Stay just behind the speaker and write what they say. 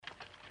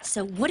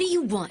So what do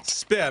you want?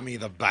 Spare me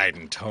the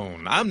Biden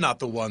tone. I'm not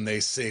the one they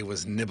say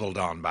was nibbled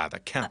on by the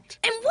Count.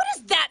 And what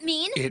does that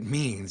mean? It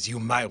means you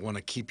might want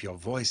to keep your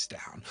voice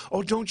down.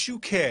 Or don't you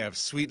care if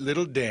sweet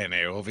little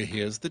Danny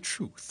overhears the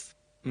truth?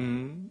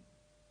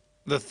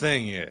 The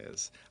thing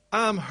is,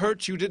 I'm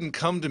hurt you didn't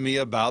come to me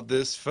about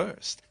this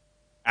first.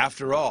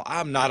 After all,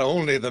 I'm not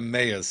only the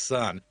mayor's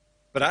son,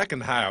 but I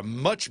can hire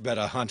much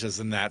better hunters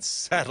than that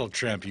saddle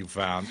tramp you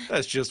found.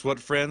 That's just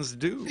what friends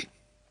do.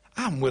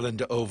 I'm willing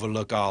to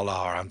overlook all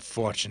our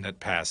unfortunate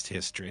past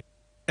history.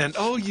 And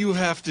all you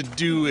have to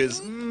do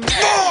is...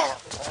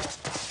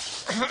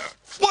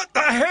 What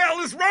the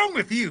hell is wrong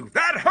with you?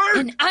 That hurt!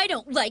 And I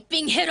don't like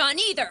being hit on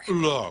either.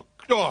 Look,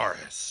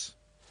 Doris.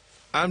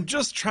 I'm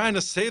just trying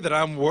to say that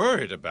I'm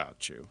worried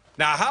about you.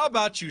 Now, how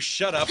about you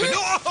shut up and...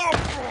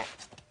 Oh,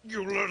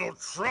 you little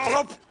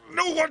trollop!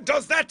 No one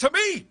does that to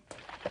me!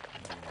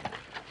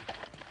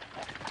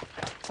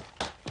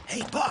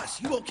 Hey, boss,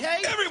 you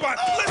okay? Everyone,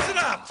 listen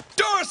up!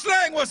 Doris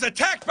Lang was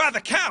attacked by the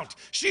Count!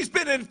 She's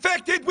been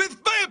infected with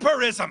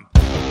vampirism!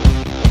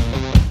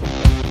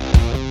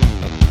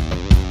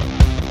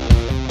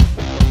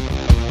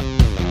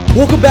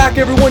 Welcome back,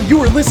 everyone. You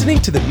are listening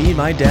to the Me and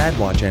My Dad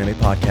Watch Anime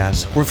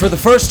podcast, where for the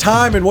first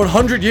time in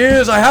 100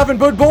 years, I haven't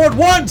been bored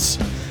once!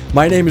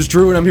 My name is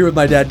Drew, and I'm here with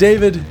my dad,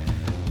 David.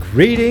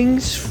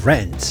 Greetings,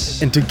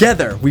 friends. And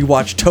together, we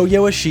watch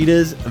Toyo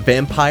Ishida's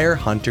Vampire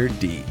Hunter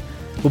D.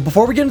 But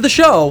before we get into the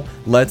show,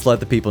 let's let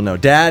the people know.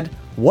 Dad,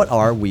 what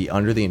are we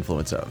under the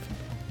influence of?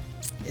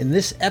 In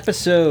this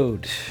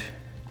episode,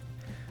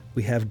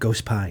 we have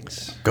Ghost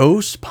Pines.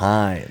 Ghost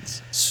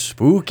Pines.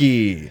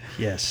 Spooky.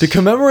 Yes. To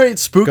commemorate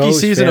spooky Ghost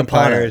season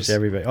upon vampires, us.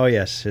 everybody. Oh,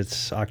 yes.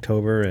 It's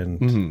October,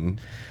 and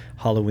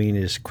Halloween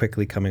is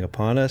quickly coming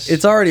upon us.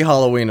 It's already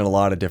Halloween in a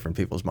lot of different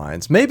people's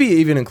minds. Maybe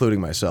even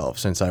including myself,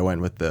 since I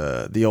went with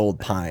the old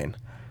pine.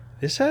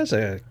 This has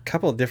a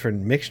couple of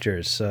different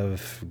mixtures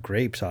of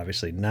grapes,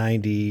 obviously.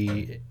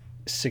 96%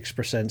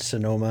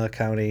 Sonoma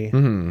County,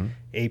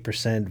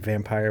 8%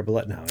 Vampire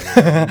Blood. No,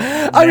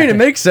 I mean, it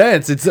makes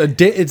sense. It's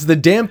the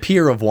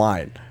Dampier of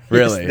wine,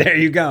 really. Yes, there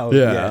you go.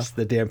 Yeah. Yes,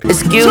 the damn.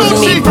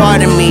 Excuse me,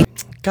 pardon me.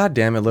 God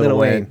damn it, Little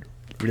Wayne.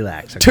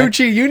 Relax. Okay?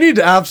 Tucci, you need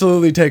to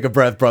absolutely take a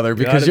breath, brother,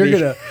 because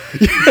Gotta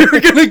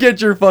you're gonna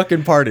get your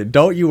fucking pardon.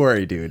 Don't you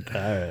worry, dude.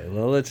 All right,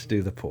 well, let's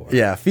do the pour.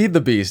 Yeah, feed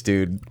the beast,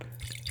 dude.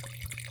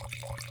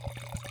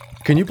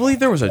 Can you believe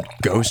there was a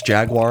ghost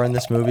jaguar in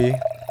this movie,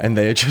 and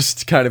they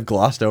just kind of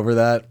glossed over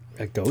that?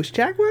 A ghost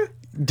jaguar?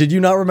 Did you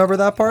not remember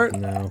that part?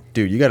 No.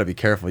 Dude, you gotta be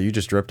careful. You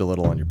just dripped a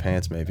little on your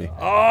pants, maybe.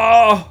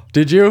 Oh!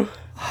 Did you?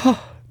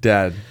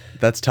 Dad,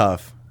 that's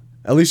tough.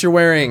 At least you're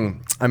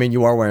wearing... I mean,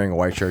 you are wearing a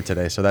white shirt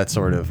today, so that's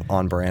sort of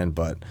on brand,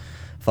 but...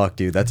 Fuck,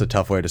 dude, that's a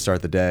tough way to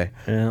start the day.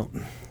 Yeah,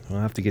 we'll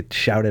have to get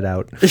shouted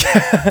out.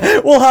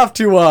 We'll have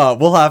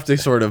to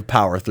sort of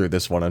power through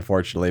this one,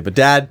 unfortunately. But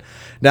Dad,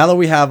 now that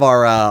we have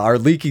our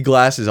leaky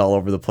glasses all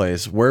over the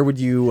place, where would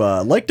you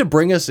like to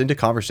bring us into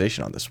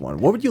conversation on this one?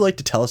 What would you like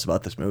to tell us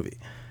about this movie?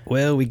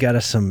 Well, we got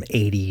us some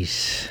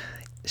 80s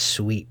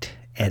sweet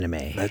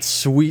anime. That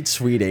sweet,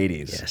 sweet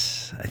 80s.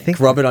 Yes. I think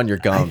Rub it on your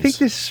gums. I think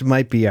this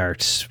might be our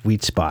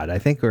sweet spot. I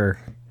think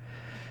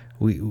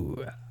we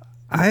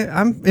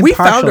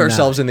found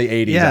ourselves in the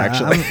 80s,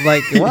 actually. I'm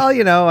like, well,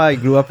 you know, I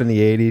grew up in the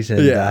 80s and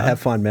have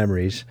fond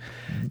memories.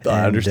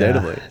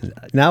 Understandably.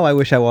 Now I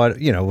wish I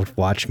would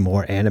watch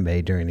more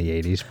anime during the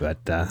 80s, but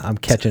I'm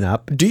catching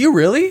up. Do you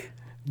really?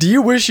 Do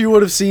you wish you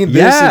would have seen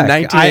this in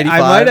 1985? I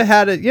might have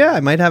had it. Yeah, I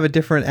might have a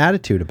different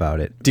attitude about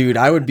it. Dude,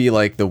 I would be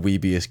like the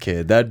weebiest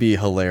kid. That'd be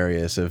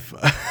hilarious if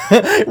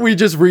we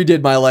just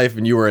redid my life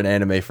and you were an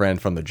anime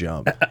friend from the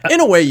jump.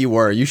 In a way, you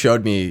were. You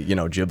showed me,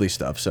 Ghibli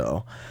stuff,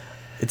 so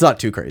it's not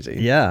too crazy.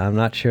 Yeah, I'm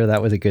not sure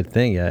that was a good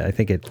thing. I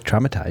think it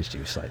traumatized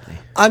you slightly.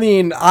 I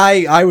mean,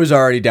 I was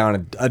already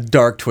down a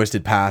dark,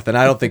 twisted path, and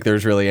I don't think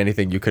there's really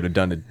anything you could have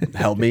done to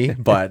help me.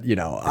 But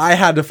I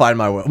had to find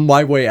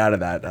my way out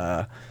of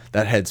that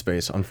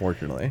headspace,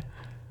 unfortunately.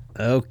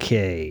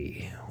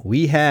 Okay,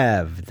 we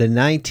have the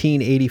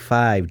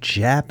 1985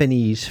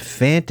 Japanese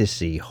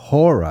fantasy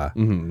horror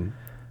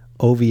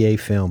OVA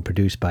film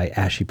produced by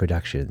Ashi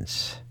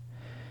Productions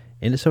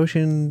in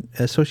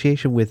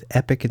association with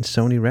Epic and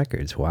Sony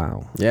Records.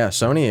 Wow. Yeah,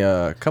 Sony,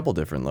 a couple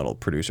different little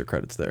producer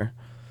credits there.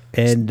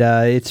 And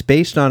it's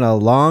based on a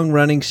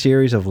long-running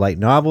series of light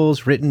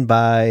novels written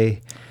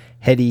by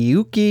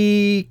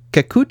Hideyuki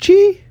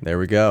Kikuchi. There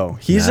we go.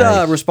 He's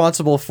Nice.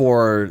 Responsible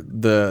for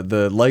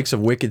the likes of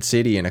Wicked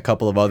City and a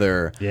couple of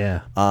other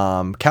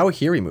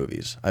Kawahiri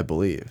movies, I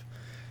believe.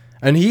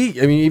 And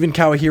even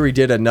Kawahiri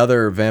did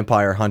another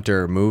Vampire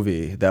Hunter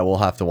movie that we'll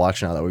have to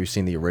watch now that we've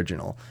seen the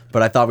original.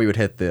 But I thought we would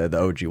hit the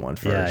OG one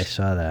first. Yeah, I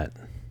saw that.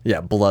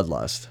 Yeah,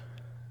 Bloodlust.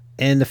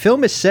 And the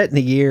film is set in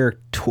the year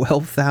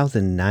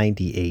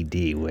 12,090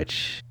 AD,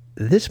 which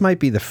this might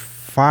be the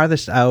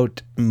farthest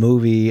out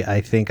movie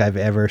I think I've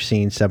ever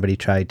seen somebody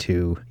try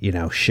to,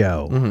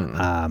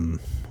 show,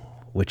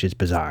 which is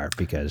bizarre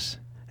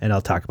and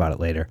I'll talk about it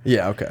later.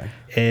 Yeah, okay.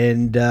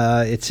 And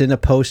it's in a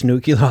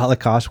post-nuclear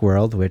Holocaust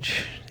world,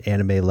 which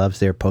anime loves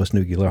their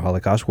post-nuclear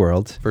Holocaust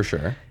worlds. For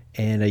sure.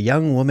 And a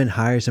young woman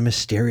hires a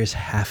mysterious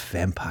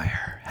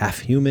half-vampire,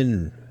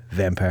 half-human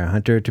vampire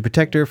hunter to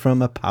protect her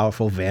from a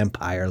powerful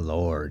vampire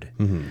lord.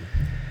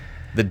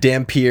 The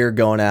Dampier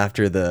going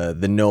after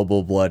the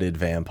noble-blooded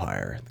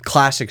vampire.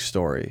 Classic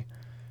story.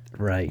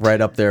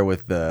 Right up there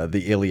with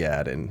the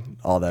Iliad and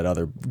all that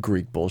other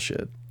Greek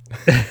bullshit.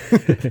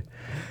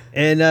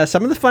 And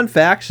some of the fun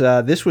facts,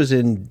 this was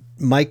in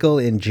Michael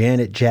and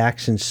Janet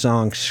Jackson's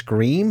song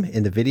Scream.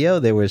 In the video,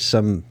 there was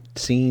some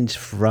scenes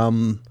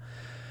from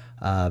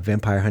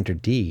Vampire Hunter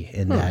D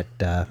in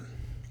that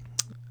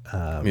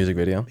music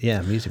video.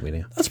 Yeah, music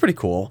video. That's pretty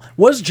cool.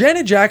 Was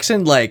Janet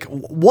Jackson, like,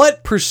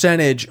 what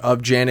percentage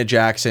of Janet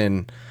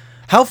Jackson,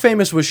 how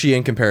famous was she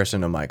in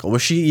comparison to Michael?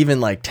 Was she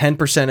even like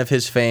 10% of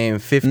his fame,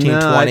 15, No,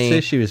 20? I'd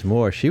say she was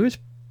more. She was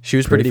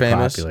pretty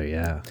famous. popular,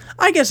 yeah.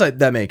 I guess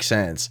that makes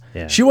sense.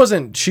 Yeah. She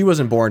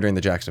wasn't born during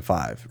the Jackson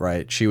 5,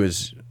 right? She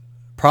was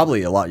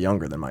probably a lot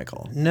younger than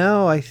Michael.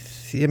 No, I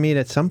mean,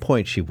 at some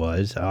point she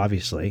was,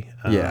 obviously.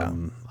 Yeah.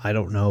 I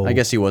don't know. I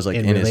guess he was like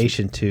in in his-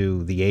 relation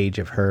to the age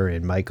of her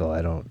and Michael.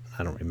 I don't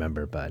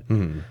remember, but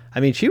I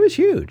mean, she was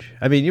huge.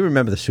 I mean, you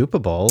remember the Super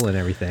Bowl and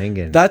everything,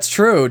 and That's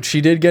true. She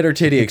did get her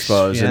titty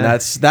exposed, and yeah.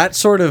 that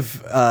sort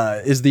of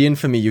is the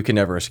infamy you can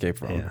never escape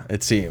from. Yeah.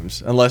 It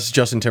seems, unless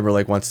Justin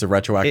Timberlake wants to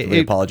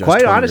retroactively apologize.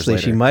 Quite 20 years honestly,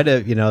 she later. might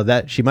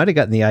have, she might have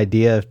gotten the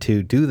idea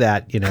to do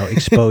that,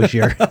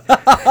 exposure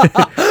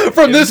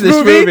from this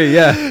movie.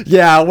 Yeah.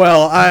 Yeah,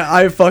 well,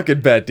 I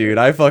fucking bet, dude.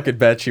 I fucking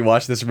bet she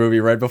watched this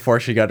movie right before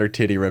she got her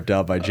titty ripped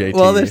out by JT.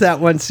 Well, there's that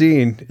one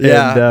scene.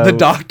 Yeah, and, the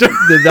doctor.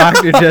 The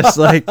doctor just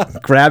like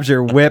grabs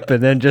her whip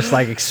and then just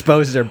like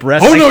exposes her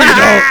breast. Oh like, no, you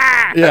don't!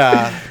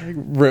 Yeah,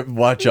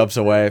 what jumps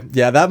away?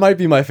 Yeah, that might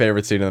be my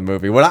favorite scene in the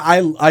movie. When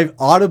I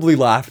audibly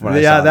laughed when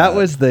I saw that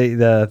was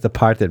the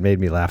part that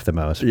made me laugh the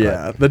most.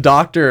 Yeah, the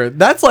doctor.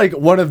 That's like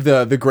one of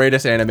the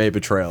greatest anime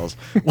betrayals.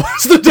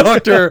 Was the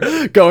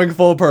doctor going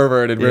full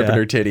pervert and ripping Yeah.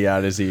 her titty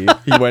out as he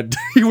went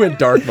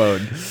dark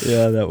mode.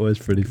 Yeah, that was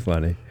pretty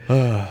funny.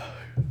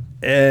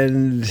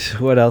 And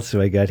what else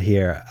do I got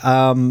here?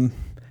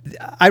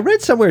 I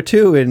read somewhere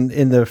too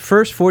in the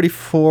first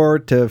 44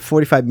 to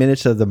 45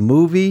 minutes of the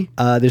movie,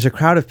 there's a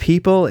crowd of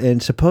people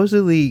and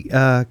supposedly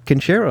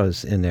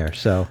Conchero's in there.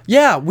 So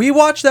Yeah, we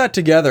watched that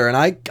together,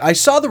 and I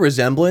saw the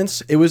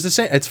resemblance. It was the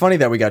same. It's funny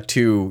that we got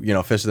two,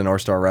 Fist of the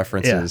North Star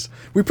references.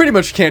 We pretty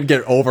much can't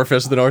get over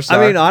Fist of the North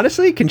Star. I mean,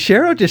 honestly,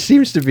 Conchero just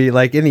seems to be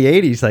like in the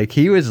 80s, like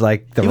he was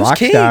like the He was rock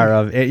king. star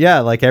of it. Yeah,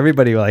 like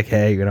everybody was like,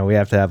 hey, we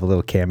have to have a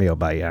little cameo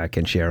by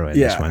Conchero in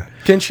this one.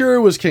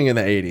 Kenshiro was king in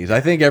the 80s.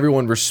 I think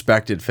everyone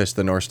respected Fist of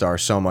the North Star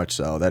so much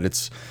so that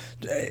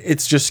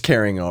it's just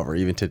carrying over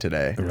even to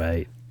today.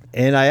 Right.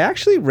 And I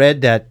actually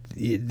read that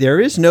there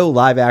is no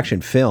live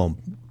action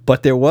film,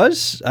 but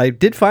I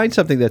did find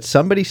something that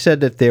somebody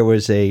said that there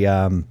was a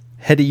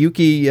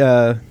Hideyuki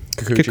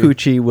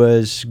Kikuchi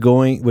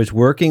was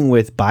working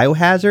with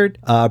Biohazard,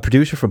 a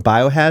producer from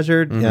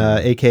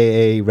Biohazard,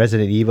 aka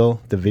Resident Evil,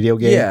 the video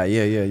game.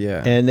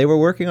 Yeah. And they were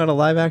working on a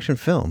live action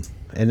film.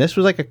 And this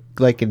was like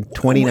in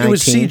 2019. It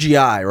was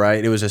CGI,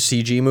 right? It was a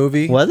CG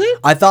movie. Was it?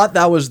 I thought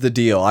that was the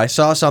deal. I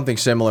saw something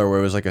similar where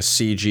it was like a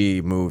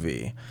CG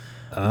movie.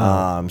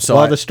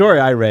 The story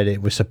I read,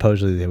 it was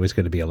supposedly there was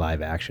going to be a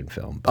live action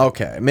film.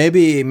 Okay,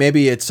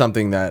 maybe it's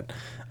something that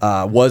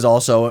was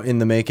also in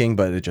the making,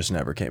 but it just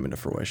never came into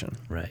fruition.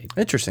 Right.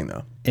 Interesting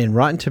though. In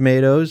Rotten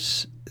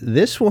Tomatoes,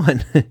 this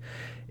one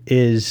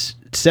is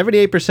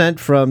 78%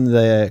 from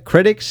the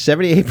critics,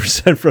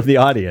 78% from the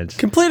audience.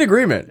 Complete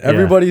agreement.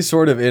 Everybody's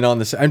sort of in on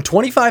this, and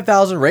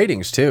 25,000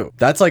 ratings too.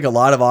 That's like a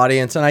lot of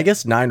audience, and I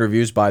guess 9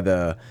 reviews by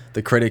the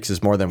critics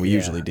is more than we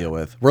usually deal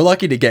with. We're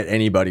lucky to get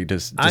anybody to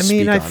I speak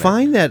mean, on I it,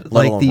 find that let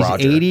like alone these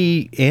Roger.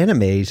 80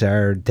 animes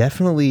are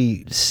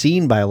definitely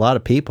seen by a lot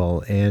of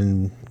people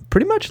and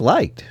pretty much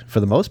liked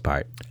for the most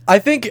part. I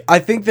think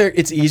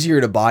it's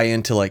easier to buy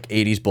into like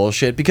 80s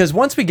bullshit because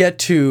once we get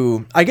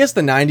to, I guess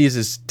the 90s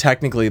is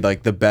technically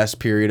like the best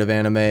period of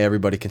anime.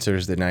 Everybody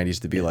considers the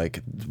 90s to be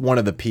like one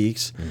of the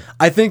peaks.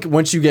 I think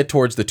once you get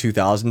towards the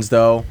 2000s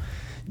though,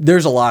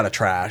 there's a lot of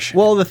trash.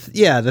 Well, the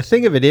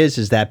thing of it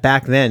is that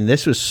back then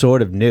this was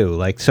sort of new.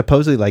 Like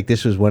supposedly, like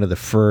this was one of the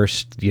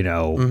first,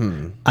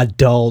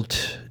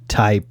 adult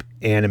type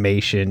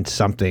animation,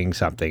 something,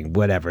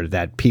 whatever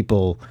that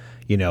people,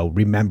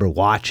 remember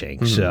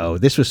watching. So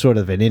this was sort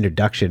of an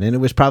introduction, and it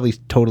was probably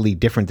totally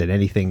different than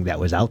anything that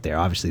was out there.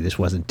 Obviously, this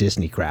wasn't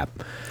Disney crap.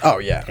 Oh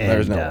yeah, And,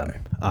 there's no way.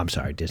 I'm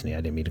sorry, Disney. I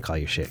didn't mean to call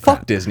you shit. Fuck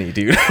crap. Disney,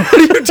 dude. What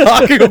are you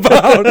talking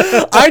about?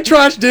 I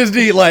trash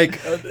Disney like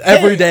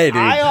every day,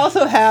 dude. I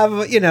also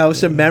have,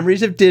 some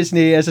memories of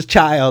Disney as a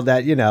child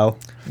that,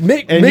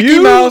 Mickey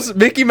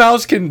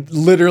Mouse can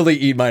literally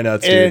eat my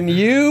nuts, dude. And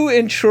you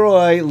and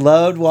Troy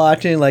loved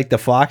watching like The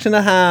Fox and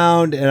the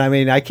Hound, and I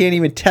mean, I can't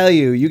even tell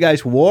you. You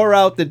guys wore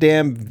out the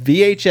damn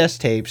VHS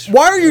tapes.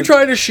 Why are you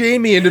trying to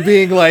shame me into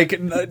being like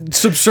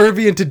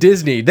subservient to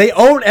Disney? They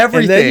own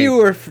everything.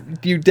 And then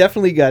you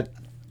definitely got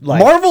like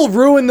Marvel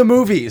ruined the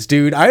movies,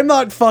 dude. I'm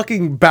not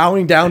fucking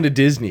bowing down to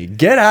Disney.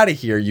 Get out of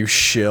here, you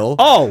shill.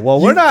 Oh, well,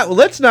 we're not.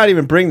 Let's not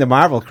even bring the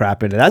Marvel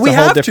crap into. That's We a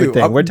whole have different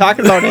to. thing. We're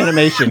talking about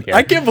animation here.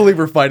 I can't believe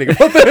we're fighting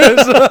about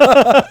this.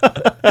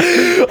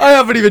 I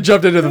haven't even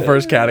jumped into the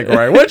first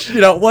category, which,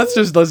 let's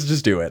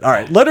just do it. All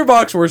right,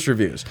 Letterboxd worst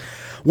reviews.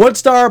 1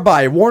 star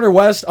by Warner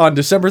West on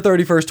December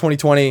 31st,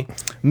 2020.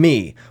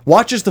 Me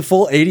watches the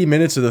full 80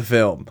 minutes of the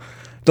film.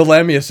 The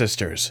Lamia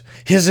sisters.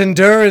 His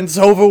endurance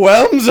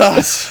overwhelms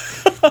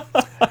us.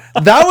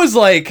 That was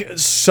like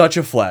such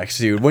a flex,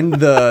 dude. When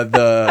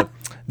the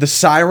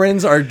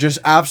sirens are just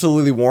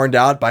absolutely worn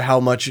out by how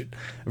much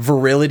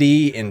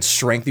virility and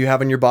strength you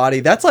have in your body.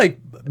 That's like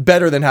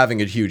better than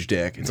having a huge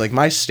dick. It's like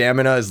my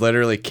stamina is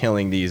literally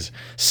killing these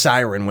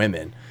siren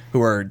women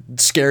who are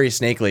scary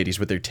snake ladies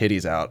with their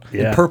titties out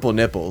and purple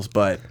nipples,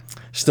 but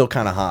still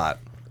kind of hot.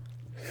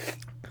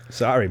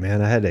 Sorry,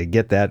 man. I had to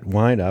get that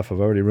wine off. I've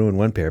already ruined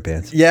one pair of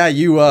pants. Yeah,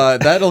 you.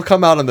 That'll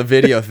come out on the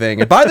video thing.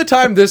 And by the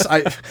time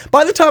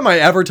I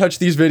ever touch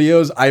these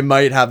videos, I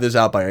might have this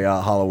out by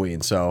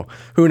Halloween. So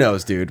who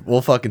knows, dude?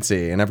 We'll fucking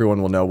see, and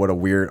everyone will know what a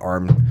weird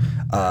arm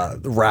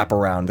wrap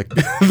around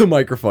the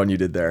microphone you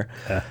did there.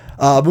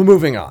 But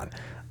moving on.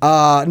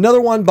 Another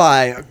one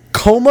by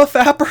Coma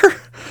Fapper.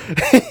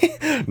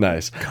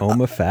 Nice.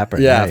 Coma Fapper.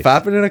 Yeah, nice.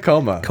 fapping in a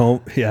coma.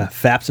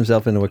 Faps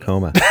himself into a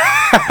coma.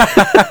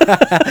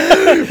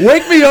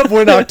 Wake me up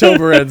when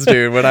October ends,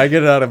 dude, when I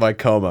get out of my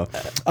coma.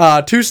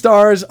 2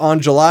 stars on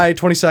July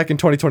 22nd,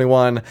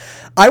 2021.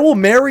 I will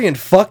marry and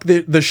fuck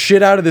the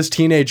shit out of this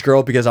teenage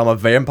girl because I'm a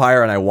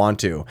vampire and I want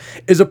to.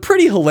 Is a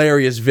pretty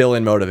hilarious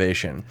villain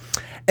motivation.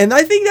 And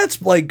I think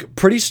that's like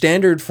pretty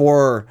standard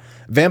for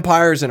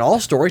vampires in all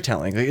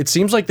storytelling. It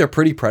seems like they're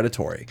pretty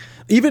predatory.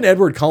 Even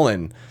Edward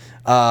Cullen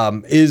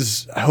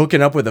is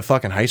hooking up with a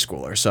fucking high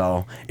schooler.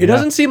 So it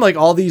doesn't seem like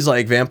all these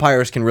like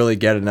vampires can really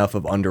get enough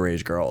of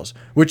underage girls,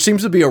 which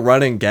seems to be a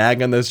running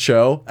gag on this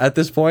show at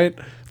this point.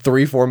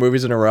 3-4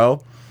 movies in a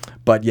row.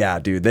 But yeah,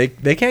 dude, they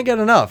can't get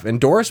enough. And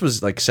Doris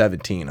was like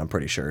 17, I'm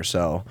pretty sure.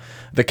 So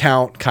the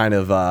count kind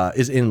of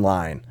is in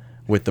line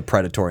with the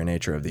predatory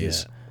nature of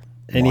these.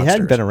 And he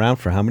hadn't been around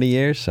for how many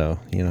years? So,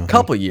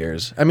 couple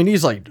years. I mean,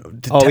 he's like...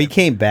 he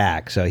came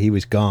back, so he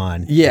was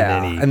gone.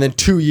 Yeah, and then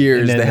 2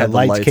 years and then they had the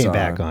lights lights came on.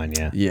 back on,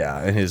 yeah. Yeah,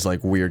 and his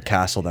like weird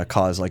castle that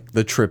caused like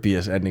the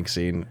trippiest ending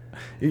scene.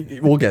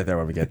 We'll get there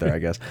when we get there, I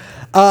guess.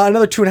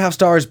 Another 2.5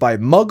 stars by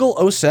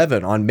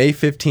Muggle07 on May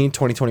 15,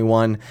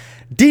 2021.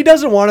 D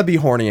doesn't want to be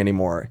horny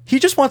anymore. He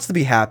just wants to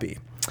be happy.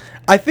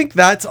 I think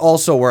that's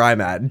also where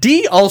I'm at.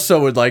 D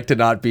also would like to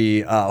not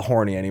be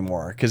horny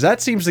anymore because that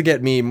seems to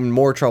get me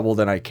more trouble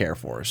than I care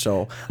for.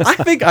 So I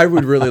think I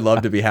would really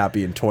love to be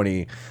happy in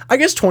 22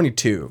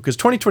 because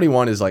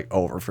 2021 is like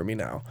over for me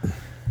now.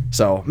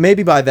 So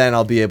maybe by then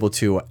I'll be able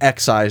to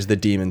excise the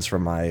demons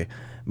from my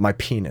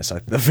penis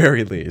at the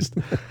very least.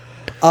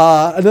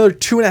 Another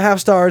 2.5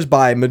 stars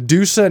by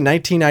Medusa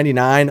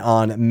 1999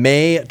 on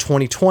May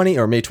 2020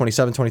 or May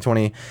 27,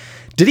 2020.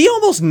 Did he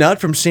almost nut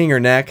from seeing her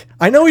neck?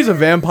 I know he's a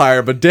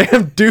vampire, but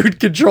damn,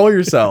 dude, control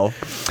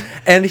yourself.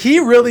 And he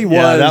really was.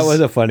 Yeah, that was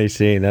a funny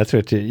scene. That's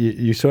what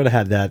you sort of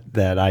had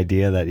that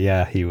idea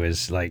that he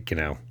was like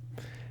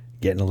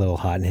getting a little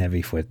hot and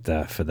heavy for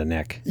the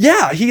neck.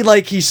 Yeah,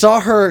 he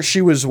saw her.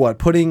 She was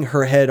putting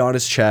her head on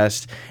his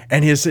chest,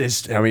 and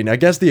his I mean, I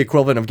guess the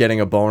equivalent of getting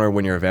a boner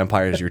when you're a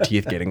vampire is your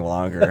teeth getting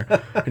longer,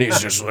 and he's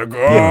just like,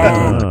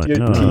 oh,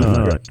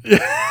 your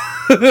teeth.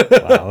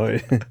 Wow.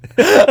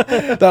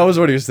 That was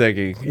what he was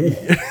thinking.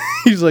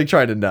 He's like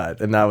trying to nut,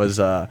 and that was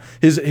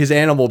his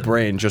animal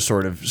brain just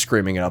sort of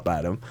screaming up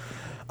at him.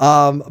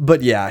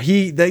 But yeah,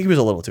 he was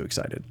a little too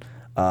excited,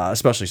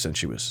 especially since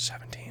she was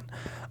 17.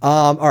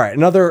 All right,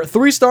 another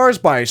 3 stars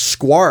by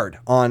Squard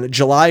on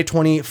July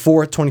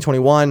 24th,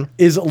 2021.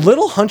 Is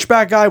little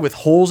hunchback guy with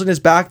holes in his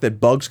back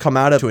that bugs come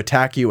out of to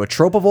attack you a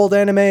trope of old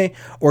anime,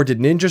 or did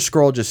Ninja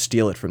Scroll just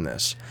steal it from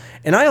this?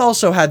 And I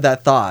also had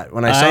that thought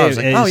when I saw it. I was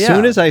like, oh yeah. As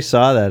soon as I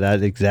saw that,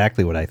 that's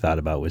exactly what I thought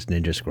about was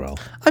Ninja Scroll.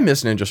 I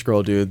miss Ninja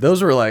Scroll, dude.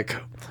 Those were like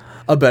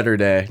a better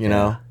day, you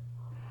know?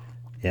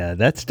 Yeah,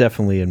 that's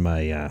definitely in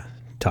my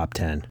top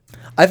 10.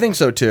 I think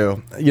so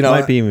too.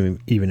 Might be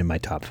even in my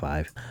top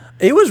 5.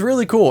 It was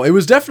really cool. It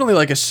was definitely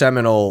like a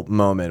seminal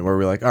moment where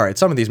we're like, all right,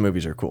 some of these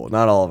movies are cool.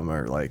 Not all of them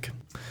are like,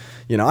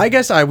 I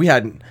guess we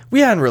hadn't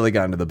really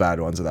gotten to the bad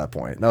ones at that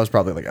point. That was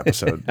probably like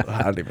episode,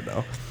 I don't even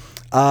know.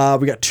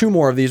 We got 2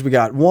 more of these. We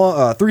got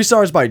 3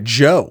 stars by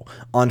Joe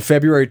on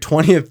February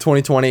 20th,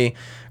 2020.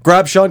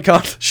 Grab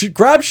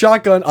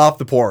shotgun off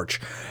the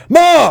porch.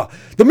 Ma,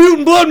 the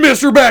mutant blood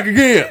mister back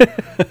again.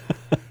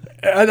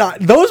 And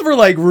those were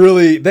like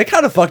really, they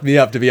kind of fucked me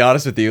up, to be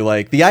honest with you.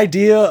 Like the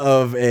idea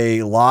of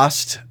a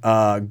lost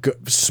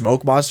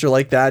smoke monster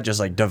like that, just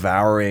like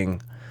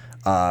devouring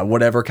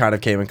whatever kind of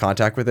came in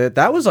contact with it.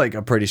 That was like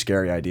a pretty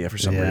scary idea for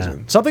some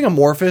reason. Something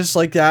amorphous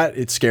like that,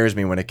 it scares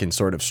me when it can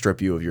sort of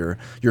strip you of your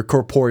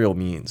corporeal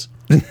means.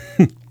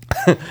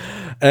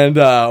 And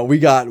we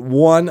got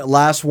one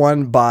last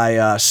one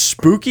by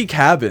Spooky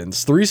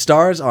Cabins, 3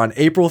 stars on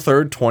April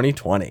 3rd,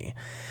 2020.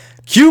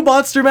 Cue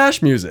Monster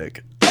Mash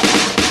music.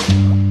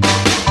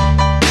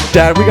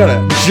 Dad, we got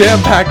a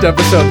jam-packed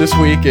episode this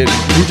week, and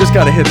we just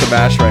got to hit the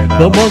mash right now.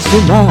 The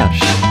Monster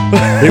Mash.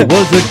 It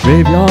was a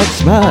graveyard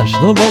smash.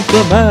 The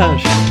Monster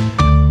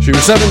Mash. She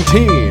was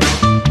 17,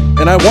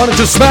 and I wanted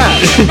to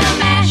smash. The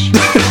mash.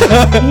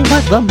 He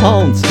was the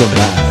Monster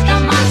Mash.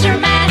 The monster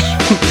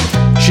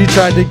mash. She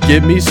tried to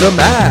give me some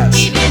ass.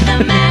 We did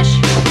the mash.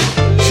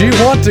 She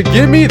want to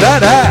give me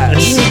that We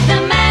ass. did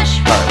the mash.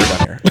 All right, we're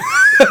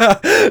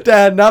done here.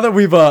 Dad, now that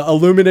we've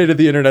illuminated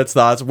the internet's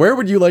thoughts, where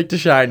would you like to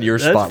shine your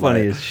That's spotlight?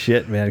 funny as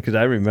shit, man, because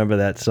I remember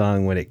that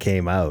song when it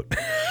came out.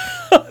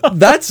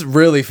 That's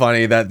really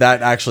funny that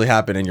actually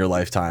happened in your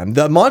lifetime.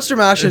 The Monster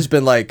Mash has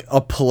been like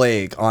a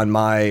plague on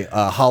my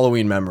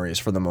Halloween memories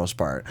for the most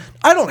part.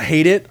 I don't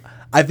hate it.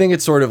 I think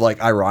it's sort of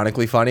like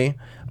ironically funny.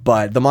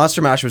 But the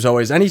Monster Mash was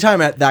always, anytime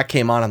that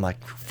came on, I'm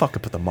like, fuck, I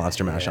put the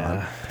Monster Mash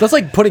on. That's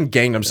like putting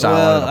Gangnam Style on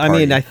Well, at a I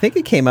mean, party. I think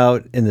it came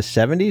out in the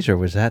 70s, or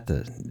was that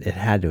it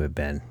had to have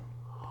been.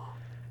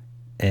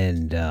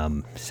 And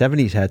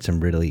 70s had some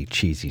really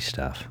cheesy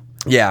stuff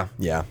Yeah,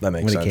 that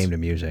makes when sense. it came to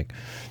music.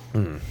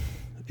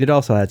 It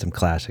also had some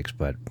classics,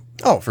 but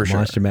Oh, for sure.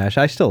 Monster Mash,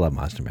 I still love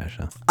Monster Mash,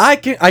 though. I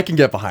can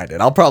get behind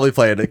it. I'll probably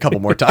play it a couple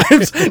more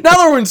times. Now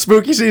that we're in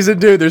spooky season,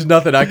 dude, there's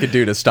nothing I could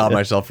do to stop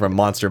myself from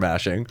monster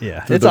mashing.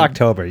 Yeah, Through it's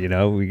October, you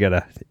know. We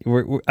gotta.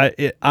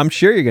 I'm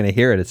sure you're gonna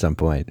hear it at some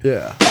point.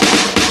 Yeah.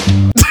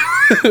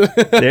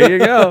 There you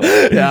go.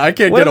 Yeah, I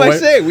can't What get did away. I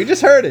say? We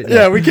just heard it.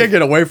 Yeah, we can't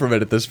get away from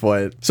it at this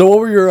point. So what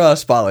were your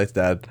spotlights,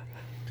 Dad?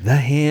 The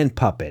hand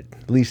puppet.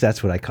 At least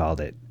that's what I called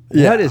it.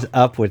 Yeah. What is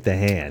up with the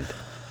hand?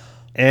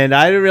 And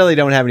I really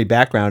don't have any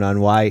background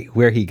on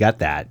where he got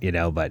that, you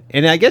know.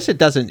 And I guess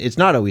it's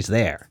not always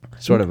there.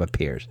 It sort of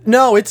appears.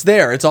 No, it's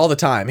there. It's all the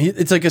time.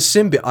 It's like a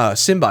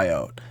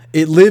symbiote.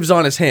 It lives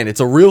on his hand.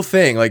 It's a real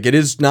thing. Like, it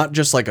is not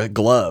just like a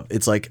glove.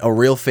 It's like a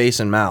real face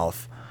and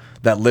mouth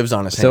that lives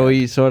on his So hand.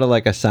 he's sort of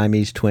like a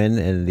Siamese twin,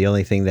 and the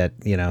only thing that,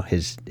 you know,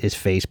 his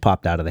face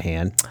popped out of the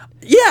hand.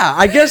 Yeah,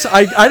 I guess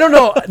I don't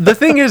know. The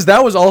thing is,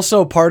 that was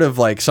also part of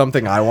like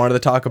something I wanted to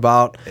talk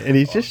about. And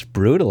he's just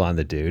brutal on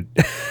the dude.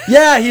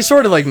 Yeah, he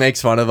sort of like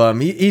makes fun of him.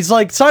 He's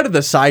like sort of the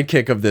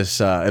sidekick of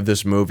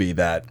this movie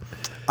that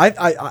I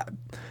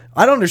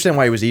don't understand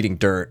why he was eating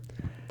dirt.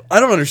 I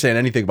don't understand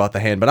anything about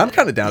the hand, but I'm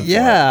kind of down for it.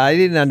 Yeah, I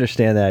didn't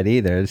understand that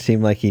either. It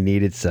seemed like he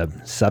needed some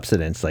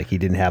substance, like he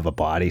didn't have a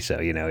body,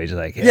 so, you know, he's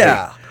like, hey,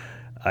 Yeah.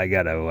 I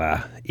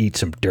gotta eat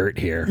some dirt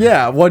here.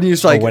 Yeah, when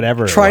he's like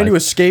whatever it trying to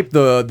was. escape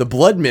the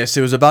blood mist,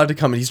 it was about to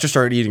come and he's just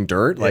started eating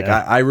dirt. Like,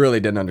 Yeah. I really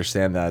didn't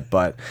understand that,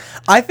 but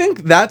I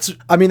think that's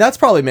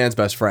probably man's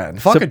best friend.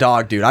 Fuck a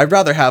dog, dude. I'd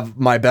rather have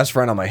my best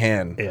friend on my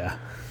hand. Yeah.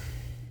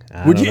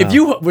 Would you, if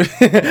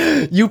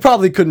you, you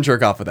probably couldn't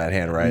jerk off with that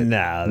hand, right?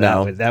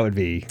 No, that would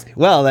be,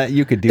 well, that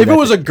you could do If that it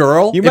was to- a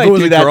girl, you if might it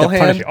was do a that girl to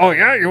punish- hand, Oh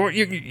yeah,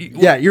 you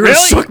yeah, you're really?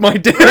 gonna suck my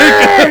dick.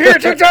 Here,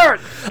 take that.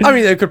 I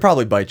mean, it could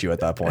probably bite you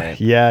at that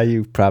point. Yeah,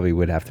 you probably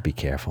would have to be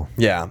careful.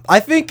 Yeah, I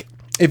think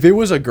if it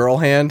was a girl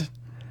hand,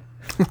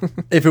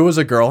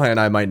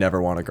 I might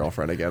never want a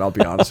girlfriend again. I'll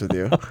be honest with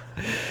you.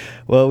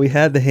 Well, we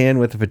had the hand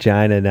with the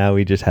vagina. Now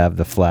we just have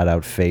the flat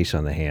out face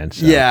on the hand.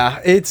 So. Yeah,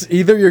 it's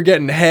either you're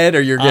getting head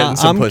or you're getting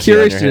some I'm pussy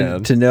curious on your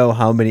hand. to know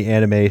how many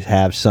animes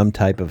have some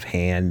type of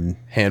hand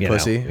you know,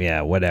 pussy?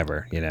 yeah,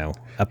 whatever, you know,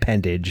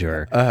 appendage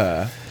or.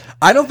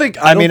 I don't think.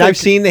 I mean, I've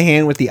seen the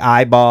hand with the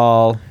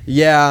eyeball.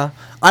 Yeah,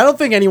 I don't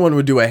think anyone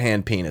would do a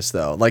hand penis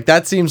though. Like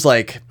that seems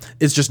like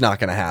it's just not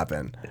going to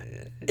happen.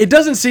 It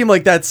doesn't seem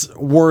like that's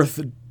worth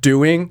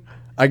doing.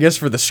 I guess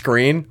for the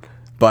screen.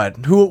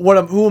 But who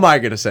am I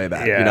going to say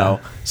that? Yeah. You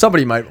know,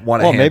 somebody might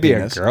want a Well, hand maybe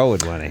penis. a girl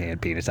would want a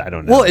hand penis. I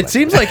don't know. Well, it but-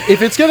 seems like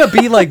if it's going to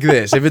be like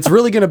this, if it's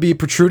really going to be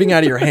protruding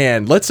out of your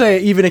hand, let's say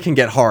even it can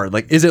get hard.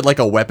 Like, is it like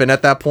a weapon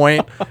at that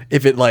point?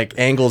 If it like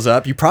angles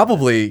up, you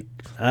probably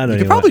I don't you even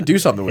could probably want- do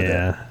something with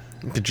yeah.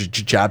 it. Did you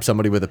jab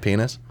somebody with a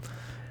penis?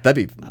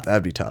 That'd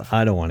be tough.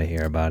 I don't want to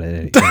hear about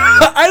it.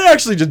 I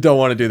actually just don't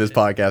want to do this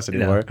podcast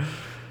anymore.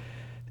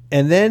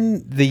 And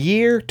then the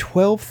year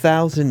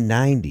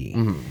 12,090.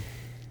 Mm-hmm.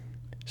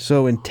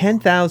 So in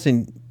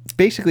 10,000,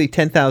 basically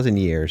 10,000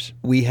 years,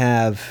 we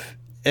have.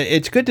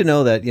 It's good to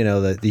know that, you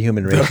know, the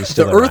human race is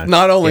still The Earth around.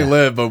 not only Yeah.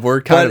 lived, but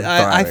we're kind But of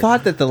I thriving.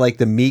 thought that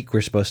the meek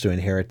were supposed to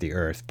inherit the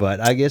Earth, but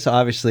I guess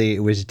obviously it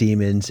was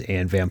demons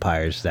and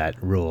vampires that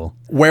rule.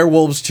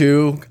 werewolves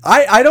too.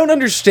 I don't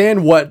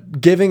understand what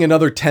giving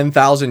another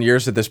 10,000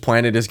 years to this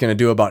planet is going to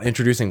do about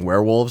introducing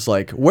werewolves.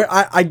 Like, where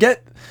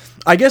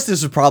I guess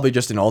this is probably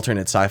just an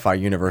alternate sci-fi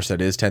universe that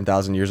is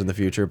 10,000 years in the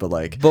future, but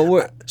like,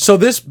 so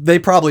they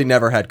probably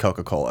never had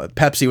Coca-Cola.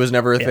 Pepsi was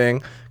never a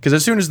thing, because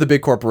as soon as the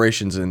big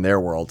corporations in their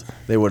world,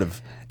 they would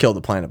have killed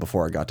the planet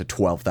before it got to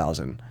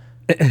 12,000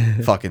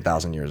 fucking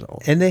thousand years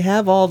old. And they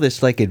have all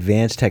this like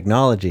advanced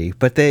technology,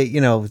 but they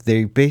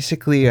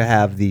basically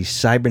have these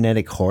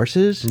cybernetic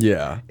horses.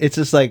 Yeah. It's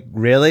just like,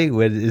 really?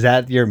 Is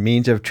that your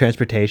means of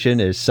transportation?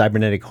 Is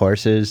cybernetic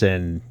horses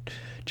and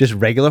just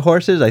regular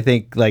horses. I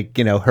think like,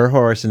 you know, her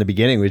horse in the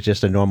beginning was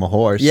just a normal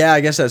horse. Yeah,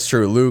 I guess that's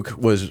true. Luke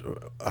was.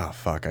 Oh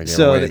fuck! I gave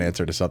So away an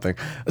answer to something.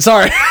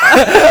 Sorry,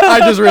 I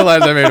just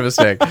realized I made a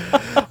mistake.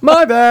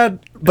 My bad.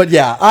 But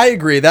yeah, I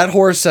agree. That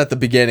horse at the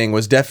beginning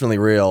was definitely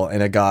real,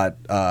 and it got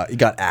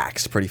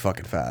axed pretty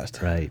fucking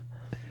fast. Right.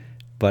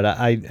 But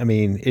I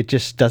mean, it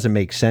just doesn't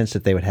make sense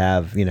that they would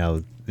have, you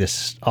know,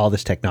 all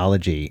this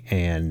technology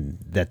and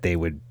that they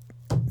would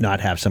not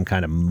have some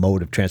kind of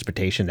mode of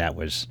transportation that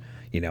was,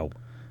 you know,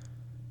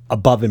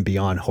 above and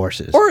beyond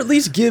horses. Or at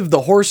least give the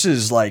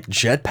horses like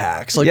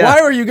jetpacks. Like, Yeah. why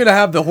are you gonna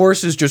have the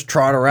horses just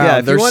trot around? Yeah,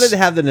 if you There's- wanted to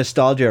have the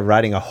nostalgia of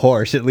riding a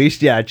horse, at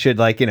least, yeah, it should,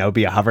 like, you know,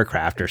 be a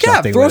hovercraft or Yeah,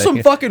 something. throw with some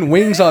it. fucking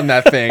wings on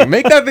that thing.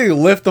 Make that thing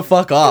lift the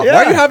fuck off. Why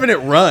are you Yeah. having it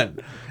run?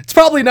 It's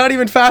probably not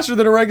even faster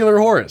than a regular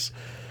horse.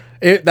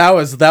 That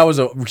was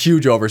a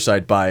huge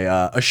oversight by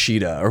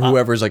Ashita or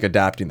whoever's like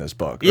adapting this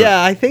book.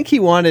 Yeah, I think he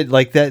wanted,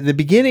 like, the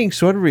beginning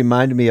sort of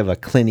reminded me of a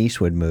Clint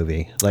Eastwood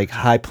movie, like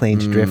High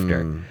Plains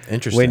Drifter.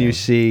 Interesting. When you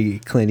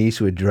see Clint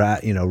Eastwood,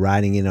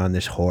 riding in on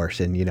this horse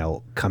and, you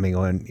know, coming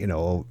on,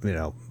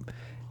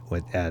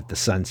 with at the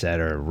sunset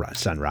or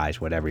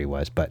sunrise, whatever he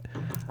was. But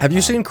Have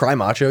you seen Cry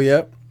Macho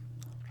yet?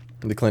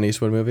 The Clint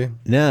Eastwood movie.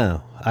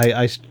 no,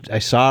 I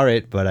saw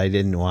it, but I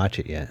didn't watch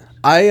it yet.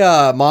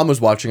 Mom was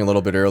watching a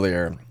little bit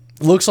earlier.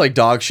 Looks like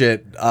dog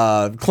shit.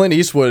 Clint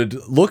Eastwood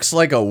looks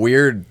like a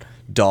weird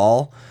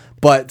doll,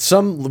 but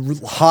some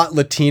hot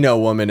Latino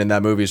woman in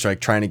that movie is like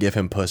trying to give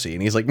him pussy,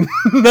 and he's like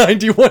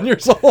 91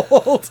 years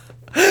old.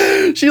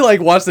 She like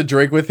wants to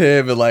drink with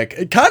him, and like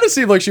it kind of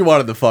seemed like she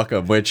wanted to fuck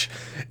him, which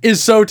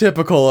is so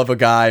typical of a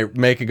guy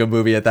making a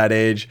movie at that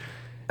age.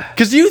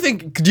 Because do you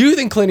think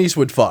Clint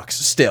Eastwood fucks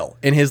still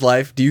in his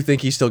life? Do you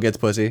think he still gets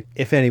pussy?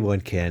 If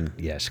anyone can,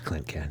 yes,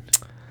 Clint can.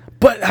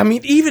 But I mean,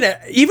 even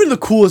the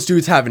coolest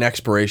dudes have an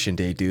expiration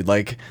date, dude.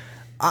 Like,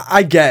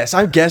 I guess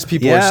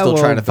people are still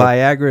trying to.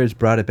 Viagra has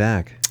brought it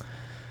back.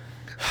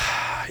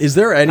 Is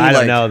there any? I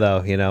don't like, know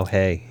though. You know,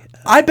 hey,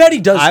 I bet he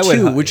does I would-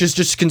 too, which is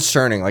just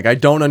concerning. Like, I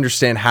don't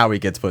understand how he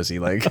gets pussy.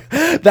 Like,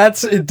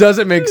 it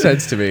doesn't make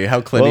sense to me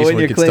how Clint well, when Eastwood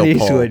you're can Clint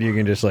still Eastwood, pull. you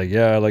can just like,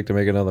 yeah, I'd like to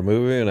make another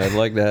movie, and I'd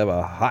like to have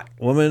a hot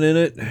woman in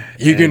it.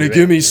 You gonna And-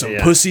 give me some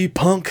yeah. pussy,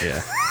 punk?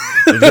 Yeah.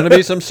 There's gonna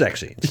be some sex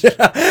scenes.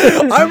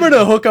 I'm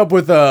gonna hook up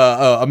with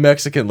a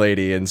Mexican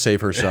lady and save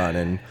her son,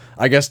 and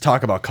I guess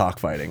talk about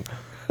cockfighting.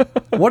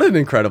 What an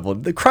incredible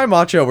Cry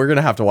Macho. We're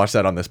gonna have to watch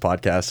that on this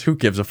podcast. Who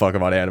gives a fuck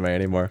about anime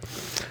anymore?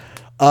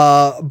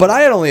 But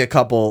I had only a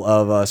couple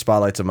of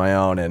spotlights of my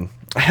own, and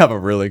I have a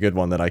really good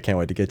one that I can't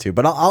wait to get to.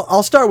 But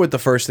I'll start with the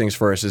first things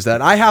first. Is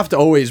that I have to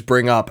always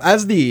bring up,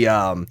 as the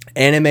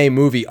anime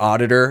movie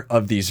auditor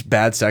of these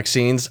bad sex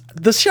scenes,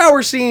 the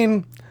shower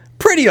scene.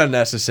 Pretty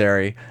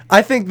unnecessary.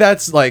 I think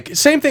that's like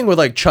same thing with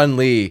like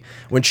Chun-Li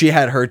when she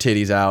had her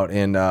titties out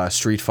in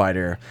Street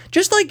Fighter.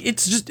 Just like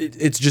it's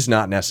just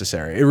not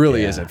necessary. It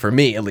really isn't, for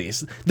me at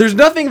least. There's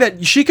nothing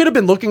that she could have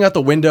been looking out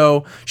the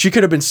window. She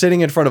could have been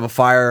sitting in front of a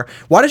fire.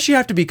 Why does she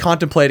have to be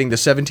contemplating the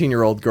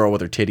 17-year-old girl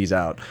with her titties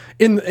out?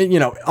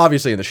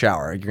 Obviously in the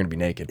shower, you're gonna be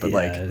naked, but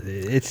like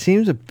it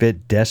seems a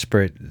bit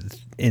desperate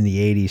in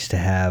the 80s to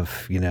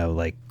have,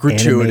 like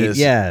Gratuitous.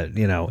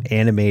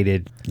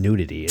 animated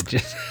nudity. It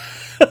just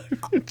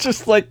it's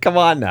just like, come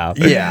on now.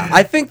 Yeah,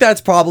 I think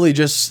that's probably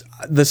just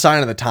the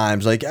sign of the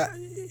times. Like,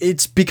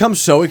 it's become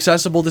so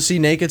accessible to see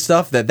naked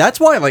stuff that's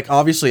why, like,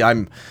 obviously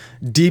I'm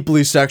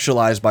deeply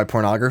sexualized by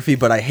pornography,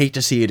 but I hate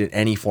to see it in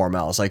any form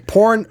else. Like,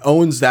 porn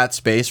owns that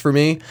space for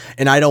me,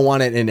 and I don't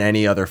want it in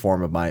any other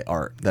form of my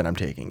art that I'm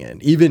taking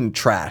in. Even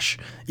trash,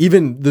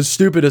 even the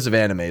stupidest of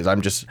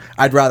animes,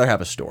 I'd rather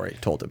have a story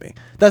told to me.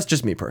 That's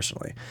just me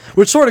personally.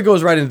 Which sort of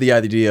goes right into the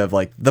idea of,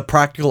 like, the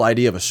practical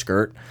idea of a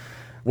skirt,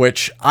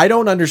 which I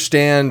don't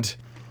understand.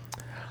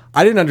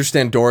 I didn't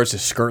understand Doris'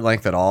 skirt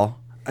length at all.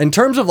 In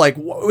terms of, like,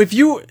 if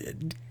you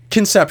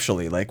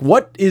conceptually, like,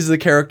 what is the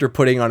character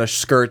putting on a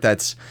skirt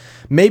that's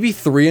maybe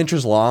 3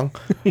 inches long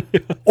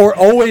or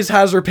always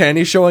has her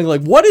panties showing?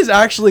 Like, what is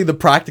actually the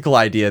practical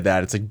idea of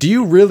that? It's like, do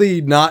you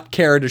really not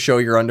care to show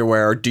your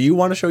underwear, or do you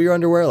want to show your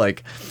underwear?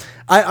 Like,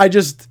 I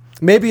just...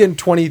 Maybe in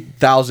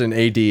 20,000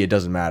 AD, it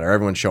doesn't matter.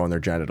 Everyone's showing their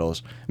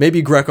genitals.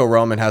 Maybe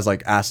Greco-Roman has,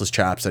 like, assless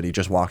chaps that he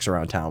just walks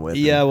around town with.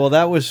 Yeah, well,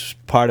 that was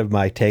part of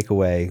my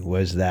takeaway,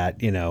 was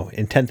that,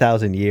 in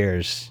 10,000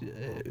 years,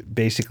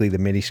 basically the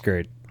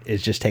miniskirt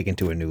is just taken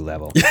to a new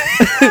level.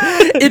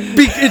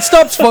 It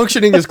stops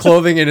functioning as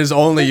clothing and is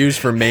only used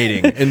for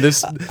mating in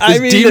this demon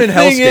the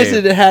thing is,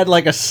 hellscape. it had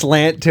like a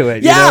slant to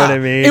it. Yeah, You know what I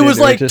mean? it was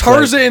And like just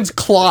Tarzan's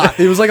cloth.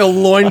 It was like a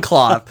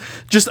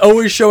loincloth, just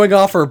always showing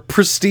off her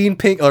pristine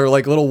pink or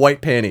like little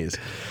white panties.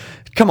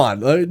 Come on,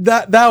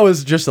 that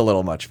was just a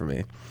little much for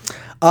me.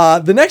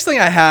 The next thing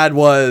I had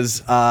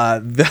was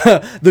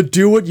the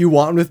 "Do What You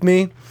Want with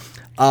Me."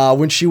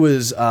 When she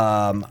was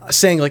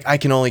saying, like, I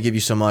can only give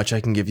you so much. I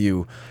can give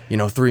you,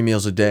 3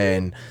 meals a day,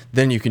 and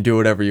then you can do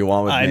whatever you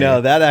want with me. I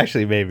know, that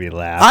actually made me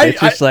laugh. I It's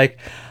just like,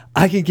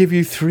 I can give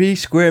you 3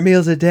 square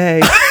meals a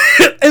day,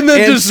 And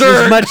then and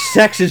dessert. as much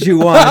sex as you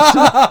want.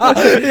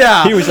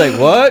 Yeah. He was like,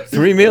 what?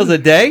 3 meals a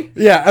day?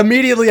 Yeah,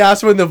 immediately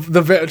asked when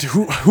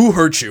who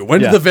hurt you?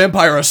 When Yeah. did the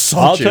vampire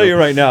assault I'll tell you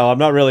right now, I'm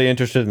not really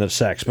interested in the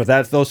sex, but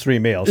that's those 3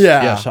 meals.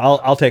 Yeah. Yes,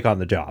 I'll take on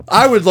the job.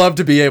 I would love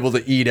to be able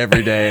to eat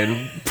every day,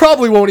 and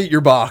probably won't eat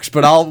your box,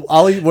 but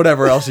I'll eat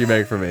whatever else you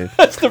make for me.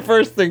 That's the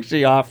first thing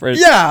she offers.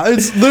 Yeah,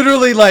 it's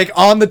literally like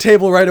on the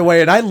table right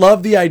away, and I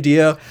love the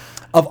idea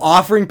of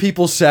offering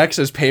people sex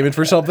as payment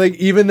for something,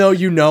 even though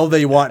you know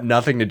they want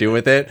nothing to do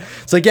with it.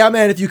 It's like, yeah,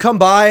 man, if you come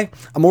by,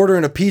 I'm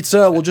ordering a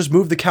pizza. We'll just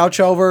move the couch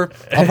over.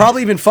 I'll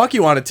probably even fuck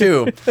you on it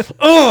too.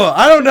 Ugh,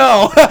 I don't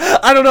know.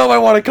 I don't know if I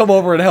want to come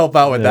over and help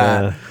out with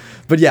that.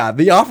 But yeah,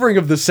 the offering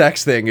of the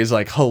sex thing is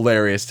like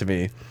hilarious to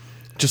me.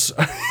 Just,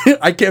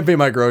 I can't pay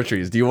my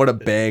groceries. Do you want to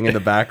bang in the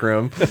back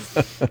room?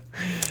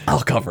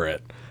 I'll cover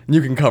it.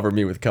 You can cover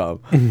me with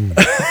cum.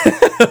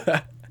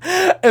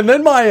 And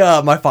then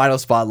my final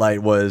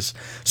spotlight was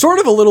sort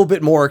of a little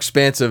bit more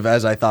expansive,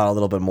 as I thought a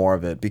little bit more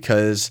of it,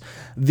 because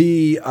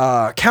the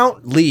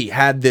Count Lee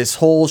had this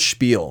whole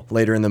spiel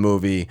later in the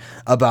movie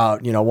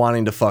about, you know,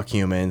 wanting to fuck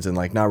humans and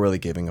like not really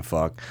giving a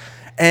fuck.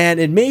 And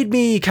it made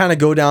me kind of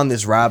go down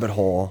this rabbit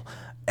hole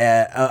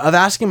of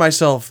asking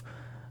myself,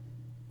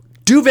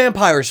 do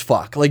vampires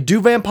fuck? Like,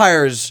 do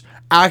vampires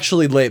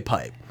actually lay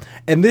pipe?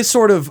 And this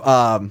sort of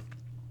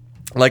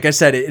like I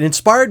said, it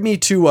inspired me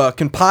to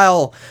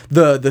compile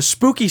the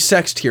spooky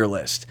sex tier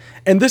list,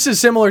 and this is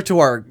similar to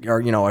our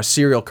you know, a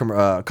serial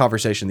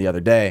conversation the other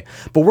day.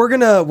 But we're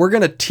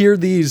gonna tier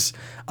these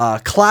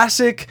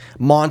classic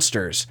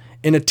monsters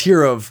in a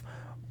tier of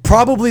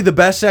probably the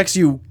best sex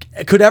you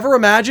could ever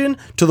imagine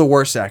to the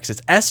worst sex.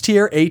 It's S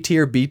tier, A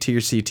tier, B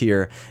tier, C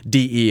tier,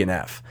 D, E, and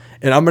F.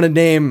 And I'm gonna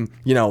name,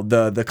 you know,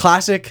 the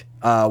classic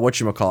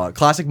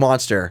classic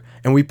monster,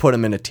 and we put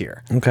them in a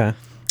tier.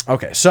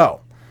 Okay, so.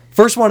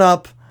 First one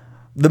up,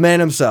 the man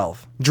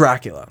himself,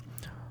 Dracula.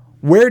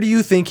 Where do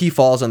you think he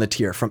falls on the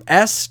tier? From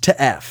S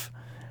to F.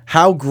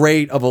 How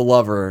great of a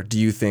lover do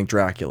you think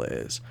Dracula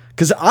is?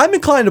 Because I'm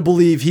inclined to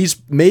believe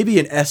he's maybe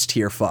an S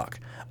tier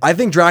fuck. I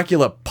think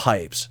Dracula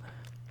pipes.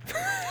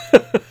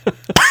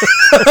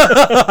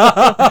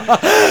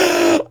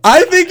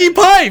 I think he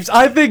pipes.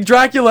 I think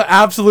Dracula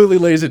absolutely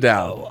lays it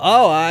down.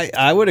 Oh,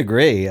 I would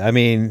agree. I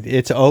mean,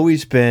 it's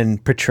always been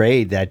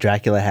portrayed that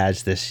Dracula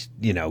has this,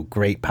 you know,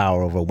 great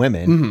power over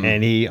women,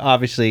 and he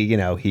obviously, you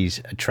know, he's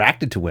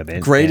attracted to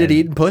women. Great at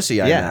eating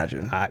pussy, I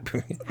imagine.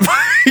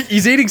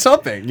 He's eating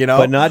something, you know,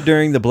 but not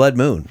during the blood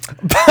moon.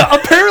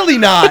 Apparently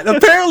not.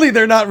 Apparently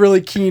they're not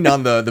really keen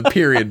on the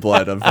period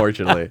blood,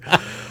 unfortunately.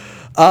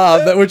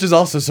 Which is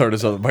also sort of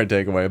something my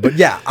takeaway. But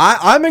yeah,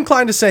 I'm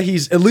inclined to say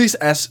he's at least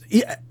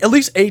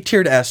A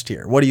tier to S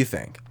tier. What do you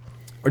think?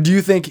 Or do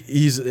you think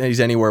he's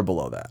anywhere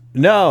below that?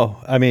 No,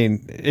 I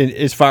mean,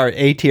 as far as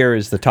A tier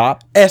is the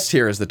top. S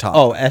tier is the top.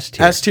 Oh, S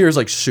tier. S tier is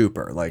like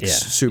super,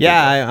 super.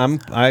 Yeah,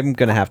 I'm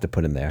gonna have to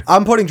put him there.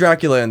 I'm putting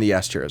Dracula in the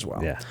S tier as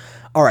well. Yeah.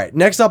 All right.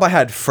 Next up, I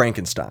had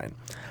Frankenstein,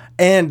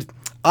 and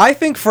I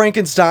think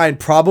Frankenstein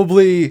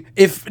probably,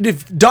 if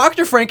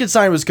Dr.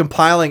 Frankenstein was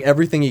compiling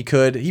everything he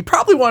could, he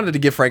probably wanted to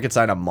give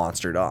Frankenstein a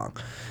monster dong.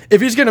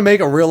 If he's going to make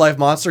a real life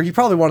monster, he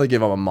probably wanted to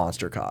give him a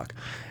monster cock.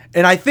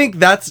 And I think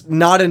that's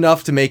not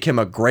enough to make him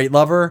a great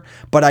lover,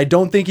 but I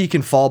don't think he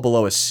can fall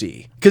below a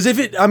C. Because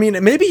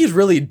maybe he's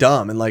really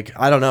dumb and like,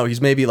 I don't know,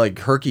 he's maybe like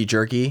herky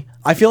jerky.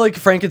 I feel like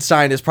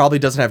Frankenstein probably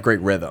doesn't have great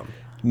rhythm.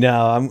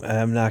 No,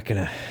 I'm not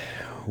gonna.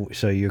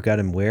 So you got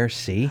him where?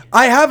 C?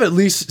 I have at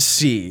least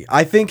C.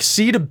 I think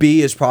C to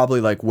B is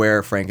probably like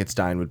where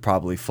Frankenstein would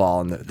probably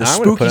fall in the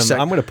spooky section.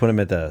 I'm going to put him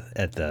at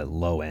the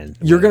low end.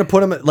 You're going to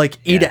put him at like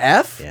E to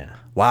F? Yeah.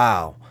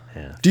 Wow.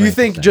 Yeah, Do you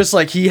think just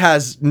like he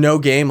has no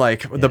game,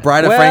 like the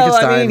Bride of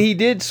Frankenstein? I mean, he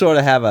did sort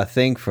of have a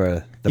thing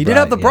for the He bride. did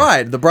have the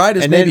bride. The bride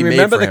is and maybe then made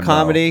remember for the him,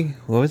 comedy?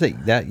 though. What was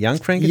it? That Young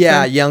Frankenstein?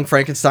 Yeah, Young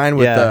Frankenstein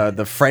with Yeah.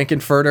 the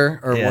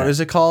Frankenfurter, or Yeah. what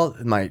is it called?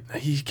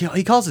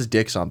 He calls his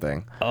dick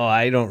something. Oh,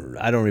 I don't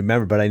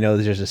remember, but I know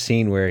there's a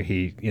scene where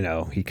he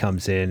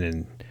comes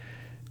in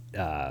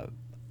and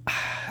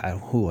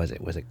who was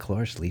it? Was it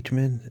Cloris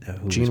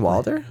Leachman? Gene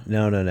Wilder?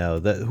 No.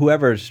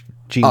 Whoever's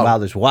Gene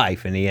Wilder's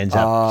wife, and he ends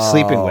up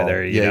sleeping with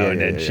her, and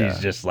then she's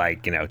just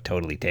like,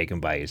 totally taken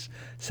by his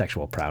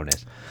sexual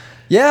prowess.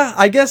 Yeah,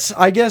 I guess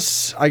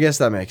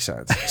that makes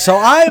sense.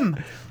 So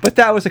But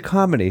that was a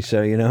comedy,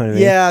 so you know what I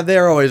mean? Yeah,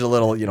 they're always a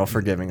little,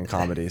 forgiving in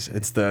comedies.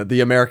 It's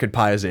the American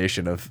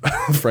pieization of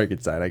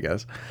Frankenstein, I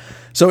guess.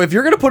 So if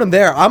you're gonna put him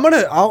there,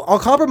 I'll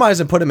compromise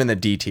and put him in the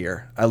D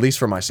tier, at least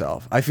for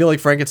myself. I feel like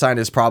Frankenstein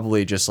is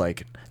probably just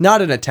like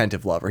not an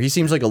attentive lover. He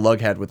seems like a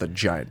lughead with a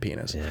giant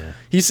penis. Yeah.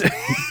 He's all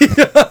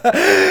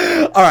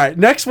right.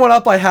 Next one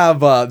up, I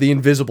have the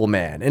Invisible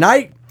Man, and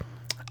I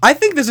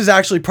think this is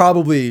actually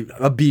probably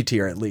a B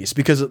tier at least,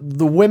 because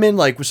the women,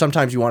 like,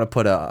 sometimes you want to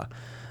put a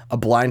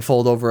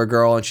blindfold over a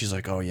girl and she's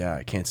like, oh yeah,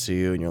 I can't see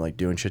you, and you're like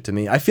doing shit to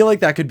me. I feel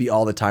like that could be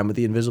all the time with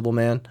the Invisible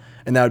Man,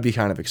 and that would be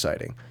kind of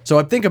exciting. So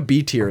I think a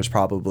B tier is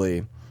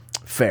probably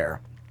fair.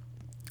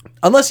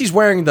 unless he's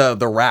wearing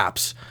the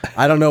wraps.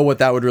 I don't know what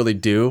that would really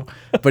do,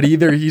 but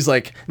either he's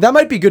like, that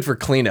might be good for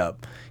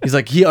cleanup. He's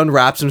like, he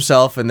unwraps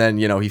himself and then,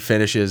 he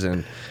finishes.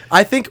 And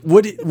I think,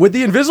 would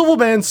the Invisible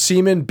Man's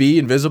semen be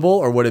invisible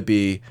or would it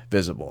be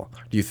visible,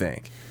 do you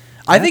think?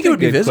 I think it would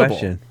be visible.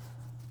 Question.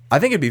 I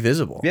think it'd be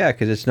visible. Yeah,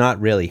 because it's not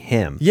really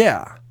him.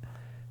 Yeah.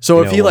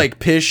 So if he like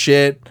piss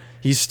shit,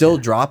 he's still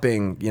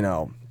dropping,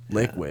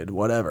 liquid,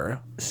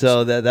 whatever.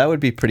 So that would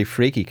be pretty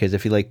freaky because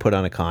if you put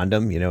on a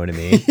condom, you know what I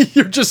mean?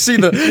 You just see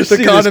the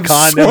See condom, this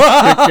condom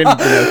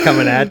freaking,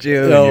 coming at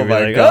you. and Oh you'll be my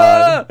like,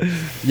 god!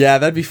 "Ah!" Yeah,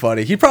 that'd be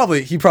funny. He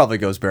probably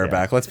goes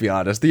bareback. Let's be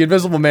honest. The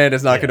Invisible Man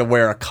is not going to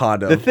wear a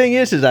condom. The thing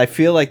is I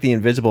feel like the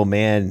Invisible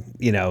Man,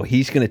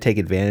 he's going to take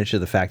advantage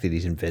of the fact that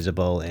he's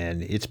invisible,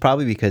 and it's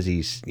probably because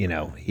he's,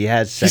 he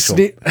has sexual.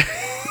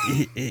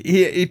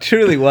 He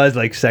truly was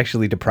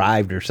sexually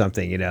deprived or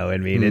something, you know what I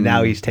mean? And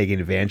now he's taking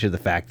advantage of the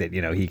fact that,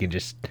 he can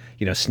just,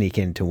 sneak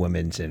into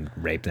women's and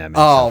rape them. And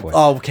so forth.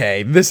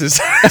 Okay. This is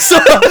so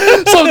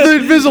the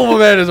Invisible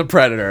Man is a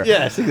predator.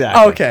 Yes,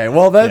 exactly. Okay.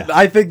 Well,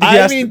 I think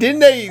didn't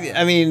they?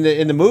 I mean,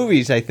 in the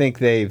movies, I think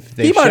he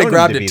might have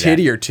grabbed a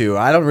titty or two.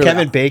 I don't really.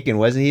 Kevin Bacon,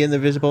 wasn't he in the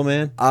Invisible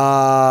Man?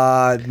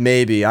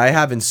 Maybe I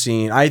haven't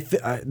seen.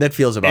 That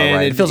feels about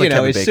right. It feels like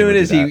Kevin as Bacon soon would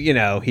as do he,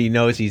 that. he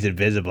knows he's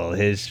invisible,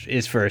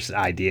 his first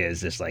idea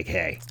is just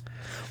hey.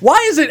 Why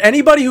is it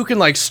anybody who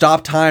can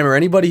stop time or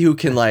anybody who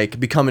can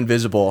become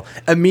invisible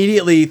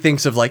immediately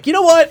thinks of you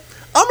know what?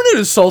 I'm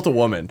gonna assault a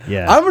woman.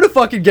 Yeah. I'm gonna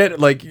fucking get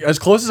as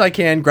close as I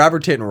can, grab her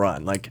tit and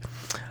run.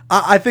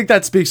 I think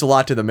that speaks a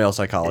lot to the male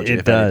psychology.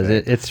 It does.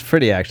 It's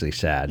pretty actually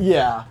sad.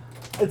 Yeah.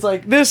 It's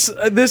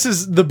this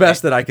is the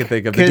best that I can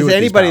think of. Because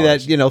anybody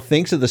that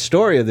thinks of the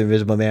story of the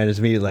Invisible Man is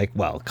immediately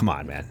well, come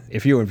on, man.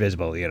 If you were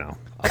invisible,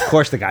 of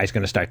course the guy's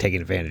going to start taking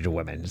advantage of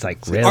women.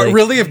 It's really,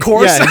 really, of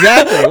course. Yeah,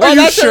 exactly. Well, Are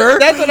you sure?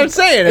 That's what I'm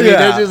saying. I mean,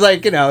 Yeah. there's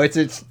just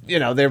it's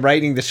they're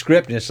writing the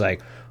script and it's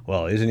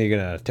well, isn't he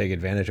going to take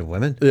advantage of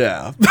women?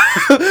 Yeah.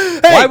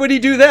 Why would he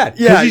do that?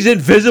 Yeah. Because he's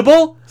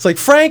invisible.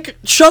 It's Frank,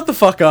 shut the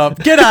fuck up.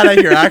 Get out of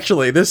here.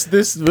 Actually,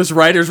 this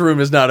writer's room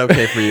is not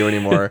okay for you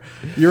anymore.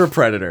 You're a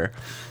predator.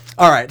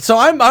 All right, so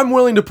I'm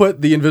willing to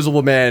put the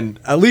Invisible Man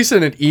at least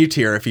in an E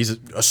tier if he's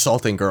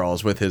assaulting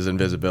girls with his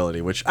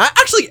invisibility. Which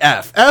actually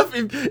F.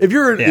 If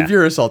you're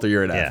an assaulter,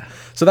 you're an F. Yeah.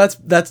 So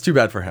that's too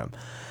bad for him.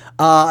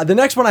 The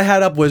next one I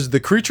had up was the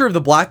Creature of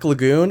the Black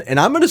Lagoon, and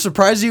I'm going to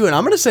surprise you, and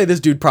I'm going to say this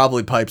dude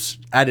probably pipes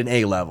at an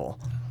A level.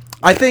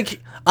 I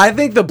think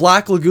the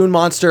Black Lagoon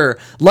monster,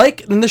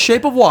 like in The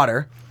Shape of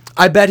Water,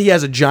 I bet he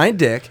has a giant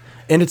dick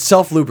and it's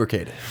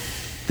self-lubricated.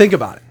 Think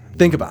about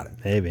it.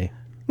 Maybe.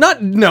 Not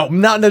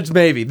just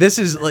maybe. This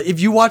is if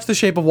you watch The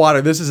Shape of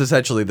Water, this is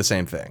essentially the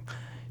same thing.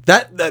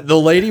 That the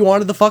lady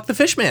wanted to fuck the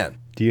fish man.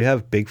 Do you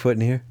have Bigfoot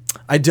in here?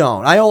 I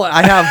don't. I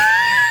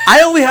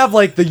only have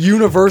the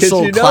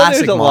universal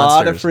classic there's a monsters.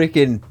 lot of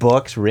freaking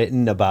books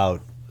written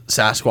about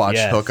Sasquatch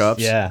hookups.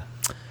 Yeah.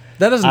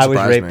 That doesn't I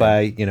surprise was raped me.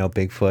 by,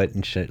 Bigfoot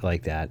and shit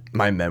like that.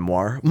 My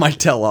memoir, my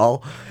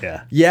tell-all.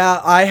 Yeah.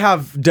 Yeah, I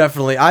have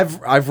definitely.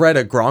 I've read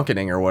a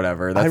Gronkening or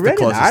whatever. That's I read the an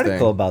closest article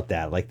thing. about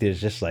that.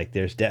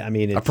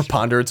 It's A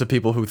preponderance of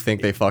people who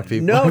think they fucked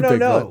people. No.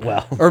 Bigfoot.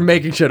 Well, or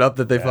making shit up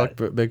that they fucked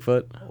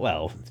Bigfoot.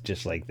 well,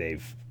 just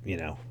they've,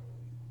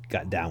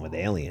 got down with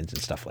aliens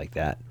and stuff like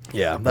that.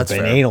 Yeah, that's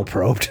been fair. anal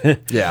probed.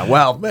 Yeah,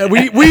 well,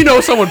 we know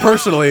someone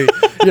personally,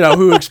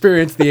 who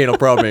experienced the anal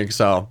probing.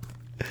 So,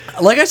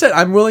 like I said,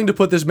 I'm willing to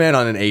put this man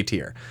on an A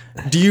tier.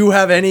 Do you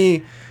have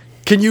any?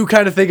 Can you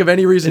kind of think of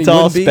any reason It's he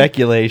all wouldn't be?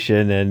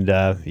 speculation,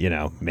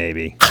 and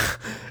maybe.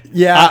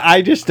 Yeah,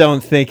 I just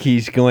don't think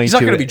he's going he's to.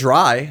 not going to be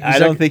dry. I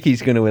don't think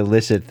he's going to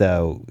elicit,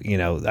 though.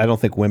 I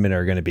don't think women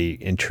are going to be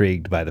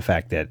intrigued by the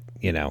fact that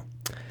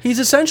He's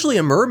essentially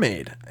a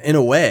mermaid in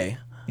a way.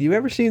 You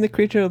ever seen The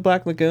Creature of the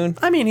Black Lagoon?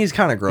 I mean, he's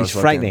kind of gross.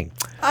 He's frightening.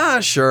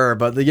 Sure,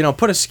 but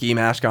put a ski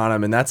mask on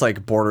him, and that's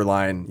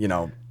borderline,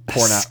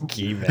 porn out.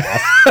 Ski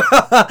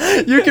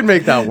mask. You can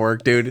make that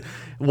work, dude.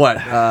 What?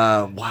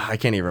 Wow, I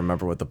can't even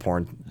remember what the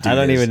porn. I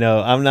don't is. even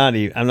know. I'm not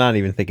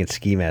even thinking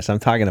ski mask. I'm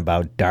talking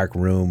about dark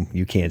room.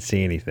 You can't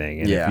see anything,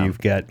 and Yeah. if you've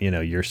got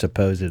you're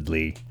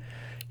supposedly,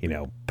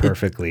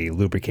 perfectly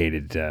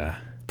lubricated.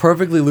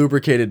 Perfectly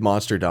lubricated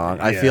monster dong.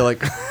 I feel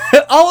like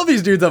all of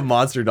these dudes have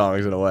monster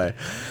dongs in a way.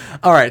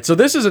 All right, so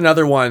this is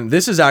another one.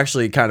 This is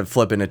actually kind of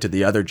flipping it to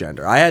the other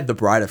gender. I had The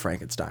Bride of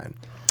Frankenstein,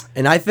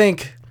 and I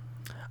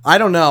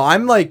don't know.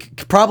 I'm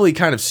probably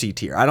kind of C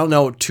tier. I don't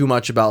know too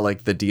much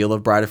about the deal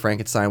of Bride of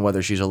Frankenstein,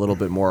 whether she's a little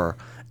bit more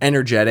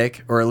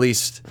energetic or at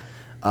least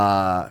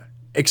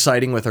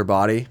exciting with her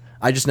body.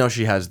 I just know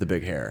she has the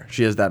big hair.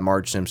 She has that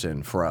Marge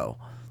Simpson fro.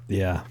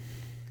 Yeah.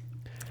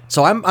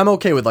 So I'm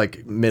okay with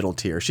middle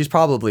tier. She's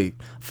probably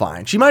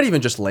fine. She might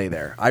even just lay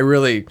there. I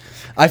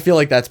feel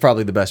like that's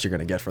probably the best you're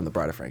gonna get from The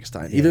Bride of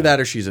Frankenstein. Either that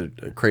or she's a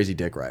crazy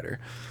dick rider.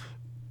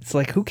 It's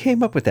who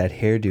came up with that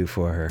hairdo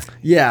for her?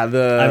 Yeah,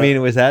 I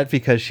mean, was that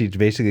because she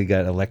basically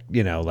got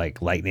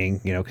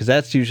lightning? Because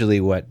that's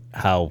usually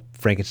how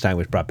Frankenstein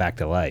was brought back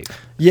to life.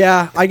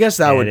 yeah, I guess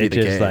that would be it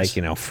the just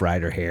case.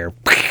 fried her hair,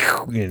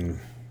 and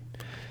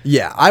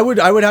Yeah, I would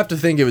have to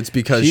think it's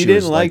because She she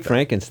didn't was like that.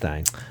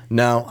 Frankenstein.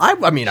 No,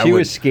 I mean, I She would.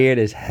 was scared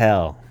as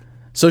hell.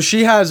 So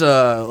she has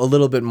a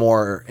little bit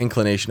more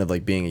inclination of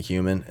like being a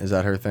human. Is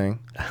that her thing?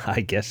 I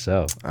guess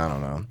so. I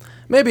don't know.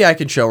 Maybe I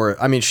could show her.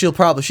 I mean, she's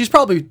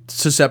probably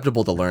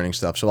susceptible to learning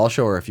stuff. So I'll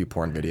show her a few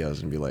porn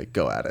videos and be like,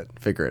 go at it,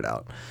 figure it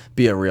out,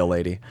 be a real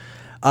lady.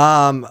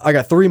 I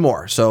got 3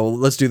 more, so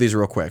let's do these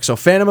real quick. So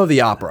Phantom of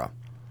the Opera,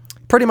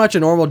 pretty much a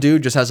normal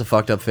dude, just has a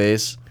fucked up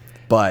face,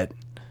 but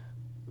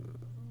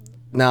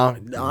no,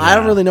 I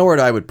don't really know where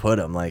I would put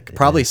him. Like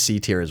probably C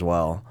tier as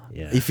well.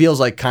 Yeah. He feels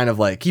like kind of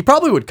like he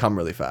probably would come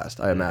really fast.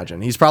 I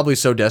imagine he's probably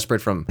so desperate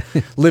from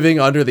living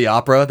under the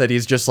opera that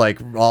he's just like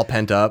all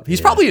pent up.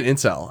 He's probably an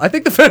incel. I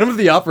think the Phantom of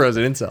the Opera is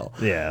an incel.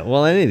 Yeah.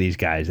 Well, any of these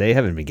guys, they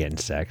haven't been getting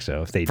sex,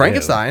 so if they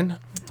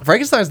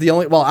Frankenstein's the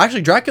only. Well,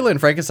 actually, Dracula and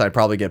Frankenstein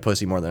probably get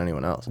pussy more than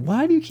anyone else.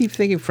 Why do you keep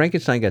thinking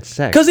Frankenstein got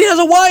sex? Because he has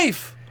a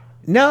wife.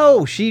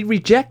 No, she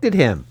rejected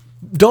him.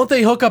 Don't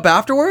they hook up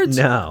afterwards?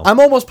 No. I'm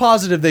almost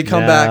positive they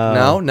come back.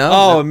 No.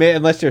 Oh,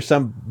 unless there's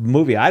some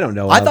movie I don't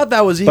know. I thought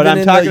that was even but I'm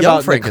in talking the Young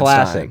about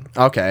Frankenstein. the classic.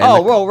 Okay.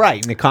 Oh, well,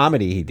 right. In the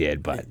comedy he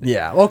did, but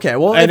Yeah. Okay.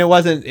 Well, and it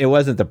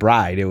wasn't the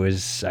bride. It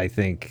was, I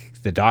think,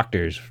 the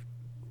doctor's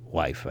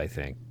wife. I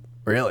think.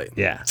 really.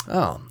 Yeah.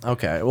 Oh.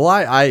 Okay. Well,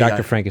 I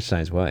Dr.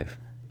 Frankenstein's wife.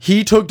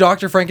 he took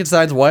Dr.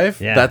 Frankenstein's wife.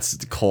 Yeah. That's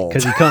cold.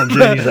 Because he comes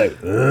in, he's like,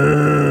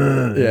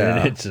 "Ugh," Yeah.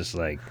 and it's just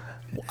like.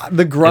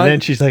 The grunt. And then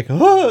she's like,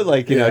 oh,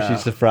 like, you know, Yeah.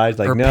 she's surprised.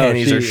 Like, Her no,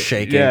 panties are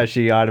shaking. Yeah,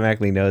 she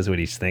automatically knows what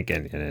he's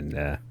thinking.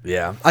 And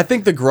yeah. I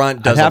think the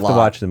grunt does I'd have a to lot.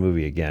 watch the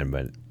movie again,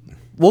 but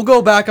We'll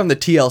go back on the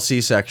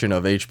TLC section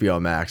of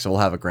HBO Max. We'll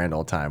have a grand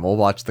old time. We'll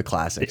watch the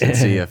classics and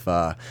see if,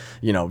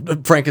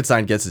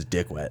 Frankenstein gets his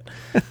dick wet.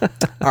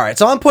 All right,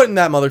 so I'm putting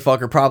that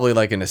motherfucker probably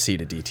like in a C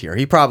to D tier.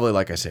 He probably,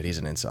 like I said, he's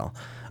an incel.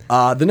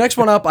 The next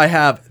one up, I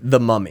have The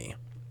Mummy,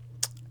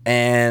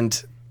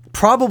 and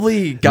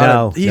probably he's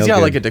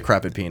got like a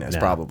decrepit penis.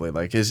 Probably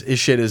like his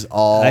shit is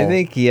all. I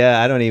think,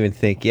 I don't even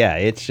think,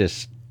 it's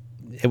just,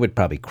 it would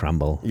probably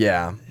crumble.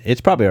 Yeah,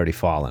 It's probably already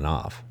fallen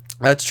off.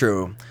 that's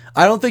true.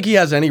 I don't think he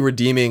has any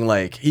redeeming,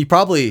 like, he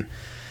probably,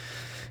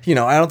 I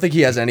don't think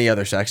he has any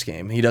other sex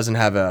game. He doesn't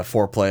have a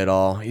foreplay at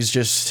all. He's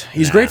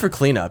great for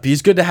cleanup.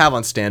 He's good to have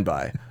on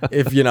standby.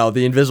 If,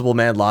 the Invisible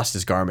Man lost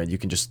his garment, you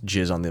can just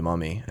jizz on the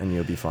mummy and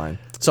you'll be fine.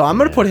 So I'm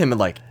going to put him in,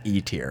 like,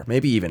 E tier,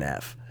 maybe even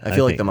F. I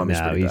feel like the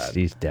mummy's pretty bad.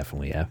 He's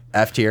definitely F.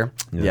 F tier?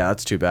 Yeah,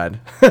 that's too bad.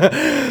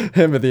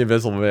 Him and the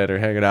Invisible Man are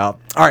hanging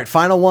out. All right,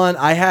 final one.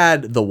 I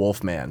had the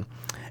Wolfman.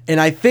 And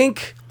I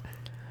think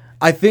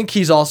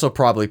he's also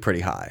probably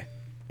pretty high.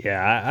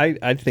 Yeah,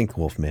 I think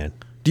Wolfman.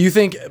 Do you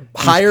think He's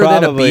higher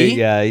than a B?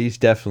 Yeah, he's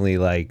definitely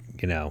like,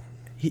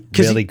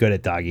 really good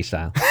at doggy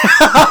style.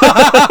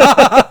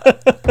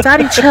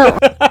 Daddy, chill.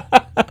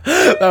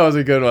 That was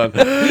a good one.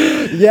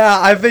 Yeah,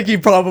 I think he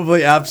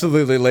probably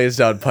absolutely lays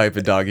down pipe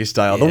in doggy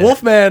style. The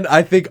Wolfman,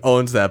 I think,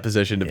 owns that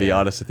position, to be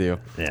honest with you.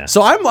 Yeah.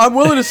 So I'm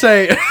willing to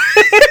say A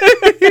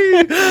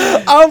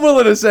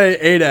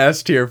to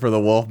S tier for the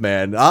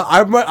Wolfman.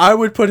 I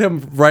would put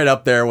him right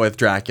up there with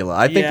Dracula.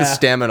 I think the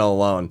stamina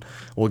alone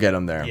will get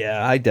him there.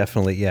 Yeah, I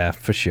definitely,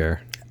 for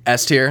sure.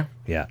 S tier?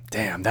 Yeah.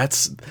 Damn, that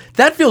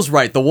feels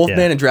right. The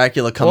Wolfman and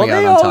Dracula coming Well,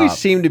 out they on always top.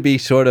 seem to be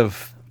sort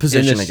of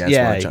Position in this- against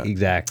one another.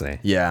 exactly.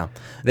 Yeah.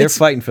 They're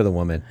fighting for the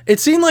woman. It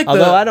seemed like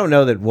Although I don't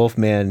know that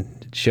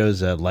Wolfman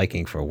shows a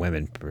liking for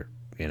women,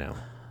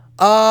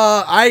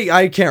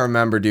 I can't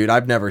remember, dude.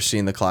 I've never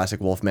seen the classic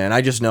Wolfman.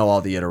 I just know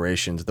all the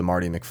iterations. The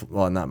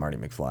not Marty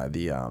McFly.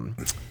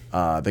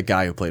 The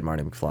guy who played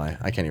Marty McFly.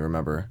 I can't even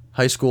remember.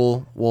 High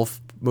School Wolf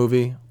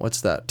movie.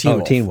 What's that?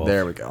 Teen Wolf.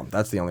 There we go.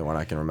 That's the only one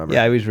I can remember.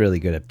 Yeah, he was really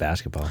good at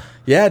basketball.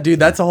 Yeah, dude.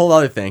 That's a whole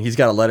other thing. He's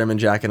got a Letterman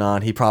jacket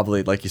on. He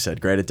probably, like you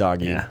said, great at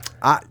doggy. Yeah.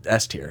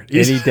 S tier.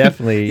 And he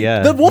definitely,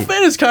 The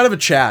Wolfman is kind of a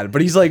Chad,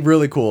 but he's like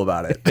really cool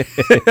about it.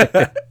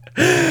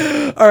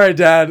 All right,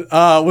 Dad.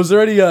 Was there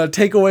any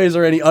takeaways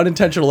or any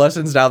unintentional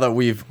lessons now that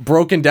we've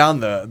broken down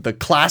the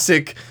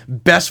classic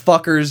best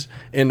fuckers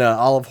in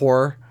all of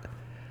horror?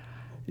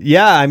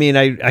 Yeah, I mean,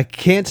 I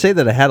can't say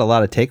that I had a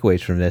lot of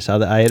takeaways from this.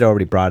 I had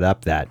already brought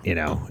up that,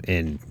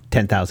 in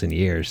 10,000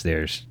 years,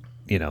 there's,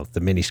 the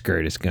mini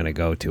skirt is going to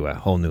go to a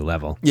whole new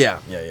level. Yeah.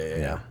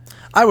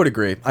 I would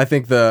agree. I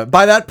think by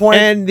that point.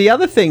 And the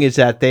other thing is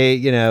that they,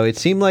 it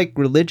seemed like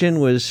religion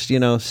was,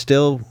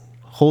 still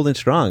holding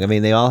strong. I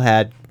mean, they all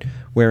had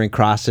wearing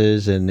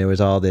crosses, and there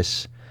was all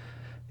this,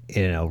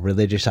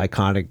 religious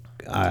iconography.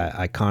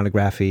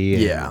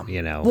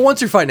 And, Well, once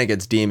you're fighting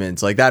against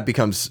demons, like that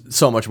becomes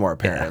so much more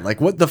apparent. Like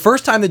the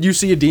first time that you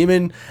see a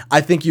demon,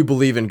 I think you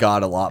believe in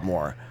God a lot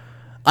more.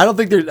 I don't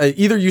think there's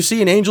either you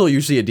see an angel or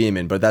you see a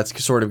demon, but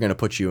that's sort of going to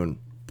put you in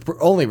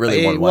only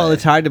really one way. Well,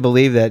 it's hard to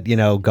believe that,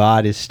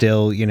 God is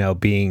still,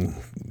 being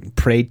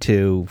prayed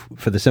to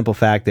for the simple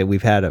fact that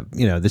we've had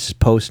this is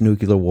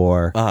post-nuclear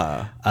war.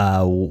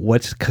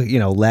 What's,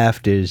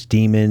 left is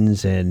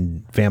demons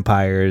and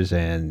vampires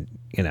and,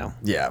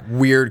 Yeah,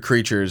 weird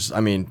creatures.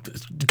 I mean,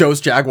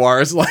 ghost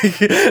jaguars.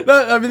 Like,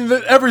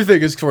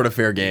 everything is sort of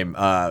fair game.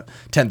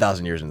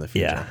 10,000 years in the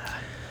future. Yeah.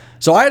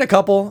 So I had a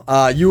couple.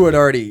 You had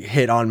already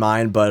hit on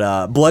mine,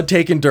 but blood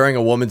taken during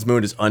a woman's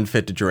moon is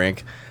unfit to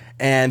drink.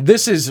 And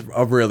this is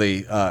a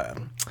really,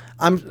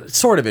 I'm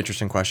sort of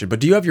interesting question, but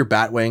do you have your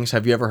bat wings?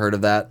 Have you ever heard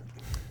of that?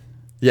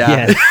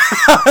 Yeah.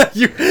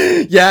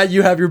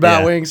 You have your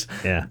bat wings?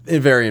 Yeah.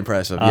 Very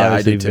impressive. Yeah,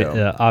 I do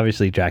too.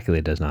 Obviously,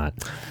 Dracula does not.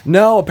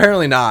 No,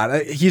 apparently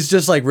not. He's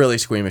just like really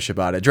squeamish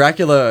about it.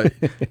 Dracula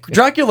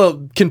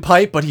can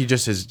pipe, but he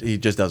just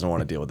doesn't want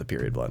to deal with the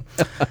period blood.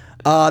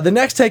 The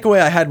next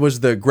takeaway I had was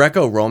the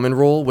Greco-Roman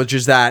rule, which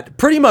is that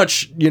pretty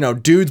much,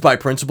 dudes by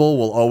principle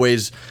will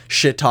always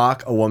shit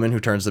talk a woman who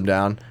turns them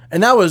down.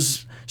 And that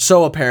was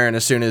so apparent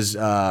as soon as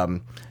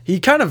he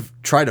kind of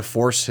tried to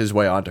force his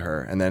way onto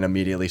her and then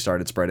immediately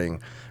started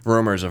spreading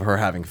rumors of her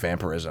having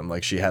vampirism,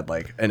 like she had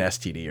like an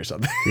STD or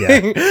something. Yeah.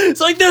 It's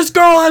like, this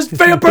girl has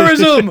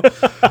vampirism.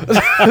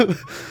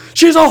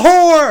 She's a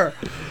whore.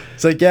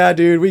 It's like, yeah,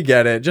 dude, we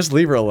get it. Just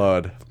leave her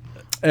alone.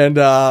 And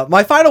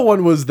my final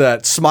one was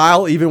that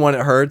smile even when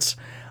it hurts.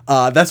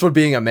 That's what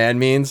being a man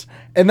means.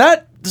 And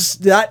that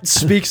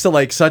speaks to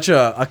like such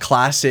a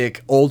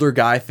classic older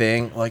guy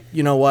thing. Like,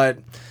 you know what?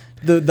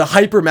 The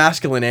hyper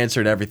masculine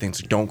answer to everything is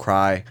don't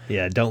cry.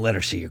 Yeah, don't let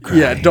her see you cry.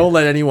 Yeah, don't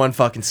let anyone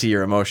fucking see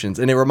your emotions.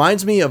 And it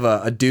reminds me of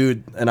a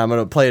dude, and I'm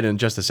gonna play it in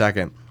just a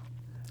second.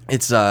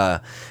 It's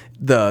the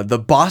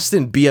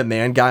Boston Be a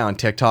Man guy on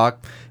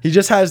TikTok. He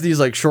just has these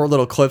like short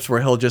little clips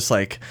where he'll just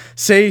like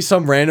say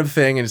some random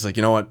thing, and he's like,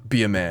 you know what,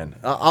 be a man.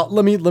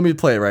 Let me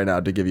play it right now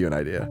to give you an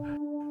idea.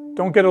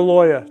 Don't get a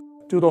lawyer.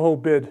 Do the whole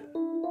bid.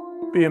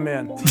 Be a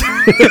man.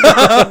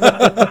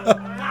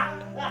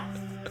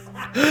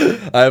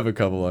 I have a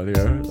couple on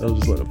here. I'll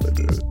just let him play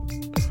through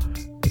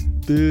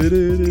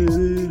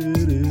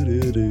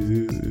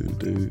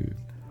it.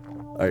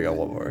 I got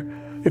one more.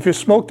 If your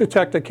smoke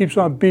detector keeps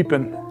on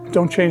beeping,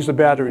 don't change the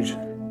batteries.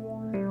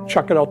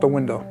 Chuck it out the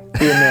window.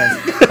 Be a man.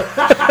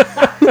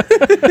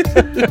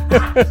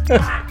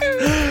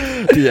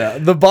 Yeah,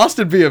 the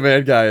Boston Be a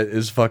Man guy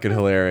is fucking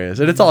hilarious.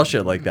 And it's all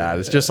shit like that.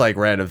 It's just like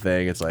random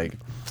thing. It's like,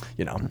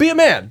 be a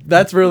man.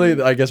 That's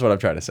really, I guess, what I'm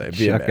trying to say.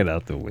 Be a man. Chuck it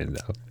out the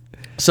window.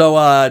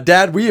 So,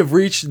 Dad, we have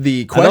reached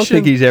the question. I don't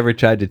think he's ever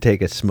tried to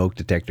take a smoke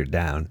detector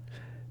down.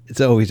 It's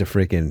always a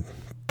freaking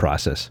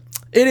process.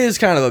 It is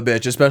kind of a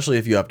bitch, especially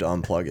if you have to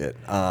unplug it.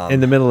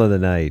 In the middle of the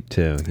night,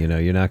 too.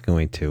 You're not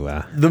going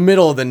to... The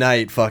middle of the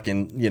night,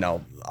 fucking,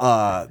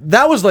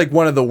 that was like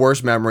one of the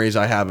worst memories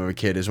I have of a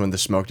kid is when the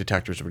smoke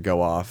detectors would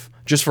go off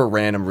just for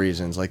random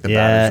reasons. Like the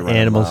batteries were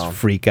animals low.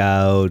 freak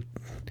out.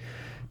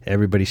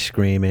 Everybody's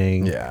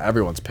screaming. Yeah,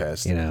 everyone's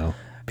pissed.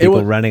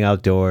 People running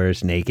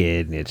outdoors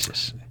naked. And it's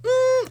just...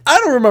 I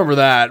don't remember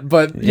that,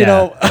 but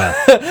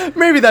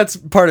maybe that's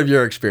part of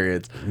your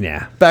experience.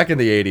 Yeah. Back in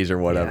the 80s or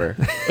whatever.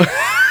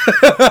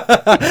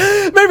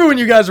 Yeah. Maybe when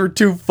you guys were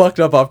too fucked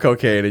up off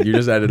cocaine and you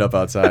just ended up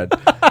outside.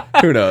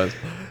 Who knows?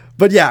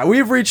 But yeah,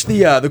 we've reached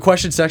the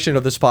question section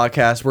of this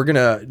podcast. We're going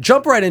to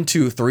jump right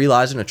into 3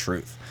 Lies and a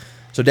Truth.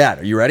 So, Dad,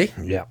 are you ready?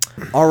 Yeah.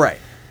 All right.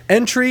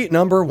 Entry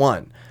number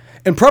 1.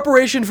 In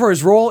preparation for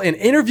his role in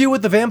Interview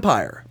with the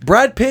Vampire,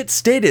 Brad Pitt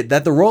stated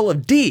that the role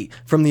of D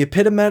from the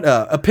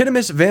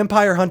eponymous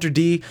vampire hunter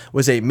D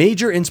was a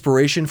major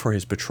inspiration for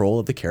his portrayal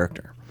of the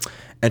character.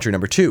 Entry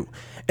number 2.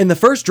 In the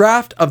first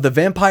draft of the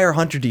Vampire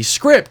Hunter D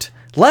script,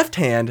 Left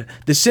Hand,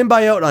 the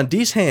symbiote on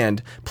D's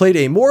hand, played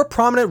a more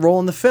prominent role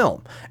in the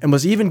film, and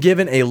was even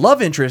given a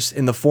love interest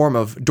in the form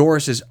of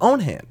Doris's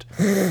own hand.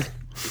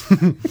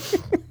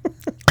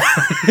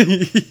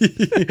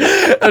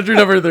 Entry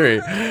number 3.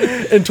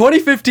 In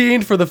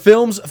 2015, for the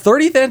film's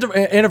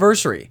 30th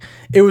anniversary,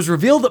 it was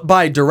revealed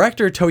by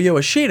director Toyo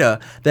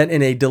Ishida that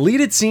in a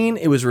deleted scene,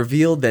 it was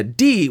revealed that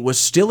D was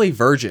still a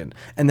virgin,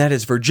 and that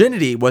his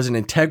virginity was an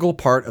integral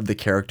part of the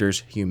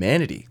character's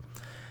humanity.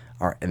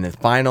 All right, and the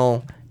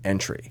final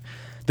entry.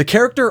 The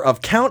character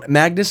of Count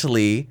Magnus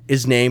Lee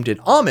is named in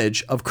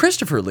homage of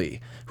Christopher Lee,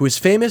 who is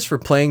famous for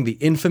playing the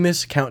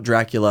infamous Count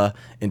Dracula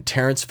in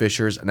Terence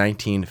Fisher's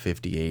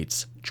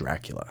 1958's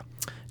Dracula.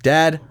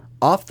 Dad,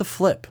 off the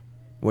flip,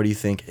 what do you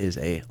think is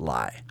a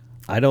lie?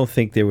 I don't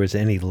think there was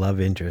any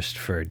love interest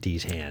for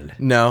D's hand.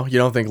 No, you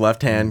don't think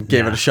Left Hand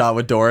gave it a shot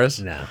with Doris?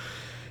 No.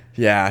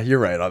 Yeah, you're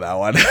right on that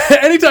one.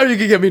 Anytime you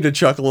can get me to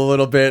chuckle a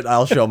little bit,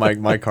 I'll show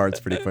my cards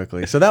pretty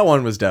quickly. So that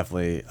one was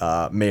definitely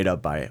made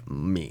up by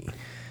me.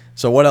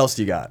 So what else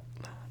do you got?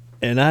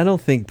 And I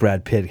don't think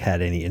Brad Pitt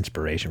had any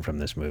inspiration from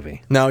this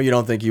movie. No, you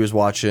don't think he was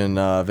watching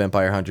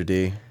Vampire Hunter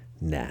D?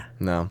 Nah.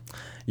 No.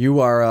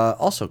 You are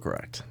also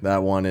correct.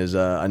 That one is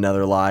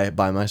another lie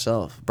by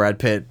myself. Brad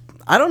Pitt,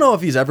 I don't know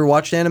if he's ever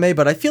watched anime,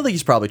 but I feel like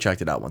he's probably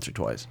checked it out once or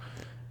twice.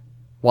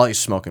 While he's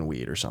smoking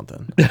weed or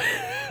something.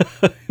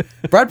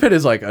 Brad Pitt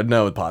is like a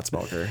no pot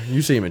smoker.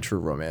 You see him in True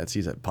Romance.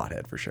 He's a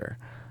pothead for sure.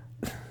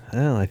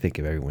 Well, I think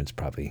everyone's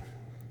probably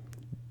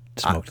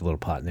smoked a little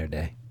pot in their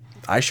day.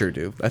 I sure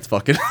do. That's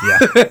fucking...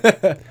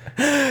 Yeah.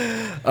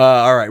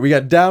 All right. We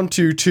got down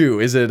to 2.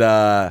 Is it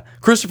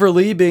Christopher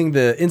Lee being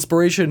the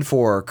inspiration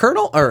for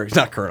Colonel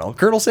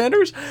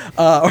Sanders?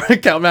 Or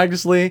Count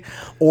Magnus Lee?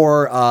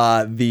 Or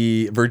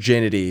the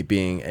virginity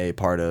being a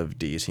part of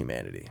D's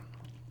humanity?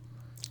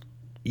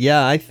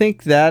 Yeah, I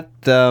think that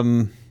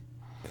that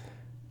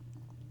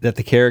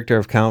the character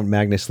of Count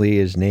Magnus Lee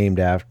is named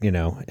after, in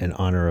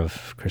honor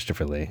of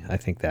Christopher Lee. I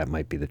think that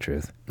might be the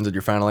truth. Is it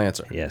your final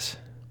answer? Yes.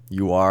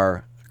 You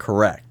are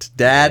correct.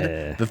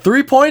 Dad, the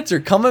 3 points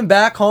are coming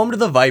back home to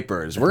the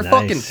Vipers. We're Nice.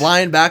 fucking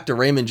flying back to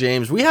Raymond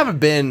James. We haven't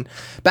been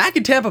back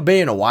in Tampa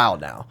Bay in a while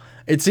now.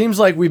 It seems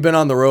like we've been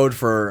on the road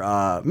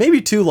for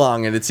maybe too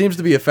long, and it seems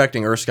to be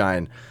affecting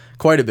Erskine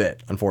quite a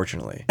bit,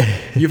 unfortunately.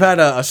 You've had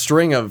a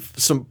string of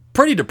some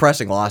pretty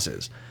depressing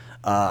losses.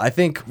 I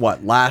think,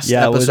 last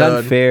Yeah, episode... it was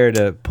unfair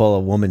to pull a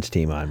woman's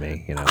team on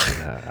me.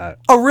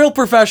 A real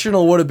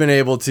professional would have been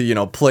able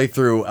to, play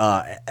through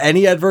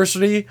any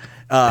adversity.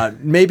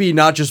 Maybe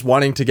not just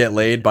wanting to get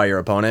laid by your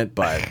opponent,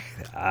 but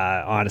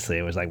honestly,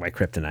 it was like my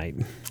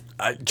kryptonite.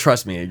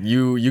 trust me,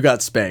 you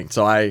got spanked,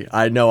 so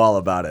I know all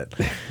about it.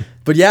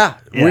 But yeah,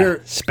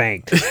 we're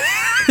spanked.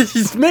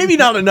 Maybe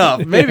not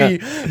enough.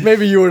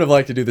 Maybe you would have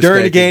liked to do this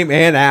During the game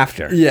and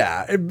after.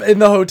 Yeah, in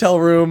the hotel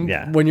room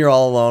when you're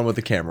all alone with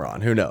the camera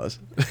on. Who knows?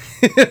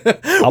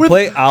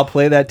 I'll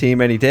play that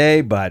team any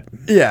day, but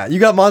yeah, you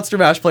got Monster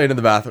Mash playing in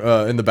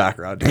the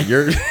background.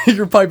 Dude.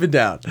 You're piping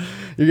down.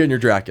 You're getting your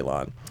Dracula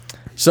on.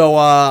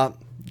 So,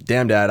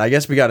 damn, Dad, I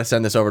guess we got to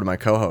send this over to my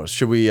co-host.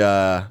 Should we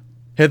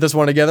hit this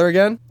one together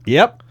again?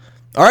 Yep.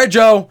 All right,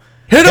 Joe.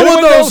 Hit him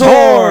with those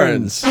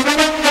horns.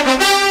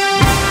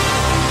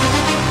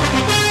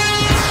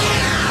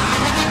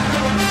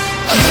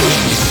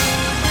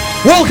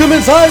 Welcome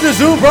inside the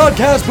Zoom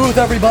broadcast booth,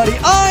 everybody.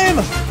 I'm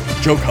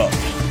Joe Cup,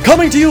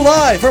 coming to you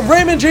live from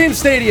Raymond James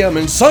Stadium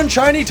in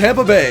sunshiny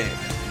Tampa Bay.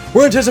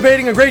 We're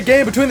anticipating a great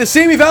game between the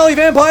Simi Valley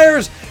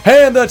Vampires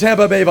and the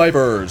Tampa Bay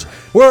Vipers,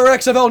 where our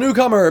XFL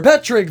newcomer,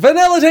 Patrick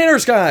Vanilla Tainer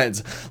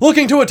Skynes,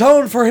 looking to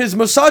atone for his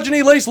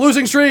misogyny-laced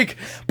losing streak,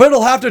 but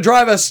he'll have to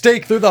drive a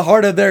stake through the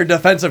heart of their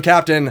defensive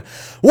captain,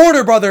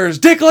 Warner Brothers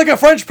Dick Like a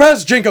French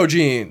Press Jinko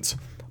Jeans.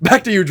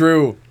 Back to you,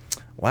 Drew.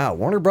 Wow,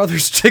 Warner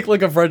Brothers Dick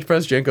Like a French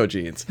Press Jinko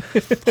Jeans.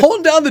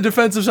 Holding down the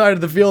defensive side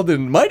of the field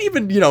and might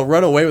even,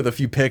 run away with a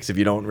few picks if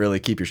you don't really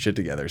keep your shit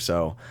together.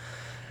 So,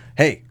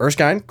 hey,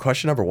 Erskine,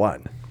 question number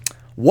 1.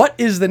 What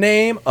is the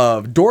name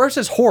of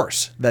Doris's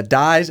horse that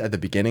dies at the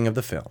beginning of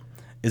the film?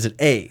 Is it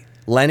A,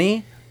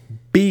 Lenny,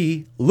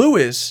 B,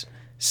 Lewis,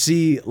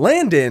 C,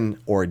 Landon,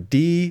 or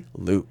D,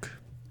 Luke?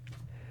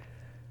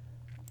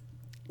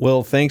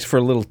 Well, thanks for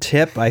a little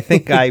tip. I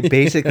think I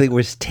basically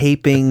was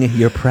taping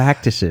your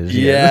practices.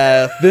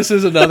 Yeah, this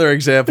is another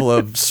example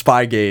of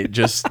Spygate.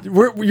 Just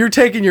you're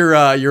taking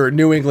your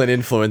New England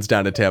influence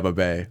down to Tampa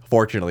Bay,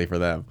 fortunately for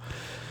them.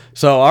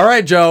 So, all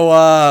right, Joe,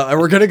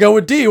 we're going to go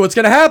with D. What's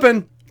going to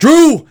happen?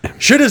 Drew,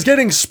 shit is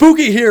getting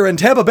spooky here in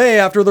Tampa Bay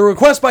after the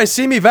request by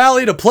Simi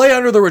Valley to play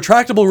under the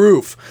retractable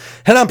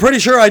roof. And I'm pretty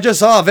sure I just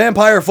saw a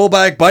vampire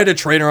fullback bite a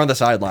trainer on the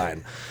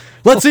sideline.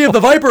 Let's see if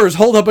the Vipers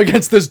hold up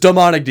against this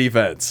demonic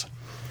defense.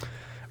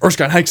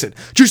 Erskine hikes it.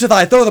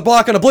 Juicify throw the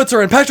block on a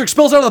blitzer, and Patrick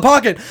spills out of the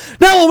pocket.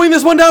 Now we'll wing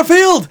this one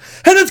downfield,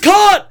 and it's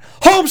caught!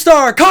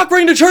 Homestar, cock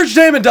ring to Church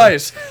Damon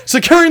Dice,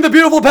 securing the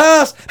beautiful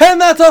pass, and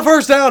that's a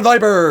first down,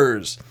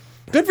 Vipers.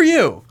 Good for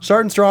you.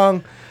 Starting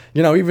strong.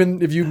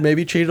 Even if you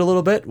maybe cheated a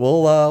little bit,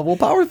 we'll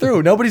power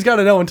through. Nobody's got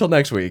to know until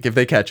next week if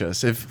they catch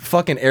us. If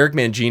fucking Eric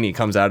Mangini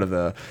comes out of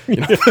the,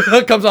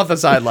 comes off the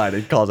sideline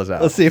and calls us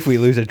out. Let's see if we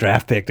lose a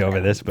draft pick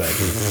over this, but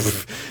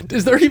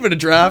is there even a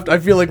draft? I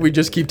feel like we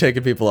just keep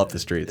taking people off the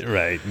streets.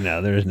 Right?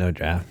 No, there is no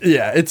draft.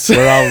 Yeah,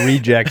 we're all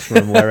rejects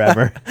from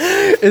wherever.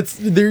 It's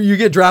there. You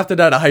get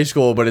drafted out of high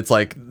school, but it's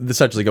like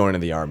essentially going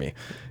in the army.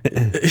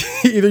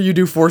 Either you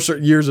do 4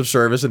 years of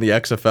service in the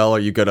XFL, or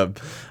you go to,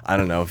 I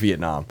don't know,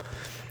 Vietnam.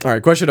 All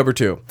right, question number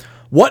 2.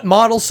 What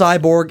model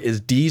cyborg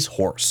is D's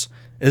horse?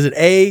 Is it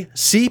A,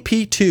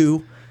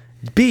 CP2,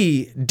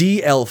 B,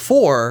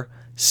 DL4,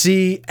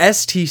 C,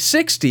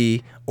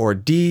 ST60, or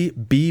D,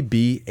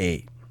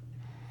 BB8?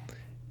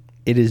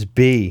 It is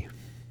B.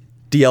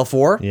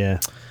 DL4? Yeah.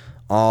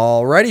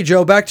 Alrighty,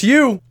 Joe, back to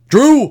you.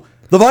 Drew,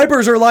 the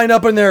Vipers are lined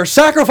up in their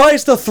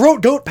sacrifice the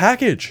throat goat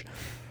package.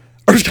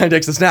 Erskine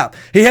takes the snap.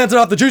 He hands it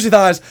off to Juicy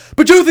Thighs,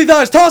 but Juicy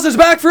Thighs tosses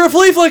back for a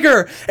flea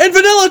flicker, and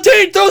Vanilla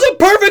Tate throws a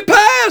perfect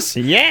pass!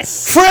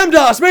 Yes!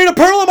 Fremdos made a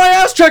pearl of my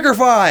ass checker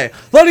fry,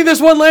 letting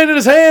this one land in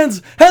his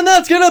hands, and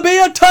that's gonna be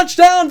a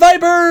touchdown,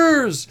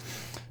 Vipers!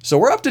 So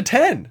we're up to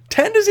 10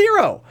 to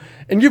 0.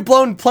 And you've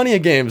blown plenty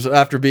of games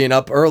after being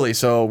up early,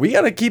 so we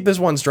gotta keep this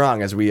one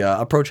strong as we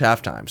approach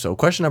halftime. So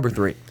question number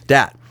 3.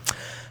 Dad,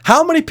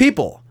 how many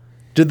people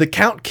did the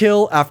Count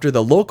kill after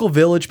the local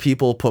village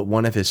people put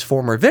one of his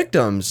former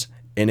victims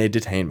in a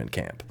detainment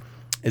camp?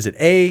 Is it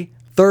A,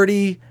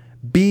 30,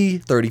 B,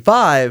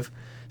 35,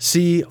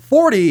 C,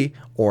 40,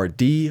 or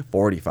D,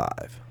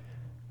 45?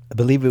 I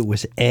believe it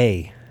was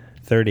A,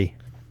 30.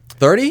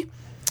 30?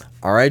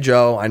 All right,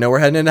 Joe, I know we're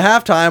heading into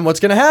halftime. What's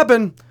going to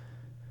happen?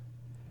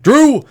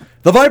 Drew,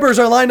 the Vipers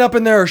are lined up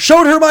in there.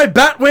 Showed her my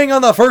Batwing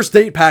on the first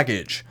date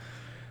package.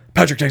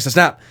 Patrick takes a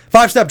snap.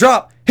 5-step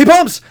drop. He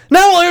pumps.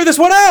 Now I'll air this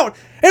one out.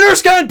 And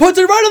Erskine puts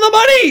it right on the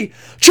money.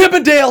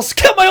 Chippendale,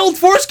 skip my old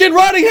foreskin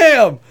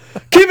Rottingham.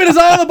 Keeping his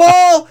eye on the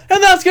ball.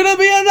 And that's going to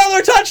be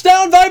another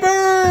touchdown,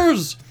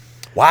 Vipers.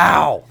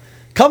 Wow.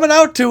 Coming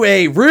out to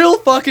a real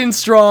fucking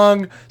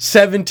strong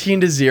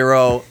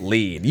 17-0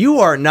 lead. You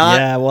are not.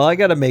 Yeah, well, I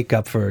got to make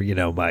up for,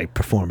 my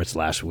performance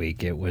last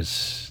week. It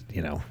was,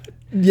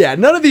 Yeah,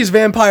 none of these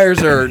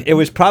vampires are. It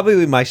was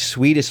probably my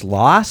sweetest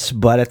loss,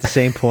 but at the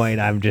same point,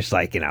 I'm just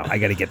like, I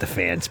got to get the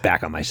fans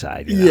back on my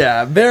side.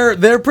 Yeah,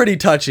 they're pretty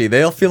touchy.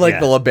 They'll feel like Yeah.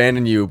 they'll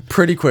abandon you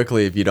pretty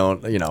quickly if you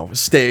don't,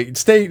 stay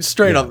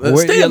straight on.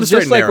 Stay on the straight just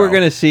and like narrow. we're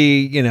going to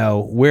see,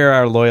 where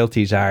our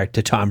loyalties are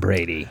to Tom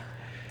Brady.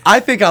 I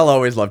think I'll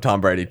always love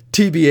Tom Brady.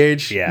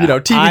 TBH, Yeah,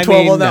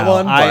 TB12 on that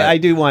one. But I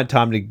do want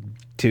Tom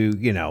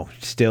to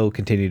still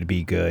continue to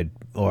be good.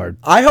 Or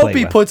I hope play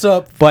he well. puts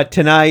up. But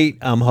tonight,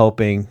 I'm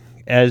hoping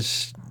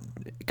because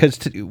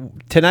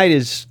tonight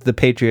is the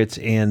Patriots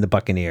and the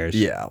Buccaneers.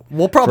 Yeah,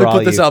 we'll probably For all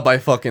put this you- out by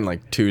fucking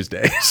like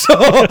Tuesday,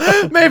 so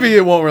maybe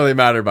it won't really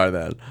matter by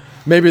then.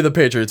 Maybe the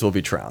Patriots will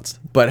be trounced.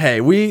 But hey,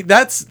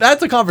 that's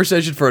a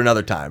conversation for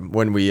another time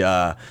when we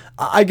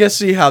I guess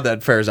see how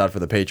that fares out for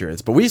the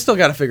Patriots. But we still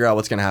got to figure out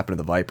what's going to happen to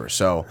the Vipers.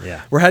 So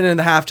Yeah. we're heading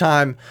into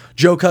halftime.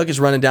 Joe Cook is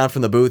running down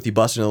from the booth. He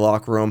busts into the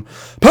locker room.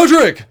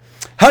 Patrick,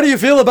 how do you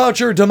feel about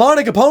your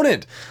demonic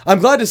opponent? I'm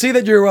glad to see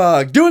that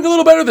you're doing a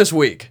little better this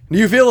week. Do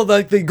you feel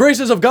like the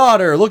graces of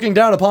God are looking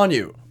down upon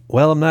you?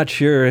 Well, I'm not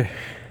sure.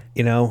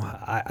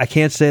 I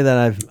can't say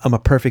that I'm a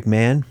perfect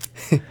man,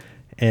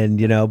 and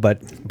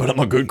but But I'm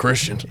a good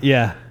Christian.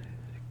 yeah,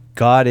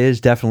 God is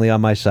definitely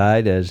on my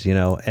side. As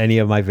any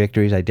of my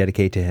victories, I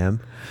dedicate to Him.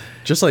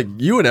 Just like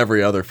you and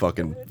every other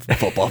fucking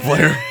football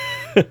player.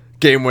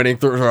 Game-winning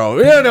throw.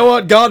 Yeah, you know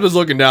what? God was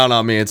looking down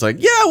on me. It's like,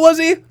 yeah, was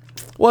he?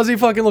 Was he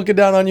fucking looking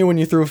down on you when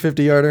you threw a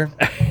 50-yarder?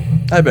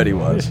 I bet he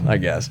was, I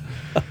guess.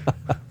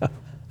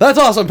 That's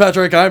awesome,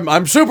 Patrick.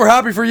 I'm super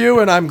happy for you,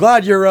 and I'm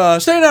glad you're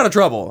staying out of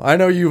trouble. I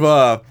know you've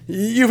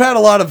had a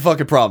lot of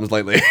fucking problems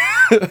lately.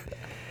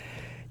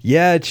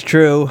 Yeah, it's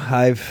true.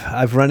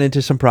 I've run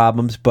into some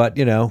problems, but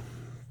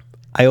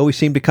I always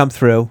seem to come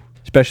through,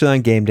 especially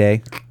on game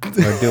day.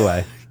 Or do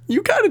I?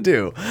 You kind of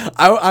do.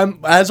 I'm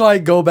as I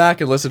go back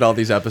and listen to all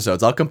these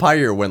episodes, I'll compile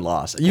your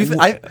win-loss.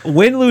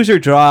 Win, lose, or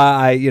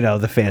draw,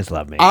 the fans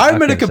love me. I'm What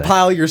going to can I say?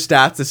 compile your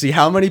stats to see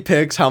how many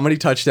picks, how many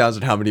touchdowns,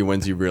 and how many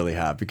wins you really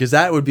have, because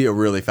that would be a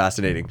really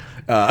fascinating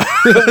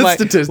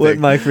statistic. What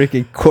my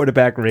freaking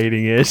quarterback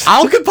rating is.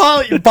 I'll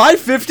compile by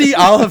 50.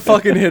 I'll have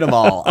fucking hit them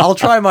all. I'll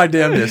try my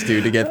damnedest,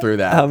 dude, to get through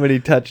that. How many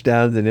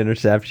touchdowns and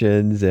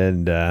interceptions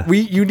and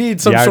You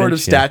need some sort of Yardage,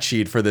 stat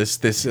sheet for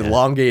this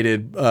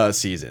elongated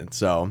season.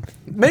 So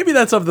maybe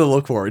that's something to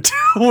look forward to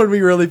when we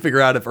really figure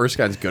out if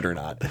Erskine's good or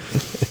not.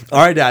 All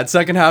right, Dad.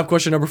 Second half,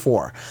 question number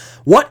 4.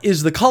 What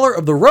is the color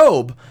of the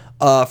robe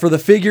for the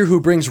figure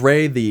who brings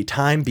Ray the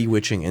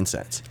time-bewitching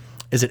incense?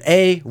 Is it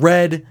A,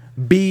 red,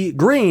 B,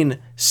 green,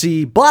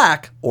 C,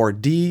 black, or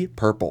D,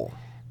 purple?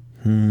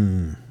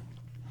 I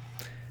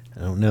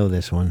don't know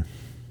this one.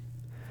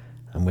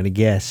 I'm gonna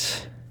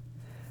guess.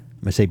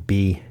 I'm gonna say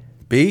B,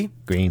 B?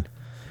 green.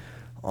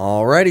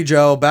 Alrighty,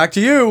 Joe. Back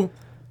to you.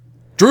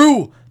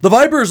 Drew, the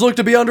Vipers look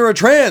to be under a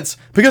trance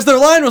because their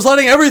line was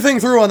letting everything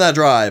through on that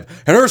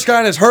drive, and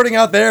Erskine is hurting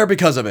out there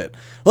because of it.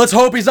 Let's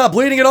hope he's not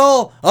bleeding at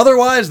all,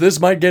 otherwise this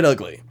might get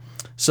ugly.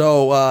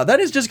 So that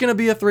is just going to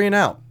be a 3 and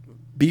out.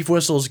 Beef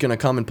Whistle's going to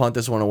come and punt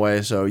this one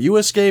away, so you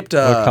escaped.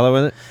 What color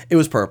was it? It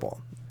was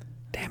purple.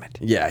 Damn it.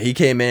 Yeah, he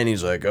came in,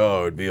 he's like,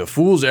 oh, it'd be a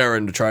fool's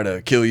errand to try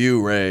to kill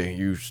you, Ray,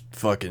 you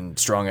fucking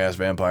strong-ass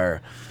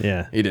vampire.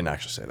 Yeah. He didn't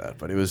actually say that,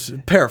 but it was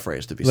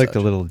paraphrased to be Like such. the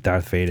little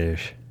Darth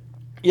Vader-ish.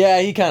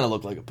 Yeah, he kind of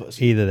looked like a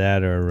pussy. Either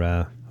that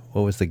or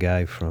what was the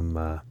guy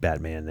from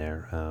Batman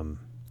there?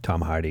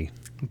 Tom Hardy.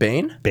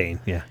 Bane? Bane,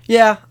 yeah.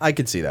 Yeah, I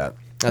could see that.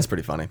 That's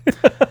pretty funny.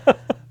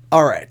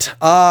 All right.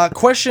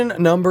 Question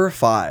number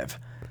 5.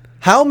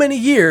 How many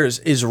years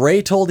is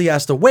Ray told he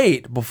has to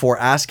wait before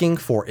asking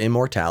for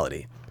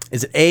immortality?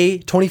 Is it A,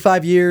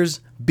 25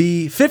 years,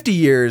 B, 50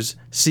 years,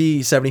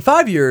 C,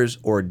 75 years,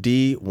 or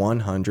D,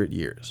 100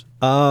 years?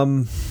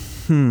 I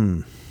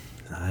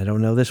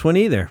don't know this one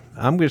either.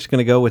 I'm just going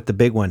to go with the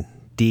big one.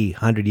 D,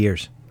 100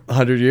 years.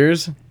 100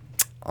 years?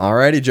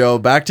 Alrighty, Joe,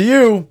 back to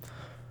you.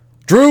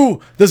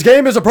 Drew, this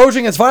game is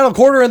approaching its final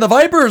quarter and the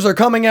Vipers are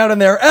coming out in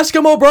their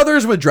Eskimo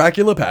Brothers with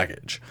Dracula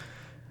package.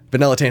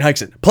 Vanilla Tane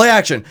hikes it. Play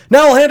action.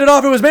 Now he'll hand it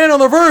off to his man on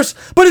the reverse,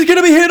 but he's going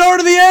to be hit hard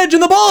to the edge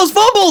and the ball is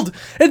fumbled.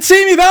 And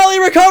Simi Valley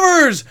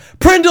recovers.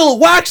 Prindle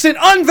whacks it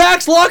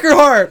unvaxxed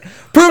Lockerhart,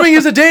 proving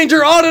he's a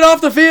danger on and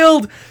off the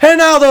field. And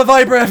now the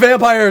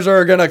Vampires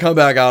are going to come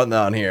back out and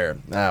on here.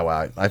 Ah,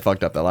 wow. I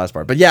fucked up that last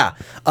part. But yeah,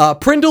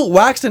 Prindle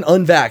waxed an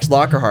unvaxxed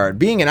Lockerhart,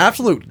 being an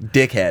absolute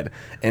dickhead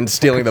and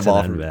stealing the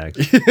ball from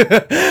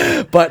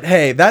But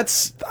hey,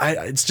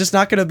 it's just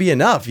not going to be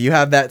enough. You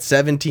have that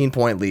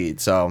 17-point lead.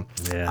 So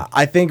Yeah.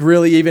 I think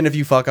really even if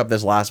you fuck up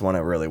this last one, it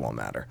really won't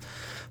matter.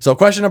 So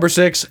question number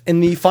 6. In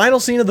the final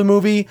scene of the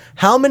movie,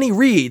 how many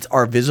reeds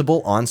are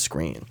visible on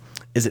screen?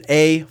 Is it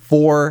A,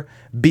 4,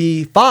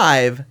 B,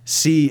 5,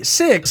 C,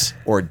 6,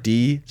 or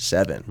D,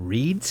 7?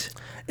 Reeds?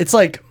 It's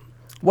like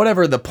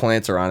whatever the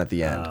plants are on at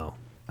the end. Oh,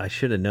 I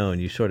should have known.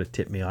 You sort of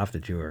tipped me off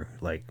that you were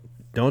like,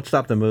 don't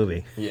stop the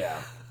movie.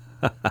 Yeah.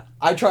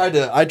 I tried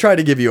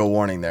to give you a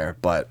warning there,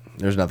 but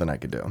there's nothing I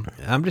could do.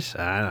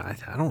 I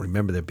don't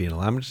remember there being a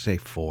lot. I'm going to say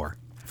 4.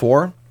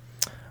 4?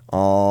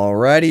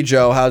 Alrighty,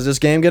 Joe. How's this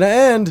game going to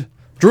end?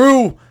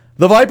 Drew,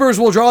 the Vipers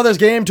will draw this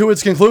game to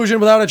its conclusion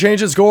without a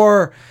change in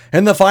score,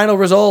 and the final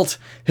result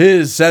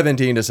is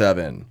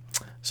 17-7.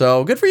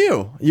 So good for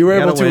you. You were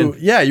able to,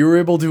 you were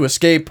able to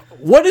escape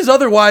what is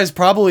otherwise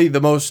probably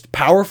the most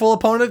powerful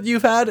opponent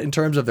you've had in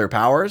terms of their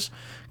powers,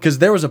 because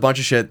there was a bunch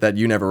of shit that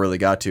you never really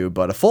got to,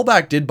 but a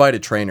fullback did bite a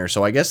trainer,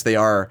 so I guess they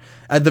are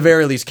at the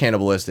very least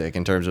cannibalistic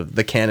in terms of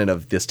the canon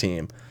of this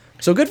team.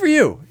 So good for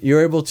you. You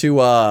were able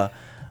to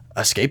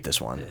escape this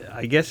one.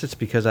 I guess it's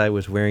because I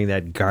was wearing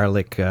that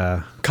garlic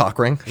cock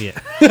ring. Yeah.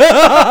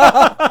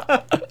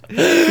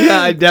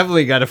 Yeah, I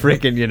definitely got to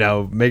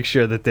freaking, make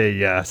sure that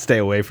they stay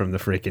away from the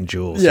freaking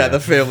jewels. Yeah,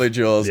 the family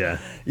jewels. Yeah,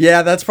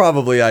 that's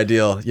probably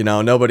ideal.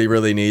 Nobody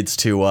really needs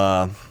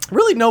to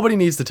nobody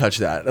needs to touch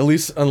that. At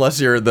least unless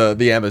you're the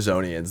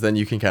Amazonians, then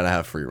you can kind of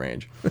have free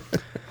range.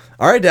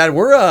 All right, Dad,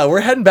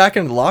 we're heading back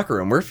into the locker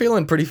room. We're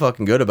feeling pretty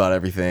fucking good about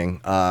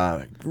everything.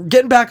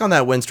 Getting back on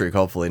that win streak,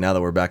 hopefully, now that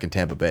we're back in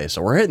Tampa Bay.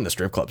 So we're hitting the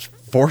strip clubs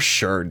for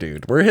sure,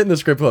 dude. We're hitting the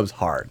strip clubs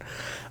hard.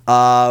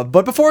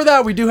 But before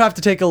that, we do have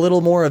to take a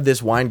little more of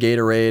this wine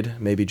Gatorade,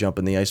 maybe jump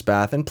in the ice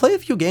bath, and play a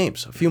few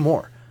games, a few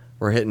more.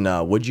 We're hitting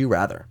Would You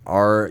Rather.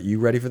 Are you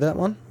ready for that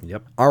one?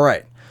 Yep. All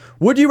right.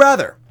 Would you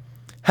rather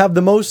have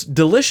the most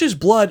delicious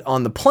blood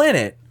on the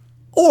planet,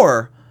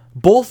 or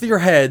both your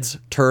heads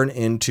turn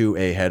into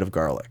a head of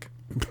garlic?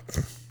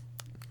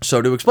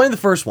 So to explain the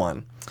first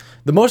one,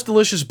 the most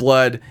delicious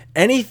blood,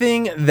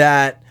 anything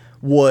that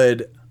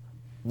would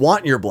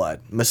want your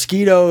blood,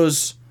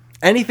 mosquitoes,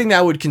 anything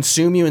that would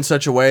consume you in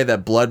such a way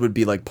that blood would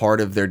be like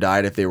part of their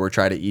diet if they were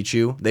trying to eat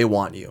you, they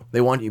want you. They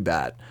want you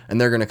bad,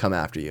 and they're going to come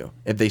after you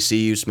if they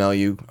see you, smell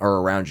you, or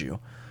around you.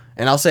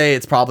 And I'll say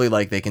it's probably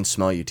like they can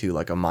smell you too,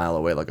 like a mile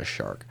away, like a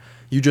shark.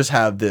 You just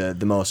have the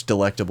most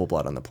delectable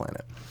blood on the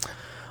planet.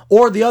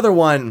 Or the other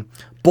one,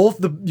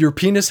 both your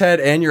penis head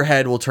and your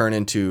head will turn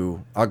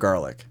into a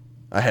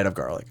head of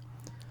garlic.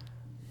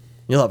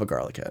 You'll have a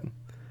garlic head.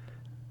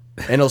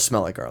 And it'll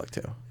smell like garlic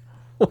too.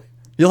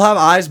 You'll have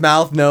eyes,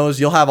 mouth, nose,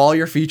 you'll have all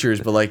your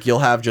features, but like you'll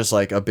have just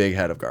like a big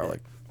head of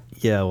garlic.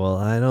 Yeah,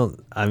 well,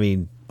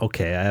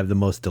 okay, I have the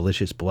most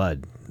delicious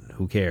blood.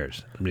 Who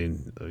cares?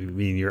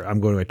 I'm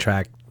going to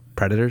attract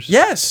predators?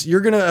 Yes, you're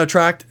going to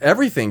attract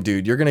everything,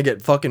 dude. You're going to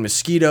get fucking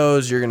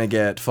mosquitoes, you're going to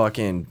get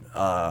fucking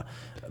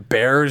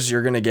bears,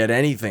 you're going to get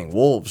anything,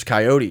 wolves,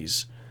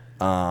 coyotes.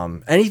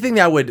 Anything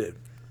that would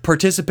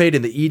participate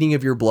in the eating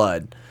of your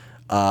blood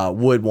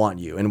would want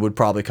you and would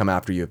probably come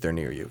after you if they're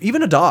near you.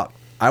 Even a dog.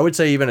 I would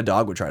say even a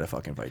dog would try to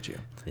fucking fight you.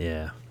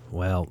 Yeah.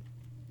 Well,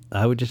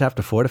 I would just have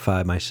to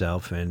fortify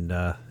myself and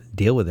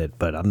deal with it,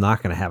 but I'm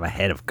not going to have a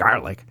head of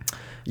garlic.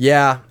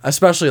 Yeah,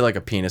 especially like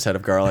a penis head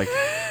of garlic.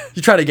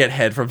 You try to get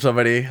head from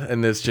somebody,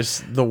 and it's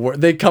just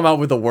they come out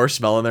with the worst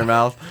smell in their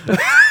mouth.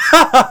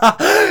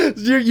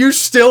 You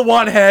still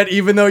want head,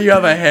 even though you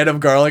have a head of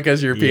garlic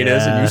as your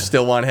penis, and you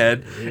still want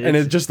head, and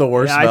it's just the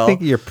worst smell. I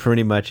think you're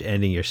pretty much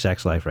ending your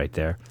sex life right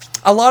there.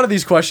 A lot of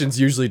these questions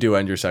usually do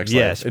end your sex life.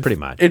 Yes, pretty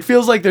much. It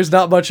feels like there's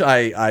not much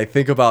I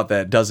think about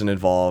that doesn't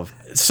involve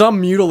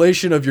some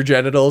mutilation of your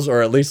genitals,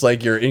 or at least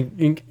like your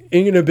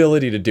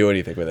inability to do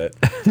anything with it.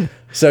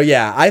 So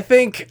yeah, I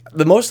think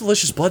the most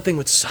delicious blood thing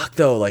would suck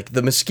though. Like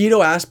the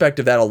mosquito aspect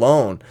of that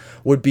alone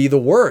would be the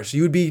worst.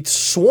 You would be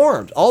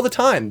swarmed all the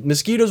time.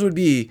 Mosquitoes would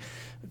be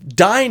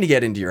dying to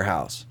get into your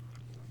house.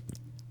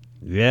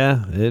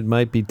 Yeah, it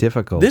might be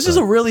difficult. This is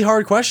a really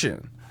hard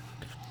question.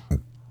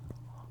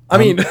 I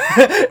mean,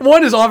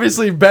 one is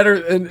obviously better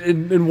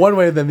in one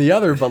way than the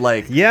other, but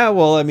like... Yeah,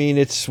 well, I mean,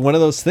 it's one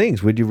of those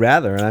things. Would you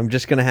rather? And I'm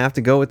just going to have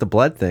to go with the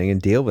blood thing and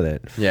deal with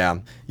it. Yeah.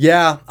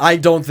 Yeah, I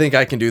don't think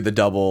I can do the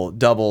double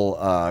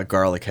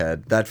garlic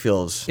head. That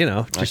feels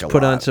just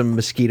put on some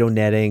mosquito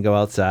netting, go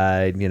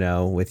outside,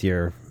 with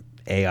your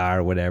AR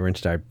or whatever and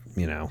start,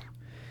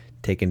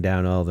 taking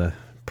down all the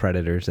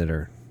predators that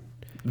are...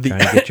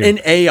 An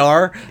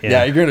AR?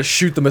 Yeah, you're going to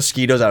shoot the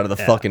mosquitoes out of the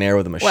fucking air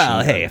with a machine gun.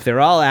 Well, hey, if they're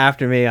all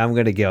after me, I'm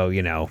going to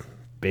go,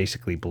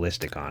 basically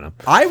ballistic on them.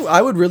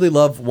 I would really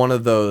love one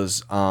of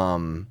those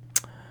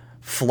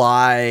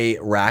fly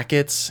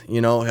rackets.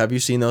 Have you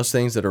seen those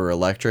things that are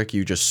electric?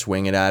 You just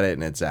swing it at it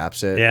and it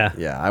zaps it. Yeah.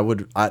 Yeah, I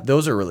would.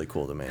 Those are really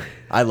cool to me.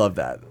 I love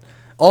that.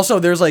 Also,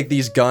 there's like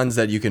these guns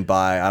that you can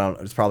buy.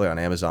 It's probably on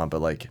Amazon,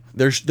 but like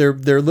they're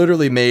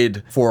literally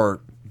made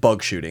for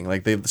bug shooting.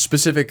 Like they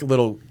specific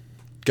little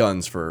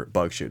guns for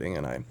bug shooting,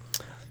 and I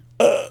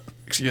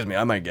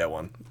might get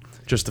one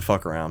just to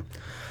fuck around.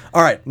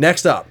 All right,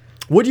 next up,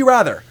 would you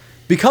rather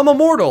become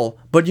immortal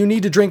but you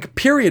need to drink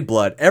period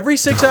blood every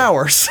 6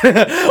 hours,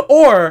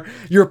 or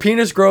your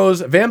penis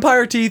grows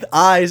vampire teeth,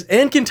 eyes,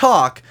 and can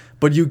talk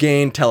but you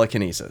gain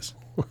telekinesis?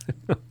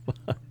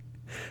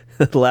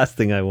 The last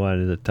thing I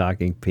want is a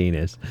talking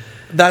penis.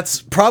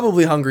 That's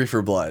probably hungry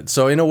for blood,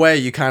 so in a way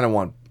you kind of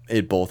want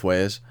it both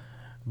ways,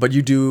 but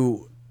you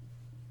do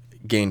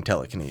gain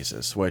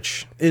telekinesis,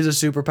 which is a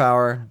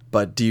superpower,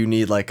 but do you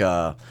need like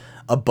a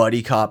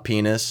buddy cop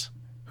penis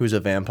who's a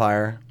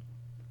vampire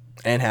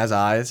and has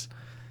eyes.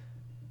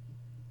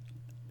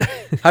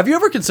 Have you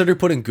ever considered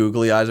putting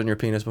googly eyes on your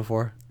penis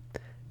before?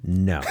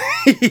 No.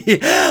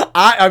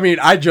 I mean,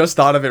 I just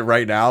thought of it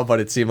right now, but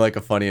it seemed like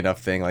a funny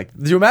enough thing. Like,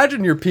 do you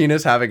imagine your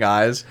penis having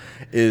eyes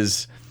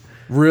is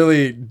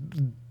really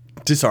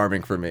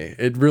disarming for me.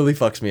 It really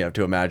fucks me up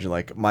to imagine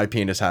like my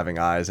penis having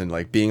eyes and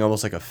like being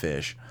almost like a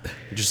fish,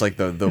 just like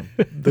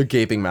the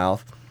gaping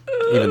mouth.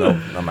 Even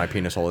though my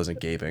penis hole isn't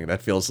gaping,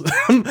 that feels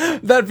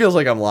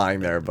like I'm lying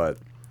there. But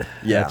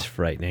yeah, That's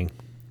frightening.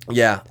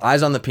 yeah,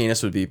 eyes on the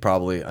penis would be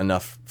probably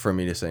enough for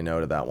me to say no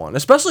to that one.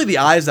 Especially the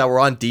eyes that were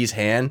on Dee's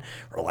hand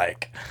were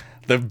like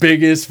the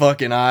biggest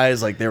fucking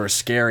eyes. Like they were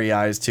scary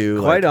eyes too.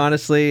 Quite like,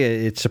 honestly,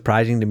 it's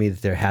surprising to me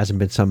that there hasn't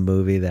been some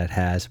movie that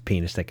has a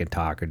penis that can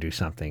talk or do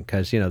something.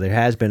 Because, you know, there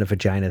has been a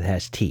vagina that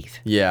has teeth.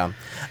 yeah,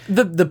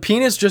 the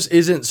penis just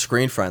isn't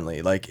screen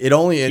friendly. Like it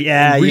only in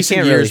You recent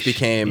can't years really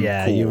became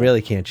Yeah, cool. you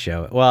really can't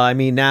show it. Well, I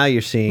mean, now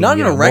you're seeing Not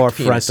you an know, more erect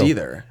penis frontal.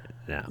 either.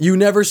 No. You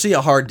never see a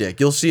hard dick.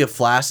 You'll see a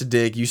flaccid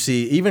dick. You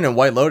see, even in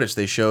White Lotus,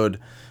 they showed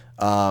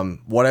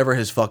whatever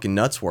his fucking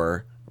nuts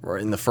were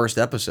in the first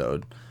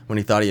episode when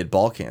he thought he had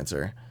ball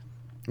cancer.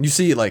 You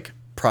see, like,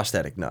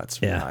 prosthetic nuts.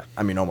 Yeah.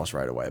 I mean, almost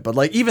right away. But,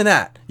 like, even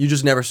that, you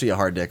just never see a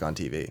hard dick on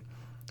TV.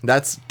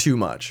 That's too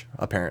much,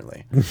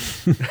 apparently.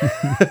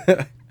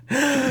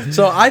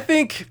 So I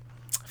think,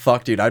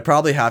 fuck, dude, I'd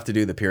probably have to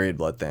do the period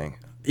blood thing.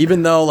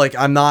 Even though, like,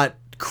 I'm not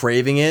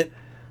craving it.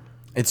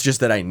 It's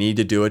just that I need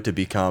to do it to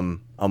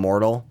become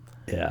immortal.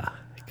 Yeah.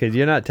 Because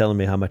you're not telling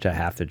me how much I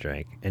have to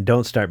drink. And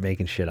don't start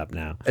making shit up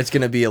now. It's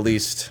going to be at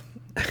least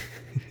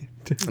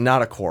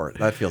not a quart.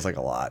 That feels like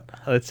a lot.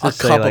 Let's A just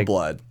say cup like of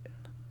blood.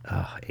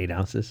 8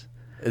 ounces.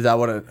 Is that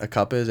what a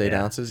cup is? 8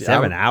 ounces?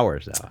 7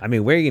 hours, though. I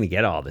mean, where are you going to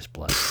get all this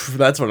blood?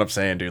 That's what I'm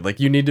saying, dude.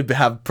 Like, you need to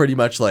have pretty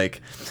much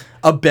like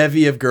a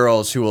bevy of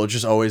girls who will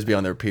just always be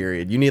on their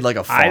period. You need like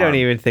a farm. I don't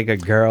even think a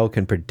girl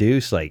can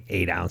produce like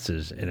 8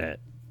 ounces in a,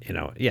 you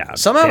know, yeah.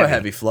 Some have a bevy.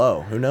 heavy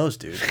flow. Who knows,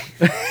 dude?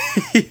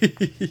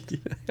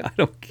 I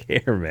don't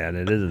care, man.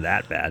 It isn't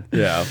that bad.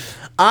 Yeah.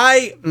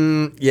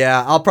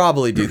 Yeah, I'll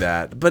probably do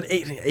that. But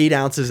 8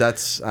 ounces, that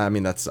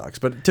sucks.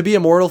 But to be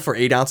immortal for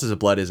 8 ounces of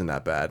blood isn't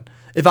that bad.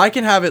 If I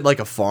can have it like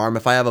a farm,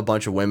 if I have a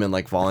bunch of women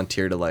like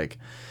volunteer to like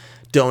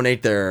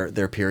donate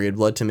their period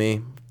blood to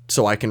me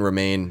so I can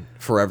remain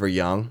forever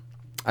young,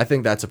 I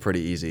think that's a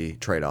pretty easy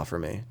trade-off for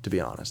me, to be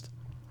honest.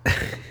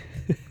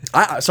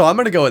 So I'm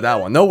going to go with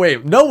that one. No way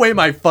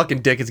my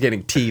fucking dick is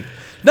getting teeth.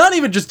 Not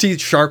even just teeth,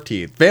 sharp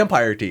teeth,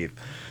 vampire teeth.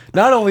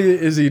 Not only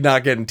is he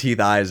not getting teeth,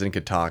 eyes, and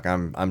could talk,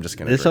 I'm just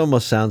going to... This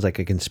almost sounds like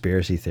a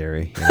conspiracy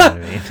theory. You know what I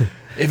mean?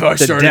 If I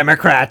The started...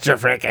 Democrats are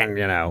freaking,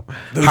 you know,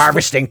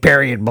 harvesting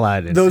period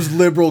blood. Those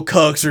liberal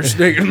cucks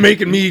are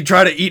making me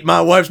try to eat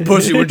my wife's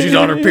pussy when she's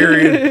on her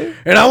period,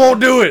 and I won't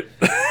do it.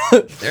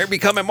 They're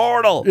becoming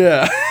immortal.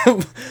 Yeah.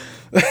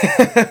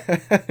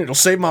 It'll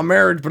save my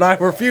marriage, but I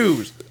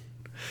refuse.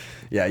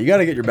 Yeah, you got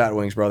to get your bat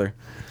wings, brother.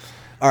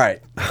 All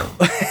right.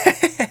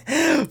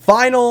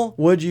 Final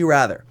would you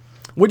rather.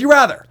 Would you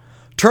rather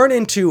turn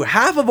into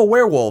half of a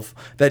werewolf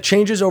that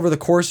changes over the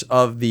course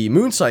of the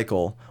moon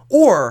cycle,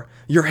 or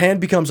your hand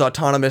becomes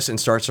autonomous and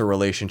starts a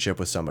relationship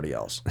with somebody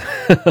else?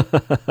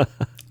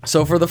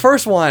 So for the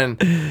first one,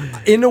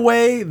 in a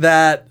way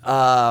that,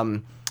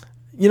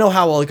 you know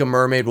how like a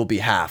mermaid will be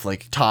half,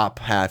 like top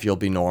half you'll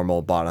be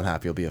normal, bottom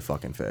half you'll be a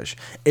fucking fish.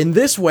 In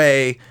this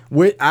way,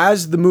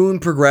 as the moon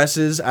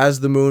progresses, as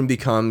the moon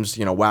becomes,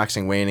 you know,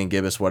 waxing, waning,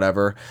 gibbous,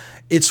 whatever,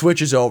 it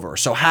switches over.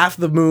 So half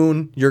the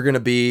moon, you're going to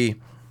be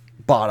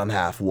bottom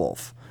half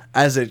wolf.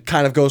 As it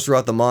kind of goes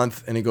throughout the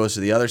month and it goes to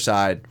the other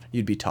side,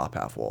 you'd be top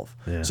half wolf.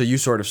 Yeah. So you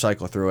sort of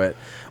cycle through it.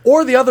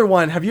 Or the other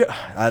one,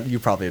 you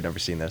probably have never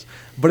seen this,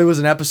 but it was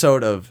an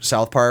episode of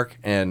South Park,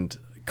 and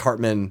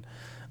Cartman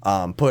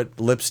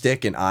put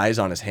lipstick and eyes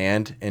on his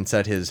hand and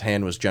said his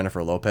hand was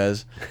Jennifer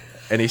Lopez.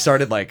 And he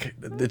started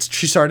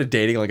she started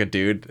dating like a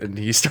dude, and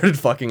he started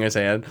fucking his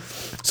hand.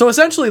 So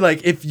essentially,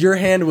 like, if your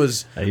hand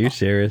was... Are you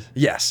serious?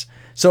 Yes.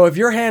 So if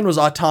your hand was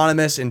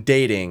autonomous and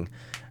dating,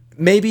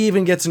 maybe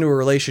even gets into a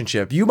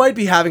relationship, you might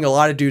be having a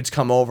lot of dudes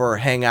come over,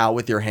 hang out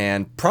with your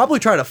hand, probably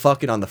try to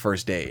fuck it on the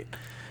first date.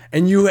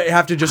 And you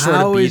have to just sort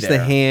of be there. How is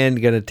the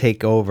hand going to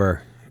take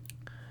over?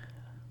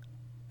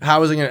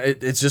 How is it going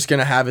to... It's just going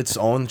to have its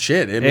own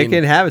shit. It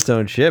can have its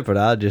own shit, but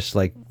I'll just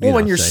like...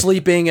 when you're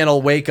sleeping,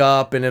 it'll wake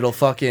up and it'll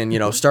fucking,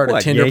 start a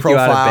Tinder yank you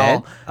out of profile.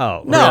 bed?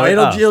 Oh, no,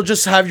 really? You'll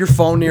just have your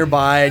phone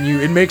nearby, and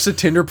it makes a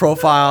Tinder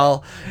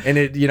profile, and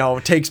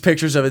it, takes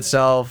pictures of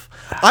itself.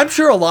 I'm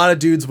sure a lot of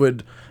dudes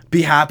would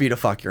be happy to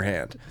fuck your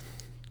hand.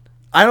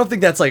 I don't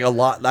think that's like a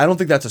lot. I don't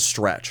think that's a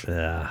stretch.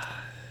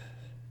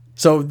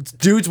 So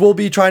dudes will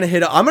be trying to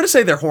hit up. I'm going to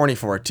say they're horny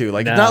for it too.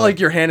 Like, it's not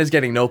like your hand is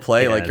getting no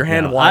play. Like your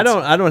hand wants...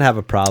 I don't have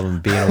a problem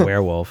being a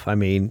werewolf. I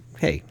mean,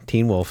 hey,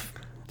 Teen Wolf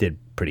did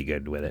pretty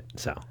good with it,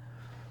 so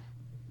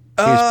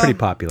he was pretty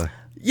popular.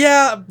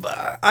 Yeah,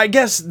 I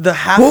guess the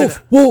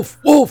half. Wolf.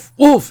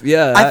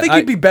 Yeah, I think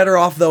you'd be better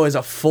off though as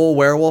a full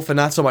werewolf and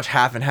not so much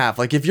half and half.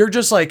 Like if you're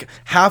just like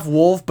half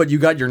wolf, but you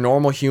got your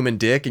normal human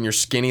dick and your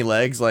skinny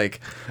legs, like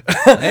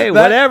Hey,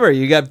 whatever.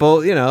 You got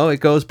both. You know,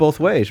 it goes both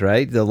ways,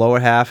 right? The lower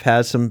half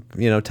has some,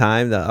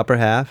 time. The upper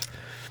half.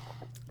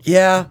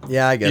 yeah,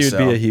 I guess You'd so.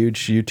 be a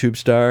huge YouTube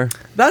star.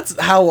 That's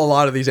how a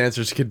lot of these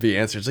answers could be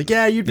answered. It's like,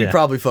 yeah, you'd be Yeah.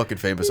 probably fucking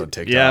famous on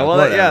TikTok. Yeah, well,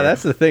 whatever. yeah,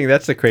 that's the thing.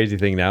 That's the crazy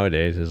thing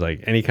nowadays is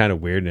like any kind of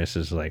weirdness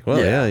is like, well,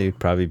 Yeah. yeah, you'd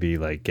probably be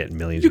like getting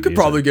millions. You of could views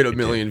probably on get a YouTube.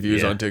 million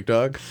views Yeah. on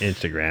TikTok.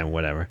 Instagram,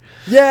 whatever.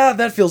 Yeah,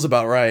 that feels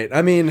about right.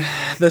 I mean,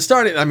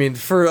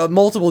 for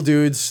multiple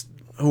dudes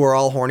who are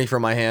all horny for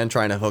my hand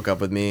trying to hook up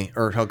with me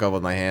or hook up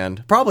with my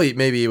hand, probably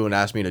maybe even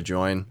ask me to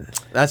join.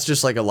 That's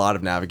just like a lot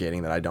of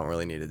navigating that I don't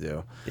really need to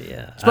do.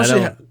 Yeah,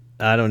 Especially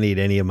I don't need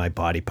any of my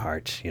body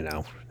parts,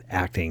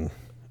 acting,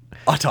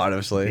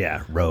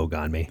 autonomously. rogue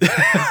on me.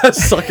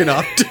 Sucking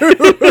off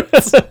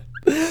dudes.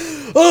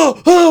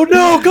 oh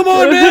no, come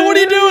on, man, what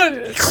are you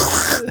doing?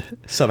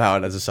 Somehow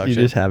it has a suction.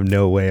 You just have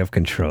no way of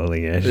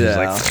controlling it. It's just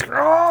like,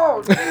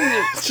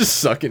 it's just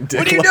sucking dick.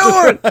 What are you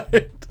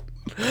doing?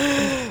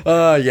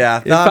 Yeah.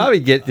 it'd probably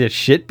get the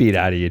shit beat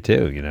out of you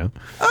too.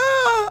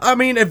 I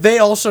mean, if they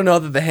also know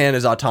that the hand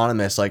is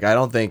autonomous, like I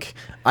don't think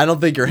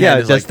your hand Yeah,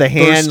 is does like the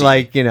hand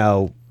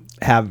thirsty.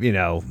 have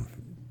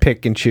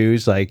pick and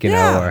choose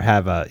Yeah. or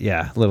have a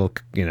little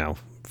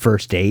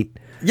first date?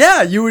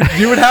 Yeah, you would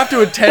have to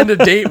attend a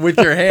date with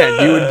your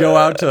hand. You would go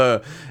out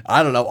to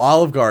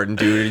Olive Garden,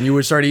 dude, and you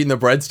would start eating the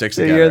breadsticks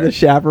So together. you're the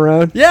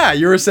chaperone. Yeah,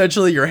 you're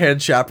essentially your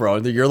hand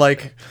chaperone. You're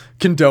like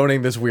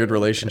condoning this weird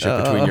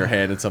relationship between your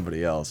hand and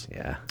somebody else.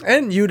 Yeah,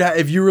 And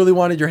if you really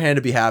wanted your hand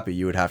to be happy,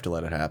 you would have to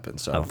let it happen.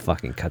 So I'll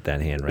fucking cut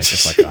that hand right the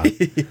fuck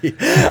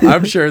off.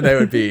 I'm sure they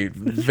would be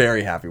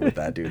very happy with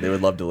that, dude. They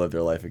would love to live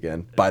their life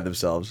again by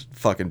themselves.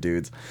 Fucking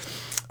dudes.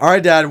 All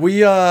right, Dad,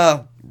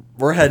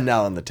 we're heading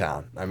out in the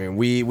town. I mean,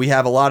 we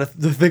have a lot to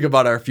think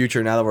about our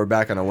future now that we're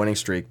back on a winning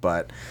streak,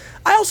 but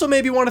I also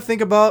maybe want to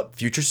think about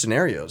future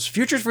scenarios,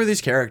 futures for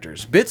these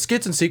characters, bits,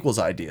 skits, and sequels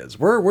ideas.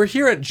 We're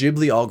here at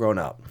Ghibli All Grown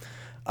Up.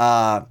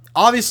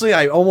 Obviously,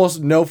 I almost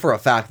know for a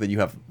fact that you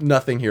have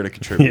nothing here to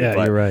contribute. Yeah,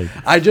 but you're right.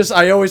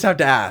 I always have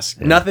to ask.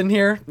 Yeah. Nothing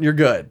here? You're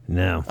good.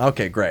 No.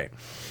 Okay, great.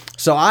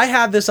 So I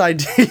had this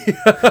idea.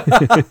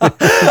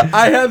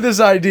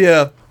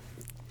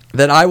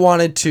 That I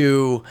wanted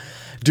to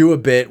do a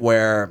bit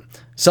where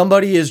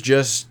somebody is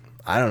just,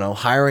 I don't know,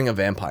 hiring a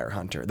vampire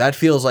hunter. That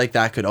feels like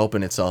that could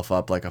open itself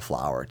up like a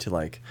flower to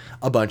like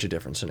a bunch of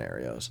different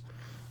scenarios.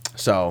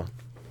 So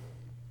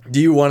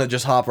do you want to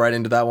just hop right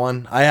into that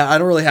one? I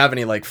don't really have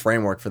any like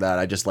framework for that.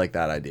 I just like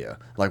that idea.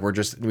 Like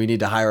we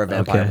need to hire a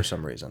vampire for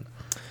some reason.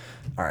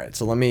 All right,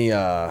 so let me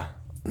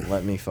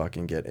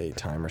fucking get a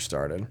timer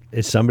started.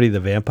 Is somebody the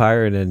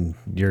vampire and then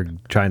you're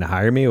trying to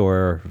hire me,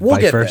 or We'll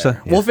vice get versa?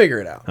 there. Yeah. We'll figure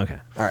it out. Okay.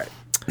 All right.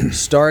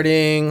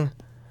 Starting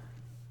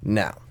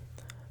now.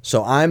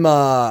 So I'm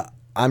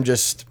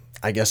just,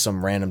 I guess,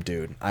 some random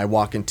dude. I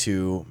walk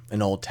into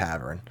an old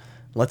tavern.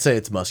 Let's say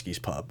it's Muskie's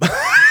Pub. Of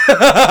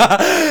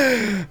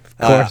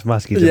course,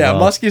 Muskie's Yeah,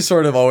 involved. Muskie's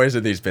sort of always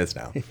in these bits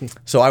now.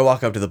 So I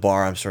walk up to the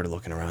bar. I'm sort of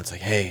looking around. It's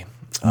like, hey,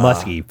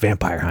 Muskie,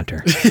 vampire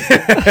hunter.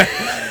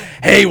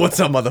 hey, what's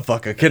up,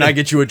 motherfucker? Can I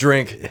get you a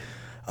drink?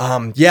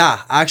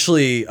 Yeah,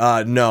 actually,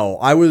 no.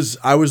 I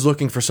was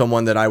looking for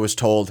someone that I was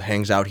told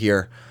hangs out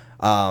here.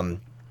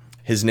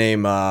 His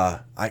name,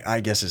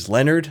 I guess, is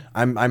Leonard.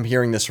 I'm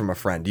hearing this from a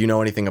friend. Do you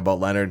know anything about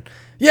Leonard?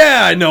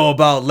 Yeah, I know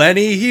about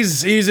Lenny.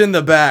 He's in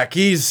the back.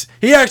 He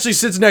actually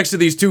sits next to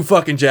these two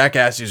fucking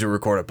jackasses who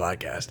record a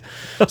podcast.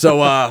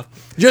 So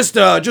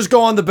just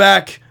go on the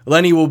back.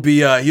 Lenny will be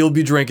he'll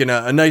be drinking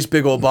a nice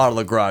big old bottle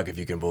of grog, if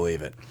you can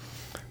believe it.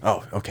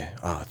 Oh, okay.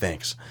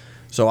 Thanks.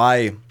 So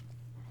I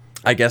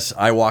guess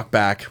I walk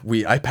back.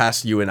 I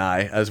pass you and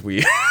I as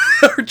we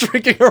are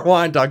drinking our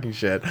wine, talking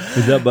shit.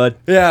 What's up, bud?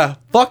 Yeah,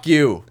 fuck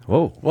you.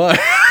 Whoa. What?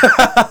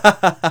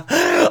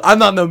 I'm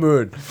not in the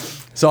mood.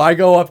 So I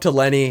go up to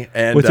Lenny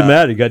and What's the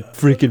matter? You got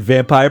freaking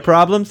vampire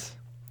problems?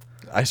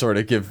 I sort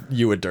of give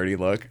you a dirty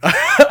look.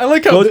 I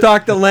like how Go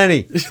talk to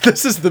Lenny.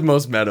 this is the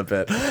most meta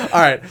bit. All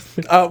right,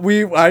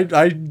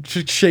 I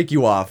shake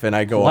you off and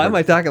I go. Why over. am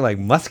I talking like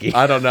Muskie?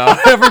 I don't know.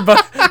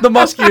 Everybody, the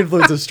musky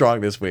influence is strong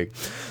this week.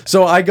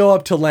 So I go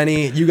up to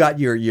Lenny. You got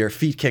your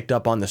feet kicked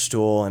up on the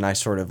stool, and I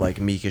sort of like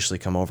meekishly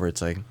come over.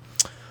 It's like,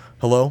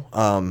 hello,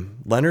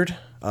 Leonard.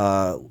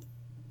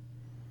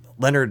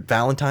 Leonard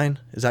Valentine.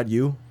 Is that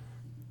you?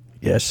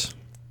 Yes.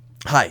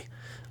 Hi,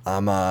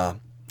 I'm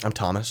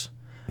Thomas.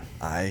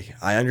 I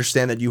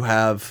understand that you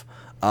have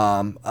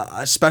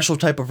a special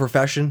type of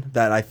profession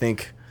that I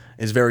think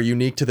is very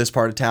unique to this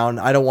part of town.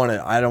 I don't want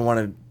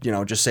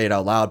to just say it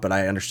out loud, but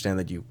I understand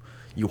that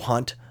you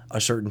hunt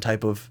a certain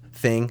type of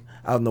thing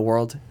out in the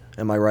world.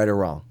 Am I right or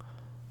wrong?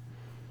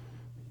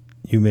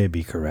 You may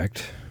be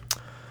correct.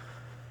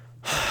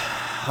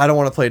 I don't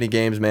want to play any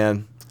games,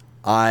 man.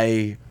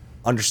 I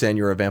understand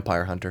you're a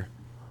vampire hunter,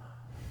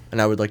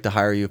 and I would like to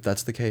hire you if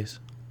that's the case.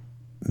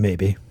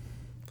 Maybe.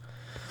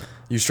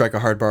 You strike a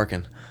hard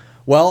bargain.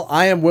 Well,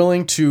 I am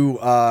willing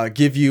to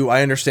give you.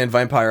 I understand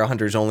vampire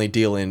hunters only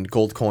deal in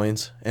gold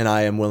coins, and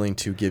I am willing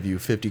to give you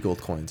 50 gold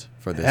coins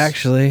for this.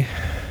 Actually,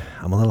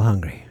 I'm a little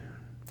hungry.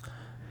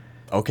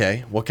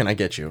 Okay, what can I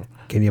get you?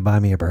 Can you buy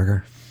me a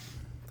burger?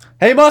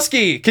 Hey,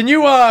 Muskie, can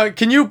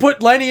you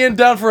put Lenny in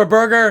down for a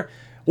burger?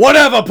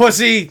 Whatever,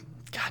 pussy.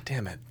 God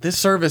damn it! This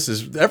service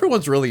is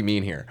everyone's really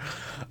mean here,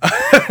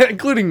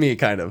 including me,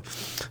 kind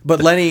of.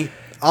 But Lenny,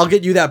 I'll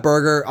get you that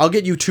burger. I'll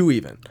get you 2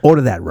 even.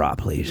 Order that raw,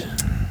 please.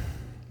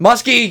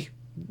 Muskie,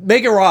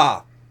 make it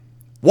raw.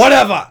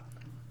 Whatever.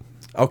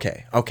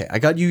 Okay. I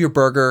got you your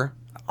burger.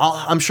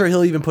 I'm sure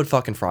he'll even put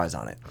fucking fries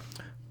on it.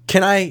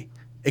 Can I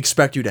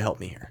expect you to help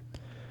me here?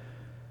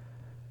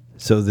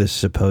 So this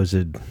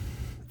supposed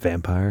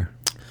vampire,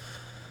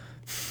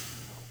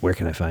 where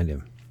can I find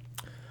him?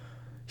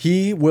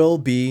 He will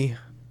be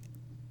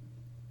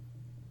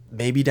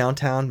maybe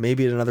downtown,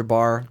 maybe at another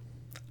bar.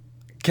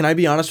 Can I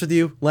be honest with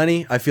you,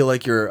 Lenny? I feel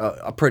like you're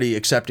a pretty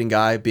accepting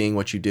guy, being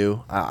what you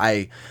do.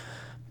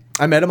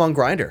 I met him on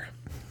Grindr.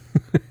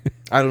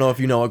 I don't know if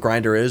you know what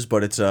Grindr is,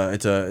 but it's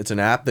an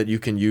app that you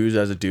can use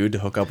as a dude to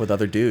hook up with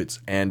other dudes.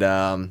 And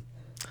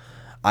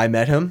I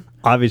met him.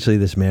 Obviously,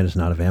 this man is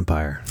not a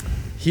vampire.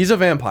 He's a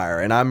vampire,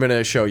 and I'm going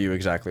to show you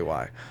exactly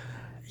why.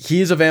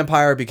 He's a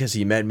vampire because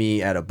he met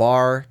me at a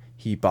bar.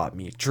 He bought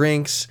me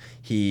drinks.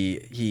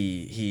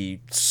 He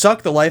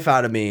sucked the life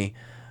out of me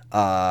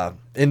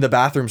in the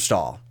bathroom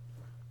stall.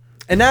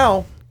 And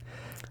now...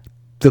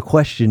 The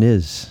question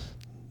is,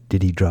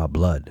 did he draw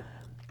blood?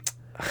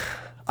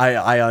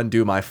 I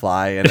undo my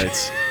fly, and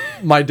it's...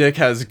 my dick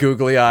has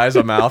googly eyes,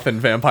 a mouth, and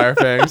vampire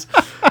fangs.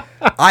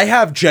 I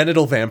have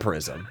genital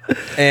vampirism,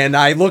 and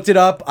I looked it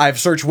up. I've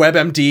searched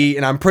WebMD,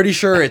 and I'm pretty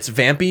sure it's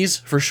vampies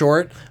for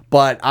short.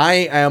 But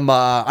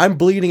I'm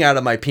bleeding out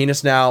of my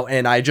penis now,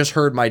 and I just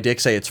heard my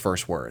dick say its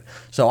first word.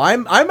 So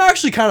I'm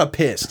actually kind of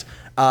pissed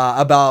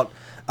about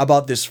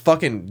this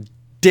fucking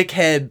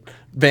dickhead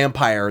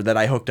vampire that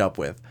I hooked up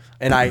with,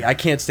 and I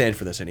can't stand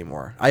for this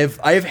anymore. I have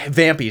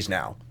vampies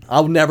now.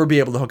 I'll never be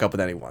able to hook up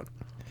with anyone.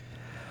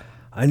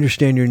 I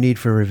understand your need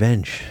for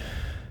revenge,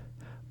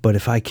 but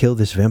if I kill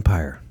this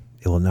vampire,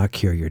 it will not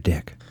cure your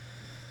dick.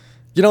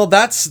 You know,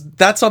 that's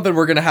something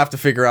we're going to have to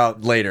figure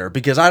out later,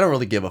 because I don't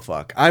really give a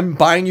fuck. I'm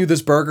buying you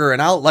this burger,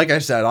 and like I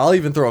said, I'll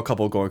even throw a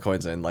couple of gold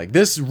coins in. Like,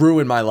 this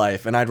ruined my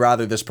life, and I'd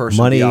rather this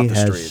person be off the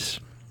streets. Money has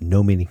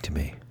no meaning to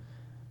me.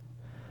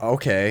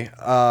 Okay.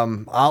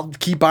 I'll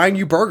keep buying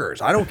you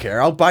burgers. I don't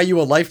care. I'll buy you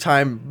a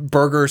lifetime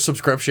burger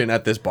subscription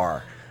at this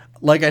bar.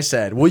 Like I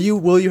said, will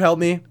you help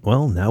me?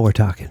 Well, now we're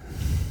talking.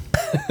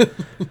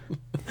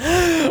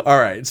 All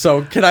right.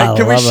 So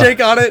can we shake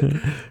on it?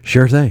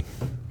 Sure thing.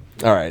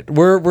 All right.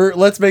 We're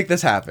let's make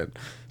this happen.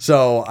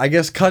 So I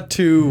guess cut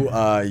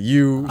to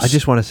you. I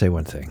just want to say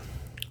one thing.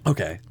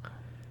 Okay.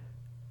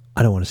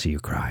 I don't want to see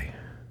you cry.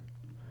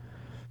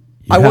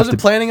 I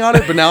wasn't planning on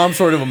it, but now I'm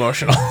sort of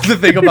emotional to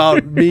think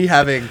about me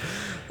having.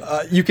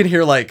 You can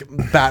hear like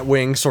bat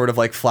wings sort of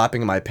like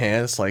flapping in my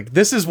pants. Like,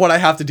 this is what I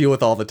have to deal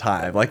with all the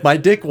time. Like, my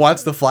dick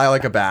wants to fly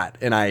like a bat,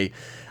 and I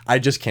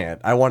just can't.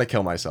 I want to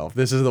kill myself.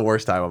 This is the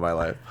worst time of my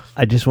life.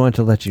 I just wanted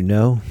to let you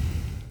know,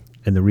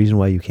 and the reason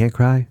why you can't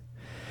cry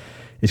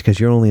is because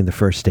you're only in the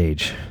first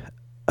stage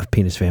of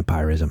penis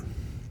vampirism.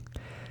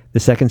 The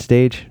second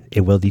stage,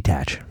 it will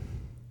detach.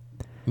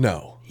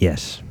 No.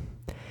 Yes.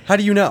 How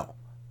do you know?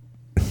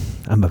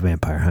 I'm a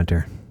vampire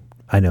hunter.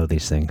 I know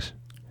these things.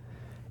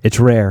 It's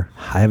rare.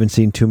 I haven't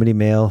seen too many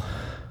male,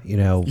 You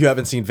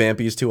haven't seen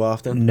vampies too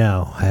often?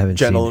 No, I haven't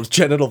seen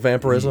genital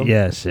vampirism?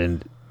 Yes,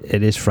 and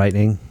it is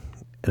frightening,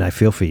 and I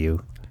feel for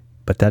you.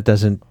 But that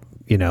doesn't,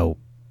 you're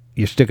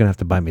still going to have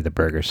to buy me the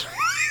burgers.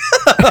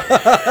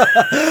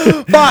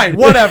 Fine,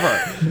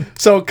 whatever.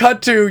 So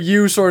cut to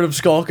you sort of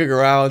skulking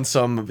around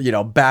some,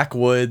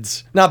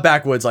 backwoods, not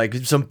backwoods, like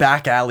some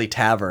back alley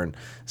tavern,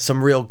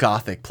 some real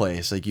gothic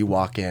place. Like, you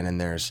walk in and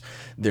there's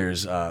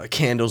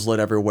candles lit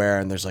everywhere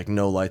and there's like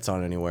no lights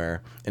on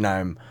anywhere. And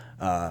I'm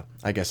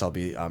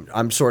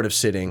sort of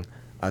sitting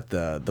at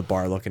the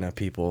bar looking at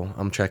people.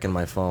 I'm checking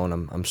my phone.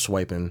 I'm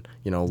swiping,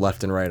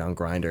 left and right on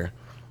Grindr.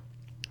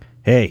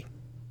 Hey,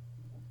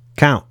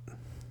 Count.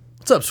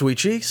 What's up, sweet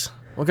cheeks?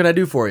 What can I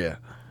do for you?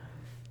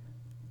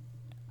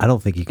 I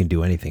don't think you can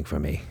do anything for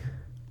me.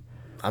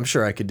 I'm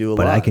sure I could do a lot.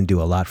 But I can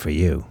do a lot for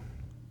you.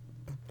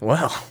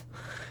 Well,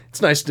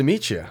 it's nice to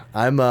meet you.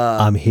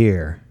 I'm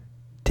here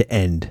to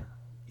end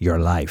your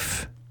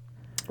life.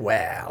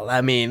 Well,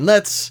 I mean,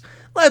 let's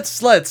pump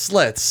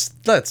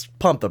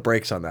the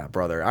brakes on that,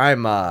 brother.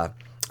 I'm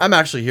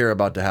actually here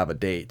about to have a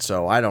date,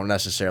 so I don't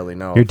necessarily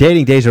know. Your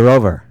dating days are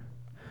over.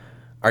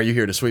 Are you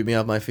here to sweep me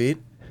off my feet?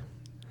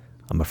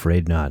 I'm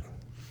afraid not.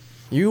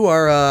 You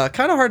are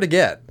kind of hard to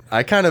get.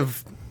 I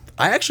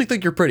actually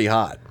think you're pretty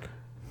hot.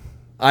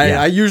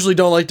 I usually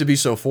don't like to be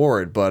so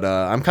forward, but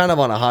I'm kind of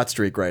on a hot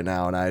streak right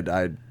now, and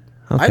I'd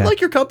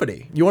like your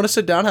company. You want to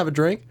sit down, have a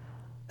drink?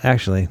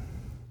 Actually,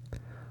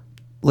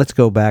 let's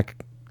go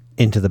back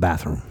into the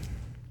bathroom.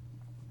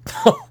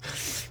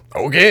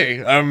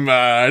 Okay.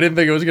 I didn't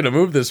think I was gonna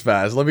move this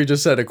fast. Let me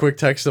just send a quick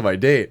text to my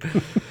date.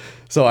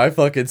 So I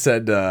fucking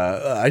said,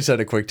 I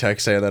sent a quick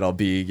text saying that I'll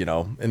be,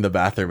 in the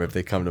bathroom if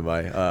they come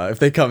to if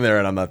they come there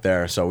and I'm not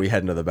there. So we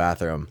head into the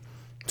bathroom.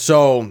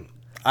 So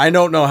I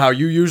don't know how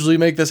you usually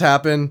make this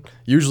happen.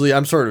 Usually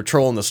I'm sort of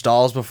trolling the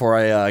stalls before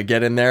I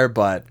get in there,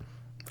 but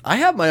I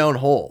have my own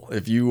hole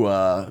if you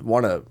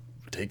want to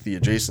take the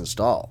adjacent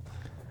stall.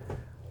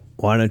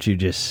 Why don't you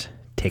just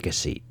take a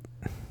seat?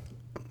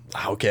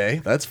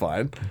 Okay, that's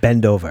fine.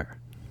 Bend over.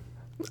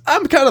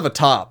 I'm kind of a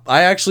top.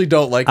 I actually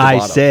don't like the I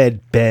bottom.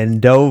 said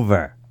bend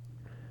over.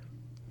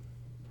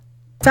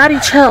 Daddy,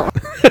 chill.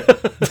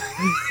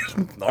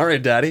 All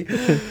right, Daddy.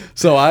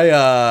 So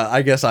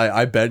I guess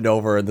I bend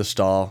over in the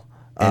stall.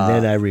 And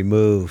then I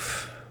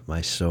remove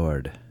my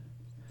sword.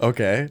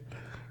 Okay.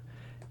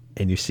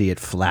 And you see it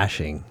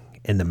flashing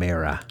in the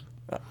mirror.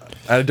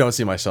 I don't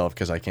see myself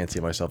because I can't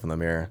see myself in the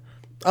mirror.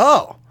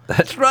 Oh,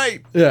 that's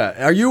right.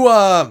 Yeah.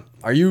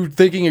 Are you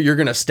thinking you're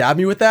gonna stab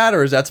me with that,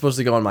 or is that supposed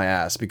to go in my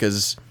ass?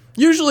 Because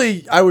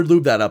usually I would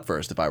lube that up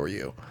first if I were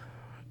you.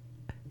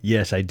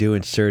 Yes, I do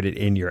insert it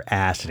in your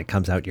ass and it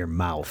comes out your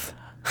mouth.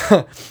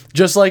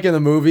 Just like in the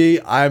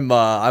movie, I'm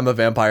a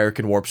vampire who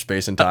can warp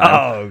space and time.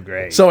 Oh,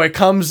 great. So it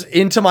comes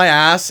into my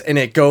ass and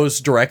it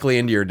goes directly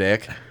into your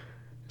dick.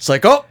 It's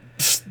like, oh,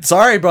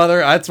 sorry, brother.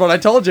 That's what I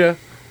told you.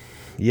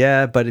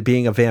 Yeah, but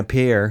being a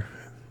vampire,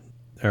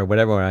 or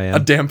whatever I am. A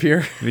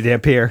dampier.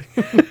 Vampire.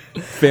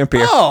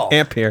 Vampire. Oh.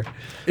 Ampere.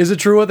 Is it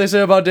true what they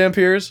say about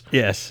dampiers?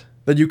 Yes.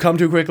 That you come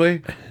too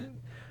quickly?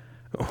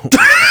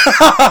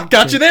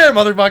 Got you there,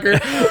 motherfucker.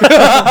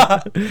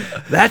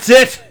 That's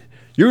it.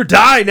 You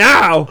die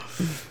now.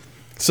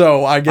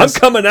 So I guess I'm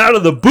coming out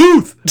of the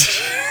booth.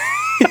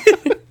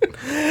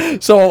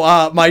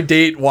 So my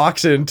date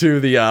walks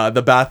into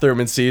the bathroom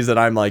and sees that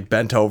I'm like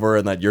bent over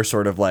and that you're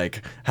sort of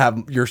like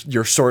have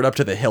your sword up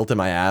to the hilt in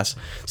my ass.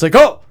 It's like,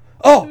 oh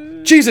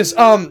Jesus,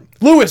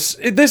 Lewis,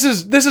 this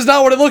is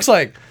not what it looks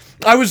like.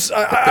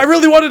 I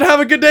really wanted to have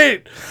a good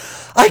date.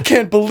 I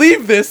can't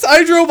believe this.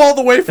 I drove all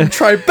the way from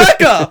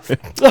Tribeca.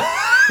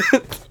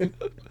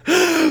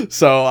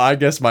 So I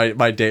guess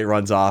my date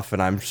runs off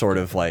and I'm sort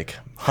of like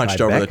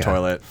hunched over the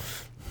toilet.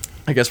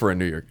 I guess we're in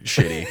New York.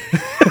 Shitty.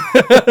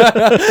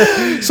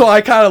 So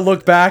I kind of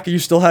look back. You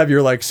still have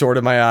your like sword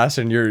in my ass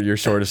and your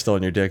sword is still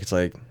in your dick. It's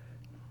like,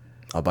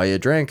 I'll buy you a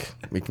drink.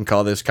 We can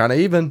call this kind of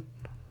even.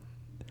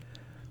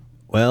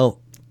 Well,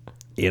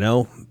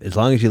 as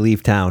long as you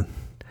leave town,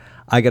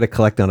 I got to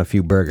collect on a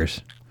few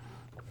burgers.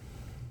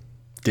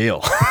 Deal.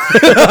 All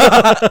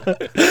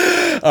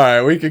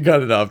right, we can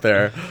cut it up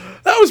there.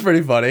 That was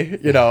pretty funny.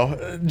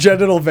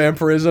 Genital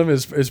vampirism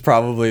is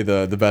probably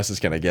the best it's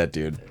gonna get,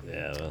 dude.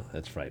 Yeah, well,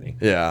 that's frightening.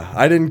 Yeah,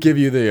 I didn't give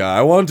you the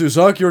I want to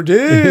suck your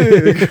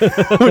dick,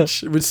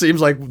 which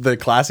seems like the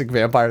classic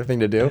vampire thing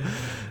to do.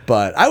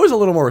 But I was a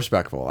little more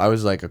respectful. I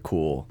was like a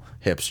cool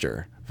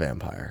hipster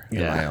vampire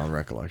in my own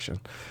recollection.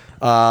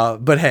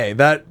 But hey,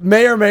 that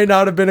may or may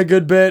not have been a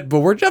good bit, but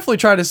we're definitely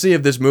trying to see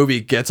if this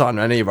movie gets on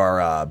any of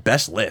our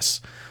best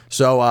lists.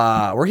 So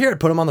we're here to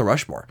put them on the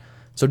Rushmore.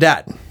 So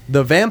Dad,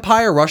 the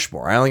Vampire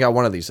Rushmore, I only got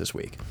one of these this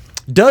week.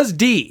 Does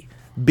D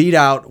beat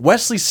out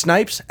Wesley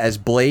Snipes as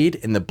Blade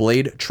in the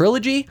Blade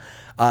trilogy,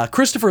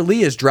 Christopher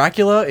Lee as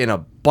Dracula in a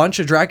bunch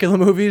of Dracula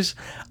movies,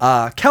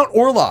 Count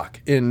Orlok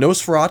in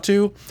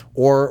Nosferatu,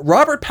 or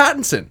Robert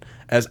Pattinson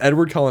as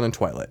Edward Cullen in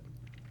Twilight?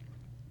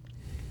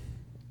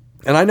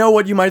 And I know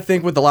what you might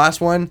think with the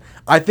last one.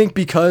 I think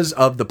because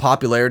of the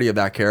popularity of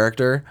that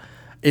character,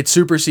 it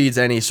supersedes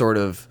any sort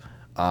of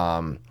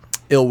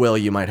ill will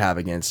you might have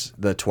against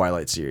the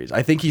Twilight series.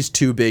 I think he's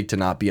too big to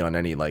not be on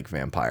any like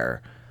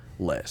vampire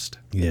list.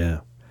 Yeah.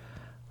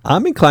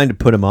 I'm inclined to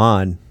put him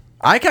on.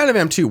 I kind of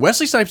am too.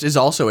 Wesley Snipes is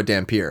also a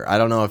Dampier. I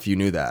don't know if you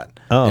knew that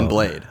in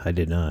Blade. I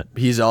did not.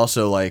 He's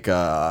also like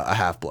a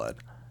half-blood.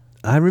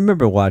 I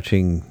remember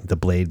watching the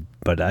Blade,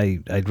 but I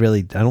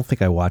don't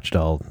think I watched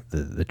all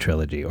the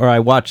trilogy. Or I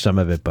watched some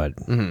of it, but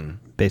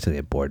basically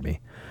it bored me.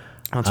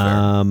 That's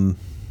fair.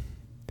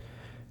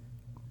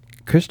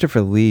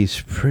 Christopher Lee's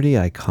pretty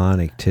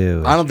iconic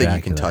too. I don't think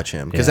you can touch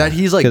him because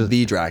he's like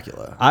the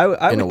Dracula. I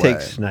would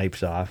take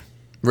Snipes off.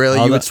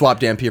 Really? You would swap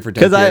Dampier for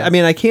Dampier? Because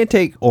I can't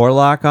take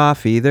Orlok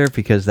off either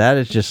because that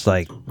is just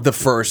like the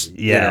first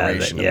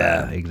iteration of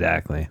that. Yeah,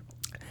 exactly.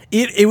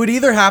 It would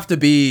either have to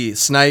be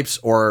Snipes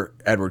or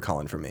Edward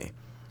Cullen for me.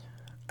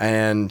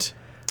 And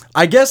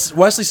I guess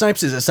Wesley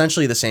Snipes is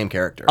essentially the same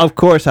character. Of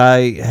course,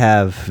 I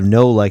have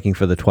no liking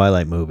for the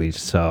Twilight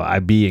movies, so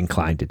I'd be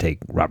inclined to take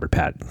Robert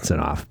Pattinson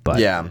off. But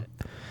yeah.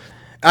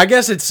 I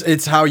guess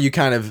it's how you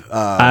kind of...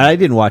 I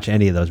didn't watch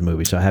any of those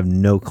movies, so I have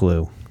no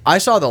clue. I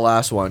saw the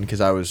last one because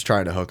I was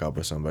trying to hook up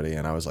with somebody,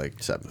 and I was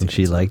like 17. And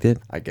she liked it?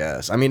 I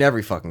guess. I mean,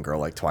 every fucking girl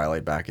liked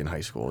Twilight back in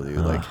high school, dude.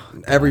 Like,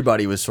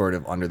 everybody was sort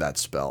of under that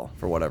spell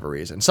for whatever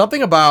reason.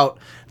 Something about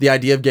the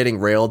idea of getting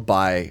railed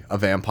by a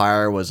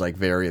vampire was, like,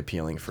 very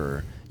appealing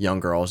for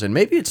young girls, and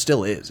maybe it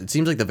still is. It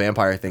seems like the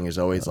vampire thing is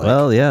always, like...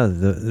 Well, yeah,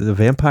 the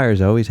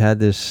vampires always had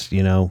this,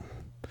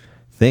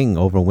 thing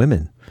over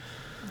women.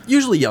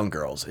 usually young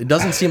girls. It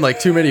doesn't seem like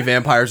too many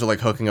vampires are like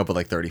hooking up with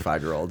like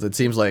 35-year-olds. It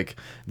seems like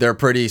they're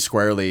pretty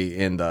squarely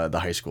in the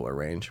high schooler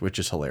range, which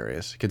is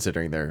hilarious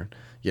considering they're,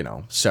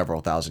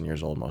 several thousand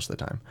years old most of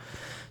the time.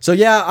 So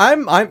yeah,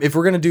 I'm if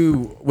we're gonna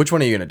do, which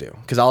one are you gonna do?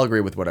 Because I'll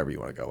agree with whatever you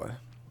want to go with.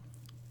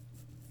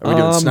 Are we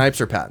doing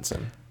Snipes or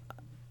Pattinson?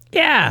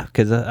 Yeah,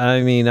 because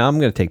I'm going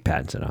to take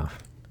Pattinson off.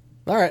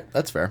 All right,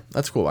 that's fair.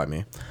 That's cool by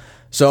me.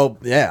 So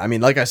yeah,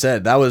 like I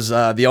said, that was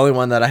the only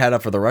one that I had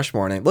up for the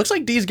Rushmore, and it looks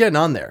like D's getting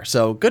on there.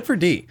 So good for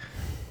D.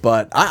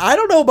 But I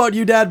don't know about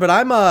you, Dad, but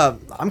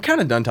I'm kind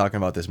of done talking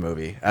about this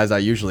movie, as I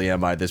usually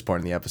am by this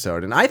point in the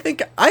episode. And I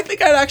think I'd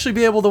actually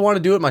be able to want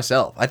to do it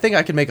myself. I think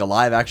I could make a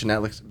live action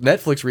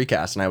Netflix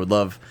recast, and I would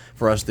love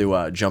for us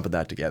to jump at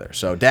that together.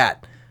 So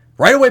Dad,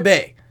 right away,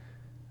 Bay.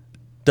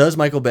 Does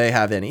Michael Bay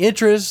have any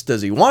interest?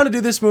 Does he want to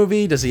do this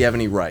movie? Does he have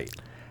any right?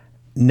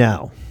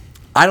 No.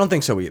 I don't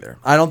think so either.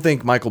 I don't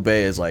think Michael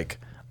Bay is like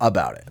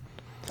about it.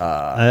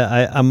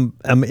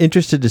 I'm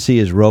interested to see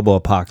his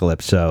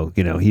Robo-Apocalypse, so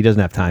he doesn't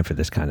have time for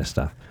this kind of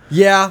stuff.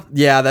 Yeah,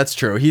 that's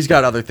true. He's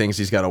got other things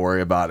he's got to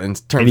worry about in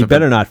terms and he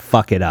better not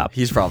fuck it up.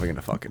 He's probably going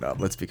to fuck it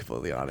up. Let's be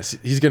completely honest.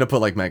 He's going to put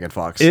like Megan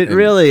Fox. It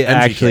really MGK.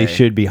 actually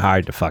should be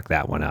hard to fuck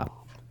that one up.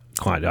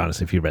 Quite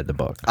honestly, if you read the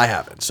book, I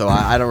haven't, so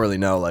I don't really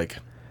know like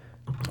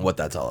what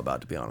that's all about,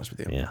 to be honest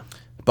with you. Yeah,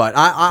 but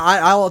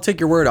I'll take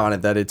your word on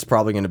it that it's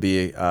probably going to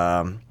be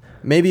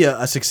maybe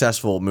a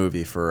successful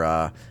movie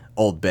for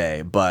Old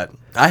Bay. But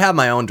I have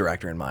my own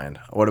director in mind.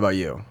 What about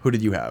you? Who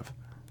did you have?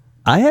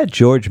 I had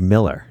George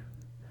Miller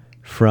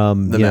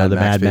from the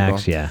Mad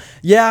Max.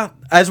 Yeah.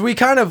 As we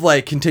kind of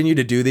like continue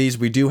to do these,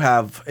 we do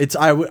have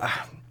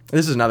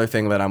this is another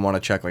thing that I want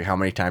to check, like how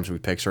many times we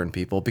pick certain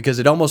people, because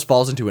it almost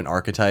falls into an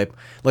archetype.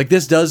 Like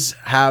this does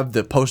have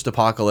the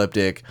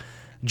post-apocalyptic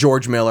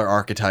George Miller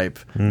archetype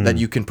that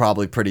you can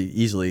probably pretty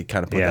easily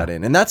kind of put that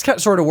in. And that's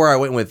sort of where I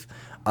went with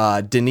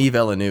Denis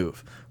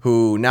Villeneuve,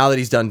 who now that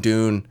he's done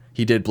Dune,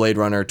 he did Blade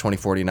Runner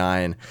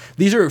 2049.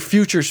 These are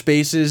future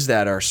spaces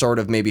that are sort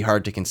of maybe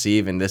hard to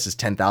conceive, and this is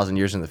 10,000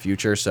 years in the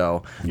future.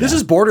 So this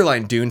is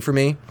borderline Dune for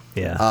me.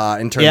 Yeah.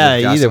 In terms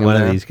of either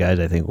one of these guys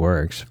I think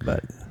works,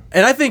 but.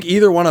 And I think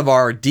either one of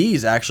our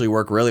Ds actually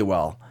work really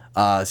well,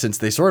 since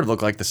they sort of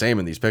look like the same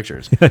in these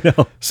pictures. I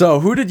know. So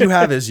who did you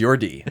have as your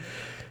D?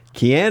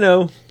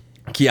 Keanu?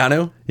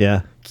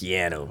 Yeah.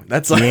 Keanu.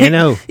 That's like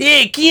Keanu.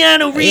 Yeah,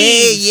 Keanu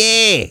Reeves.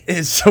 Yeah.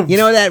 It's so You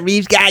know that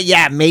Reeves guy?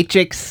 Yeah,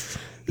 Matrix.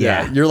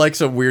 Yeah, you're like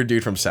some weird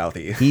dude from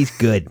Southie. He's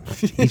good.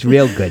 He's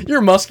real good.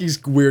 You're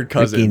Muskie's weird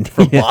cousin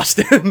from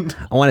Boston.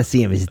 I want to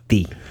see him as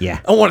D.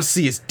 Yeah. I want to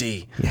see his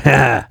D.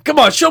 Yeah. Come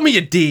on, show me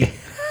your D.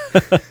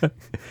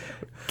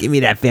 Give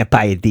me that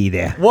vampire D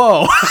there.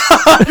 Whoa.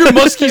 You're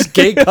Muskie's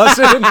gay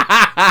cousin?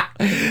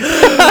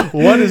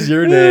 What is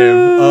your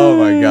name? Oh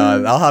my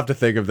god. I'll have to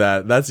think of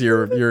that. That's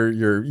your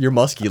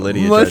Muskie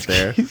lineage right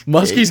there.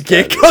 Muskie's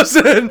gay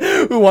cousin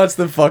who wants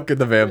to fuck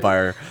the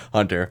vampire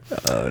hunter.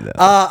 Oh no.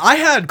 I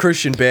had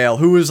Christian Bale,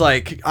 who was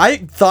like, I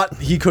thought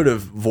he could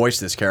have voiced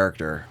this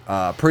character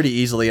pretty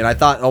easily, and I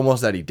thought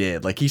almost that he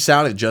did. Like he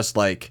sounded just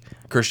like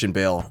Christian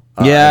Bale.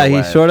 Yeah, he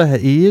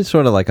is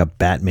sort of like a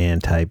Batman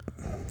type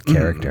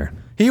character.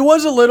 He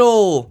was a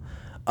little.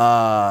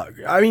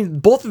 I mean,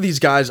 both of these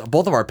guys,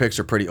 both of our picks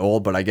are pretty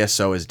old, but I guess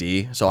so is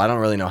D. So I don't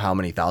really know how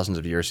many thousands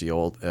of years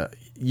old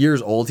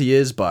he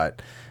is, but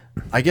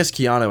I guess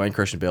Keanu and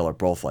Christian Bale are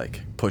both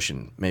like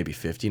pushing maybe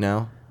 50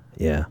 now.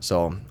 Yeah.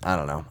 So I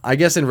don't know. I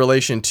guess in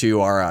relation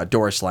to our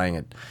Doris Lang,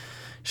 it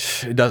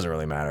doesn't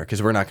really matter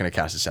because we're not going to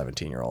cast a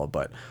 17-year-old.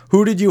 But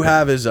who did you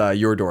have as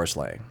your Doris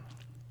Lang?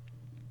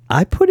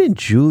 I put in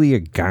Julia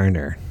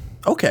Garner.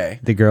 Okay.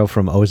 The girl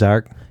from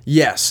Ozark.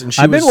 Yes, and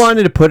I've been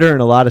wanting to put her in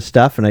a lot of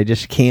stuff, and I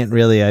just can't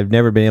really. I've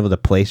never been able to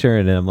place her,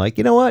 and I'm like,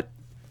 you know what?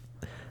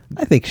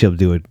 I think she'll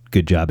do a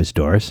good job as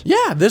Doris.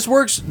 Yeah, this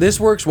works. This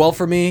works well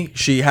for me.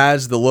 She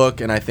has the look,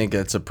 and I think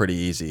it's a pretty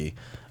easy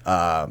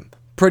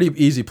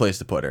place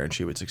to put her, and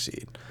she would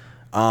succeed.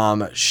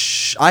 I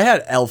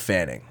had Elle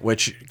Fanning,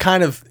 which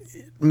kind of.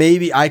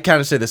 Maybe I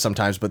kind of say this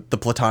sometimes, but the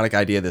platonic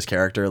idea of this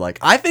character, like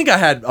I think I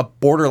had a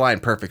borderline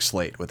perfect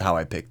slate with how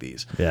I picked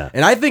these. Yeah,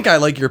 and I think I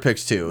like your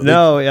picks too.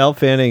 No, Elle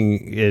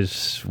Fanning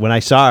is when I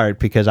saw it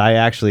because I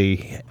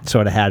actually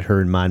sort of had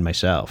her in mind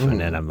myself, and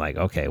then I'm like,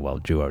 okay, well,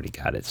 Drew already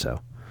got it, so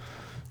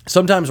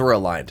sometimes we're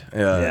aligned.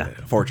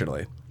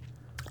 Fortunately,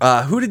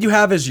 who did you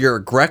have as your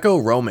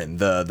Greco-Roman,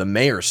 the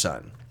mayor's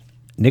son?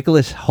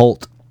 Nicholas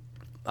Hoult.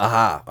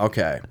 Aha.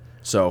 Okay,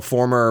 so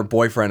former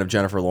boyfriend of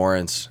Jennifer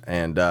Lawrence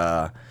and.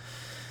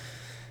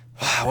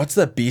 What's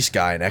the Beast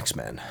guy in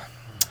X-Men?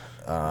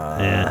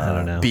 I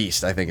don't know.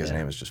 Beast, I think his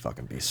name is just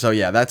fucking Beast. So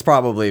yeah, that's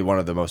probably one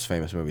of the most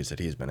famous movies that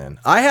he's been in.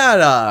 I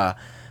had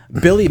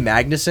Billy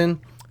Magnuson,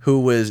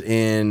 who was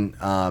in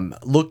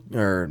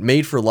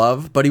Made for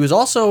Love, but he was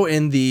also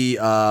in the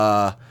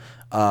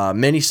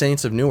Many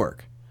Saints of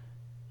Newark.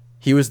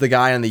 He was the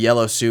guy in the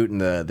yellow suit and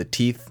the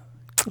teeth.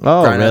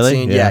 Oh, really?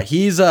 Scene. Yeah,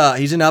 he's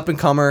an up and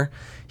comer.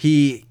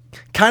 He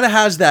kind of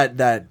has that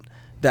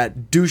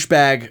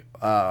douchebag.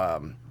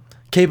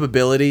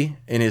 capability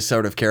in his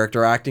sort of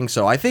character acting.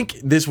 So I think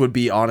this would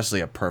be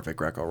honestly a perfect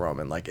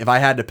Greco-Roman. Like if I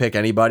had to pick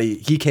anybody,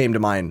 he came to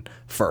mind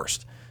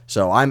first.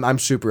 So I'm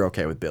super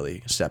okay with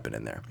Billy stepping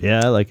in there.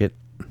 Yeah, I like it.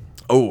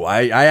 Oh,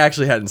 I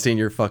actually hadn't seen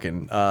your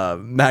fucking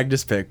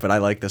Magnus pick, but I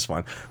like this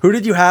one. Who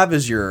did you have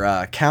as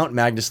your Count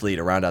Magnus Lee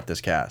to round out this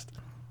cast?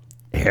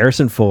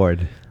 Harrison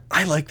Ford.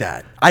 I like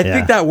that. I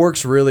think that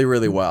works really,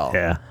 really well.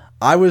 Yeah.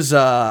 I was.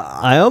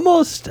 I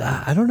almost.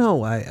 I don't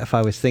know if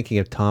I was thinking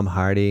of Tom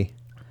Hardy,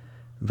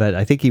 but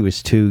I think he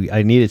was too.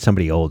 I needed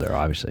somebody older,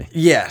 obviously.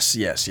 Yes.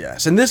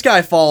 And this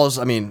guy falls.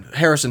 I mean,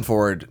 Harrison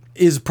Ford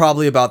is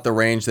probably about the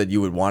range that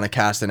you would want to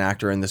cast an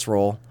actor in this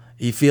role.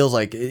 He feels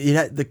like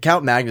the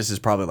Count Magnus is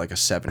probably like a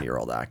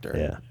 70-year-old actor.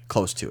 Yeah.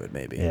 Close to it,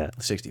 maybe. Yeah.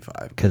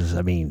 65. Because,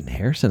 I mean,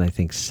 Harrison, I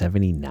think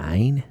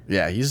 79.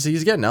 Yeah,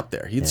 he's getting up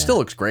there. He still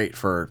looks great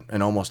for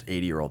an almost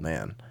 80-year-old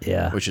man.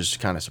 Yeah. Which is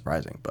kind of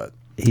surprising, but.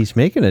 He's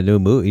making a new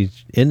movie.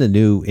 He's in the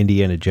new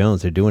Indiana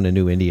Jones. They're doing a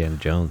new Indiana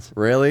Jones.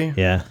 Really?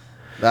 Yeah.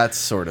 That's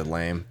sort of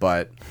lame,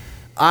 but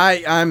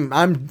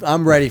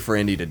I'm ready for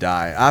Indy to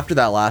die. After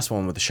that last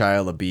one with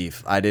Shia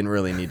LaBeouf, I didn't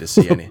really need to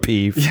see any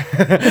beef.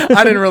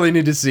 I didn't really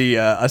need to see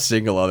a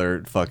single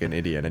other fucking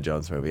Indiana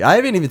Jones movie. I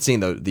haven't even seen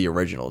the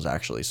originals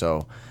actually,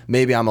 so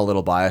maybe I'm a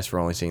little biased for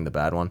only seeing the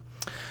bad one.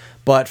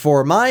 But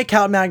for my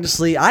Count Magnus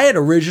Lee, I had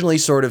originally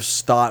sort of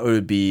thought it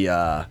would be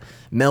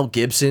Mel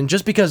Gibson,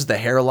 just because the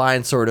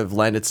hairline sort of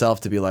lent itself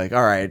to be like,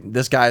 all right,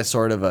 this guy is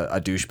sort of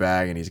a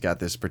douchebag and he's got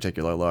this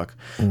particular look.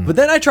 But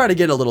then I tried to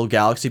get a little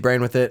galaxy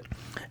brain with it,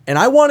 and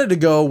I wanted to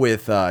go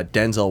with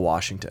Denzel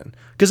Washington.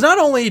 Because not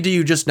only do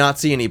you just not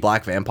see any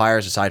black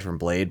vampires aside from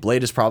Blade,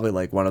 Blade is probably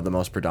like one of the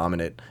most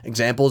predominant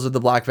examples of the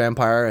black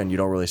vampire, and you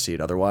don't really see it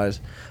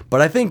otherwise.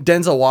 But I think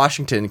Denzel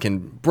Washington can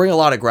bring a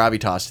lot of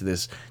gravitas to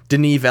this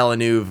Denis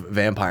Villeneuve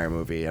vampire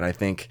movie, and I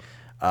think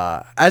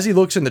as he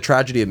looks in the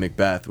tragedy of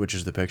Macbeth, which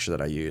is the picture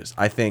that I used,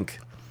 I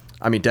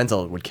mean,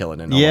 Denzel would kill it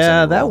in almost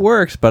any that role.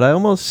 works, but I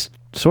almost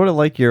sort of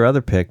like your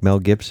other pick, Mel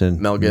Gibson.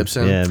 Mel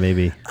Gibson? Yeah,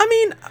 maybe. I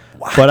mean,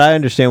 but I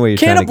understand where you're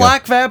trying can't to a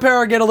black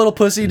vampire get a little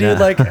pussy, dude?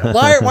 No. Like,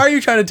 why are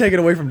you trying to take it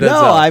away from Denzel?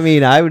 No, I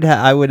mean, I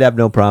would have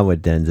no problem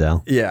with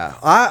Denzel. Yeah,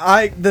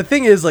 the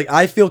thing is, like,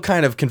 I feel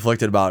kind of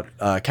conflicted about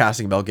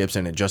casting Mel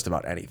Gibson in just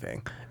about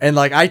anything, and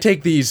like, I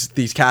take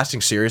these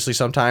castings seriously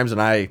sometimes,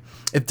 and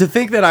to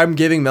think that I'm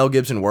giving Mel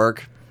Gibson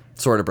work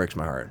sort of breaks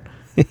my heart.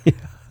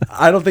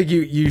 I don't think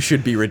you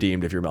should be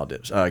redeemed if you're Mel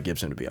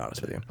Gibson, to be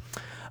honest with you.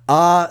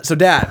 So,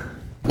 Dad,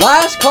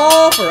 last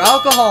call for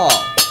alcohol.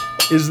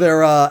 Is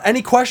there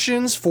any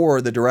questions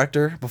for the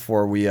director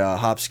before we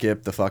hop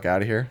skip the fuck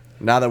out of here?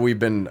 Now that we've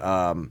been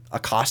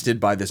accosted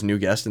by this new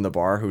guest in the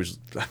bar who's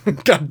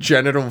got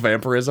genital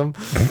vampirism.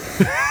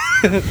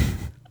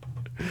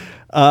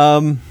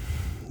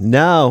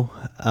 No.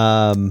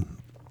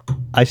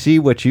 I see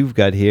what you've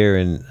got here,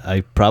 and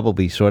I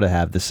probably sort of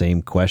have the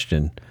same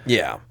question.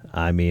 Yeah.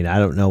 I mean, I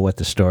don't know what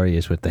the story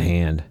is with the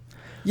hand.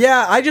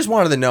 Yeah, I just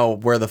wanted to know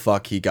where the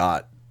fuck he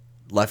got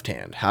left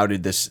hand. How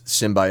did this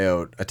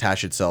symbiote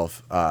attach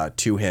itself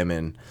to him,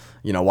 and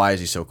why is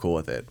he so cool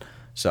with it?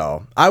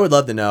 So I would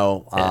love to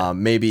know,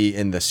 maybe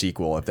in the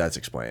sequel, if that's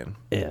explained.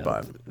 Yeah,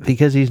 but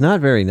because he's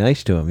not very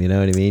nice to him. You know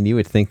what I mean? You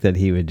would think that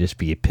he would just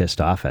be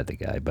pissed off at the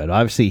guy, but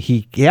obviously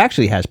he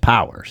actually has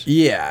powers.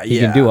 Yeah, he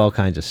can do all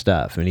kinds of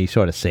stuff, and he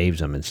sort of saves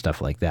them and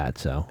stuff like that.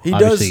 So he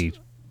obviously, does.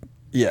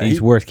 Yeah,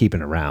 he's worth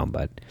keeping around,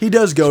 but he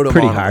does go to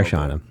pretty him harsh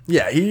on him.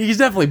 Yeah, he's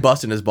definitely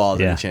busting his balls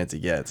Yeah. any chance he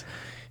gets.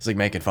 He's like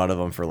making fun of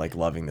him for like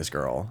loving this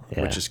girl,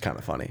 Yeah. which is kind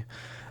of funny.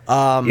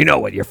 You know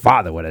what your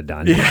father would have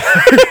done.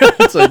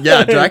 So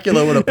yeah,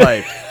 Dracula would have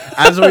piped,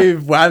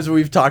 as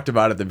we've talked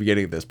about at the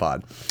beginning of this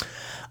pod.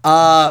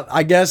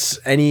 I guess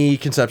any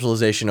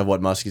conceptualization of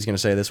what Muskie's going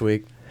to say this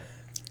week?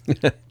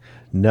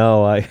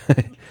 No,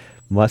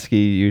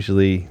 Muskie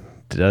usually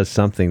does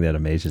something that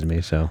amazes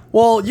me. So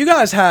Well, you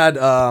guys had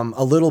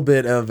a little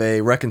bit of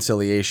a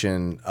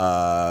reconciliation.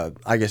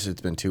 I guess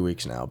it's been 2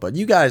 weeks now, but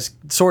you guys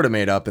sort of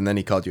made up, and then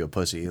he called you a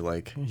pussy,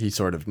 like he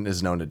sort of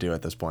is known to do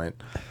at this point.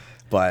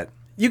 But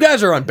you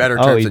guys are on better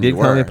terms he than did you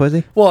were. call me a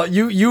pussy? Well,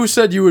 you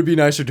said you would be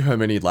nicer to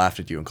him, and he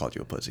laughed at you and called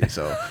you a pussy.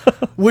 So,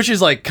 which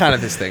is like kind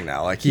of his thing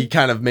now. Like he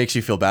kind of makes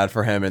you feel bad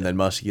for him, and then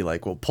Muskie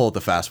like will pull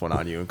the fast one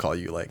on you and call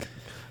you like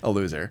a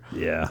loser.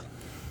 yeah,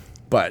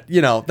 But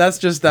that's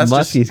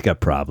Muskie's got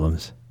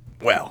problems.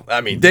 Well, I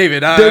mean,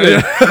 David,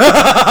 David,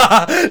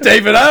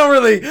 I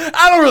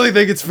don't really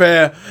think it's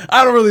fair.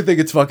 I don't really think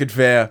it's fucking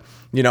fair.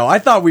 I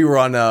thought we were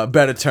on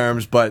better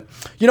terms, but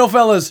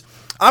fellas,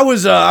 I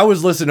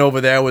was listening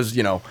over there.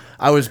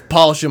 I was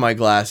polishing my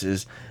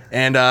glasses,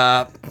 and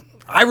I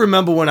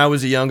remember when I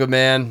was a younger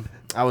man.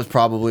 I was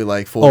probably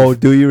like 40. Oh,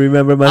 do you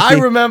remember Muskie? I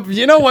remember.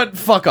 You know what?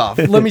 Fuck off.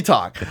 Let me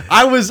talk.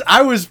 I was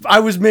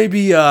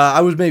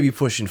maybe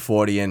pushing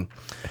 40, and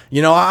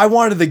I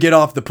wanted to get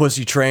off the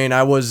pussy train.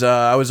 I was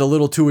a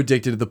little too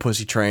addicted to the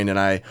pussy train, and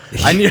I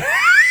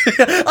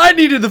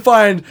needed to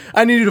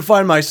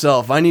find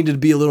myself. I needed to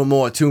be a little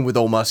more attuned with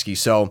old Muskie.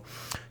 So,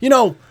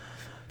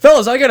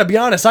 fellas, I gotta be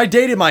honest. I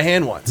dated my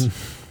hand once.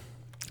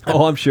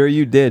 Oh, I'm sure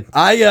you did.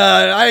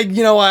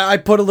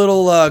 I put a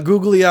little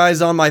googly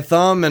eyes on my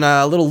thumb and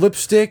a little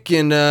lipstick,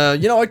 and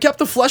I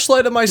kept a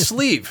fleshlight on my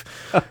sleeve.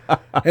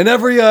 And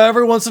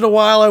every once in a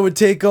while, I would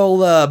take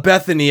old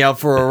Bethany out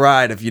for a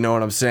ride, if you know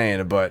what I'm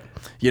saying. But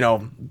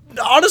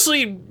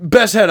honestly,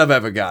 best head I've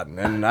ever gotten,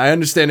 and I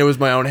understand it was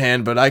my own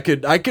hand, but I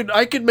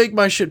could make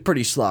my shit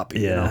pretty sloppy.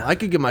 Yeah. I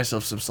could give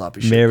myself some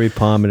sloppy shit. Mary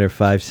Palm and her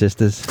 5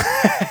 sisters.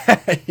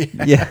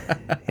 Yeah.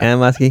 And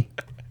Muskie,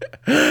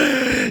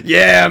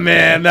 Yeah,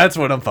 man, that's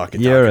what I'm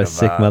fucking. you're a talking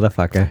sick about.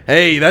 motherfucker.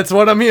 Hey, that's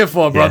what I'm here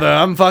for, brother.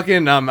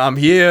 I'm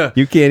here.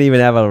 You can't even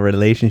have a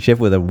relationship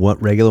with a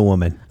regular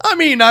woman. I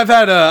mean, I've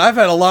had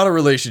a lot of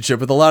relationship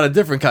with a lot of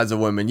different kinds of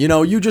women.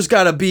 You just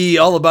gotta be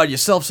all about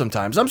yourself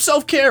sometimes. I'm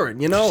self-caring,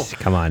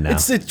 Come on now.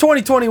 It's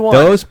 2021.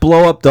 Those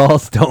blow-up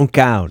dolls don't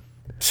count.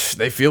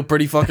 They feel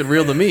pretty fucking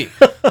real to me.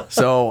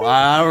 So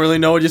I don't really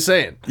know what you're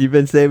saying. You've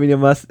been saving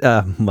your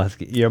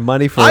your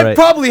money for I've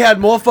probably had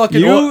more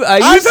fucking. Are you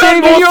I've had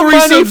saving more your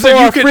money threesomes for than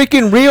a you could-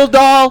 freaking real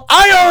doll?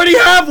 I already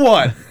have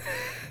one.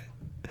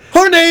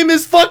 Her name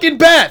is fucking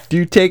Beth. Do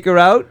you take her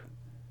out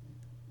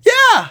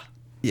Yeah.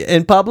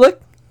 in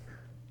public?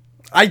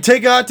 I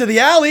take her out to the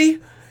alley.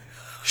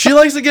 She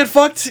likes to get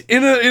fucked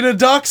in a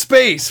dark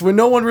space where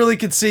no one really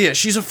can see it.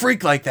 She's a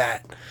freak like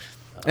that.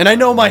 And I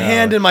know my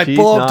hand in my She's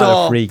blow-up not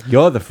doll. a freak.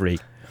 You're the freak.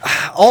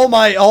 All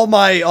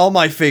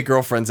my fake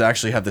girlfriends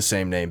actually have the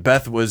same name.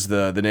 Beth was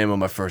the name of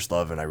my first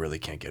love, and I really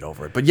can't get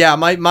over it. But yeah,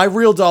 my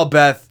real doll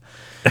Beth,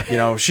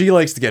 she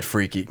likes to get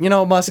freaky.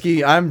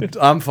 Muskie,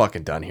 I'm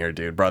fucking done here,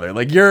 dude, brother.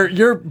 Like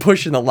you're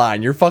pushing the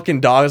line. You're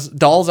fucking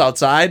dolls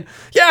outside.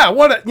 Yeah,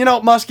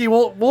 Muskie,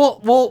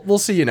 we'll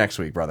see you next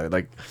week, brother.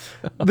 Like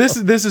this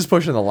is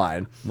pushing the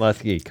line.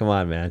 Muskie, come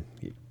on, man.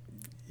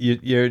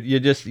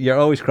 You're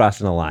always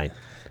crossing the line.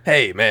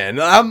 Hey man,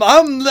 I'm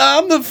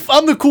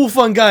the cool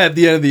fun guy at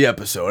the end of the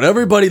episode.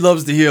 Everybody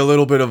loves to hear a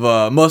little bit of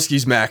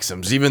Muskie's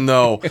maxims, even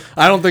though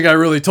I don't think I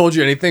really told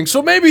you anything.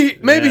 So maybe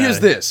here's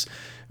this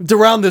to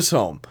round this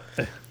home.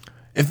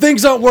 If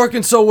things aren't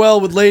working so well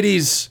with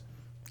ladies,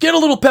 get a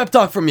little pep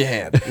talk from your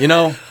hand.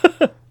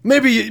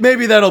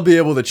 Maybe that'll be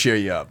able to cheer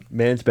you up.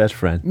 Man's best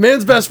friend.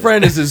 Man's best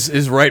friend is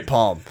his right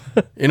palm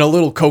in a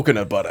little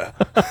coconut butter.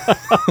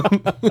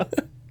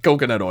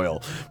 Coconut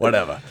oil,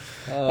 whatever.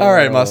 All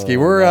right, Muskie,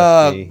 we're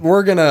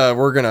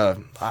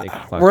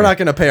not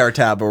gonna pay our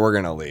tab, but we're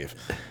gonna leave.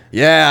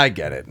 Yeah, I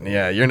get it.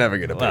 Yeah, you're never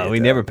gonna pay. Well, we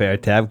never pay our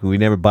tab because we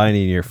never buy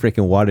any of your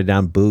freaking watered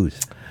down booze.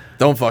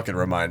 Don't fucking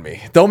remind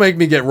me. Don't make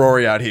me get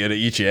Rory out here to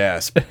eat your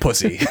ass,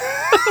 pussy.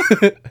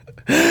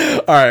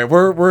 All right,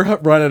 we're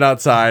running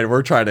outside.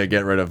 We're trying to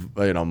get rid of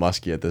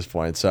Muskie at this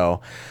point.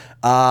 So,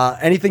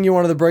 anything you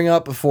wanted to bring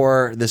up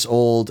before this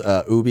old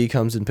Ubi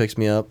comes and picks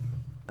me up?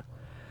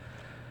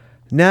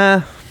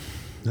 Nah,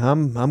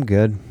 I'm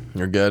good.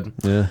 You're good.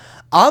 Yeah.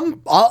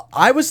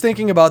 I was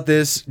thinking about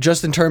this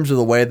just in terms of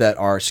the way that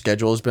our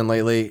schedule has been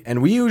lately,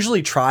 and we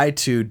usually try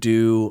to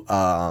do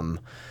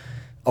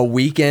a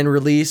weekend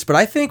release, but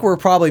I think we're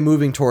probably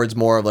moving towards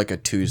more of like a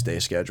Tuesday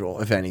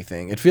schedule, if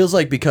anything. It feels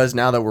like because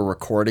now that we're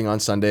recording on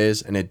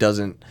Sundays, and it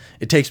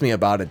takes me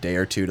about a day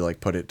or two to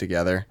like put it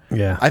together.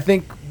 Yeah. I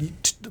think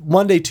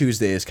Monday,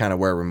 Tuesday is kind of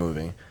where we're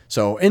moving.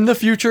 So in the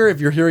future,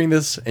 if you're hearing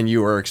this and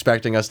you are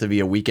expecting us to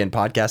be a weekend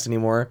podcast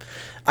anymore,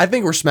 I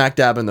think we're smack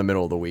dab in the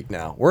middle of the week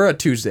now. We're a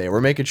Tuesday.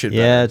 We're making shit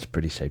better. Yeah, it's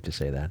pretty safe to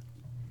say that.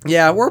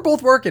 Yeah, we're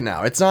both working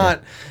now. It's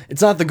not the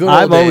good old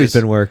I've days. always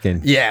been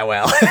working. Yeah,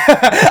 well,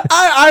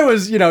 I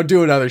was,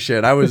 doing other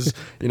shit. I was,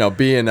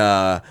 being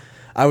a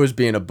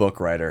book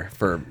writer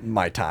for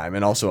my time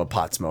and also a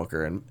pot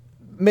smoker, and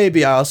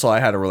maybe I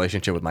had a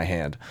relationship with my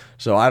hand.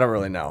 So I don't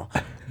really know.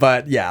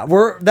 But yeah,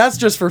 that's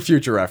just for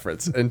future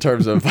reference in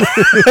terms of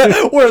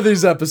where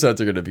these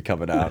episodes are going to be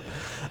coming out.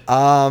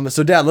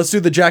 So Dad, let's do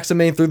the Jackson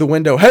Maine through the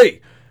window.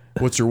 Hey,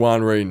 what's your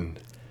wine rating?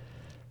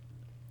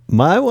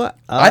 My what?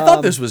 I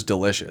thought this was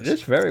delicious.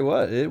 It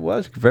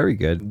was very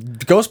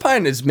good. Ghost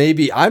Pine is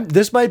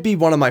this might be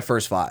one of my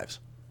first 5s.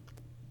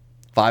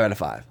 5 out of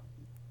 5.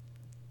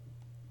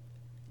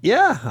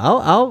 Yeah,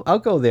 I'll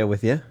go there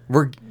with you.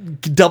 We're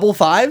double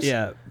 5s?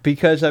 Yeah,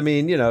 because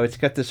it's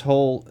got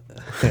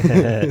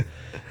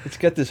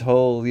this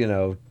whole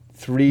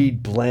 3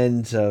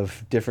 blends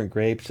of different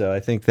grapes. So I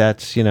think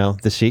that's,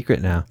 the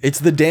secret now. It's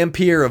the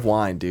Dampier of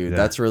wine, dude. Yeah.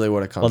 That's really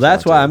what it comes Well,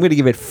 that's down why to. I'm going to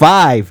give it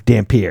 5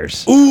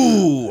 Dampiers.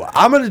 Ooh,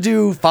 I'm going to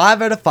do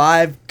 5 out of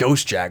 5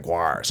 Ghost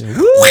Jaguars.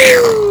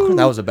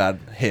 That was a bad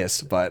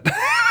hiss, but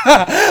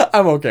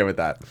I'm okay with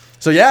that.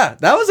 So yeah,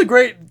 that was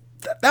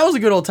a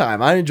good old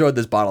time. I enjoyed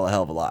this bottle a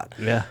hell of a lot.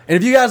 Yeah. And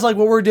if you guys like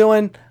what we're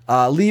doing,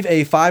 leave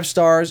a 5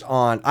 stars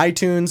on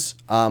iTunes.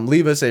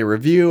 Leave us a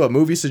review, a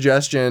movie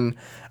suggestion.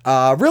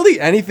 Really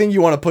anything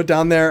you want to put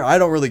down there. I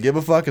don't really give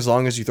a fuck as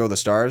long as you throw the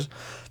stars.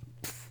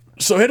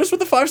 So hit us with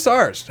the 5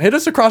 stars. Hit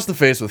us across the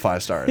face with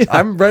 5 stars. Yeah.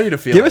 I'm ready to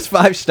feel Give us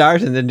 5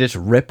 stars and then just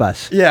rip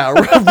us. Yeah,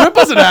 rip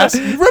us an ass.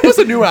 Rip us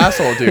a new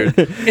asshole, dude.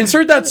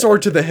 Insert that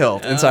sword to the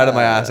hilt inside of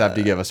my ass after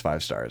you give us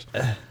 5 stars.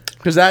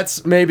 Because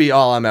that's maybe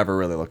all I'm ever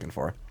really looking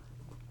for.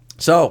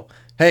 So,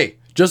 hey,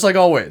 just like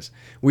always,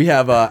 We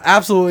have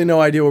absolutely no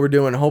idea what we're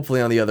doing.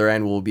 Hopefully on the other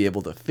end, we'll be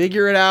able to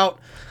figure it out.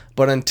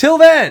 But until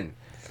then,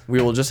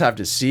 we will just have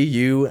to see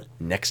you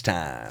next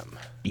time.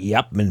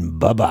 Yep, and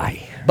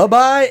bye-bye.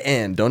 Bye-bye,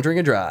 and don't drink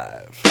and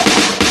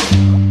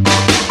drive.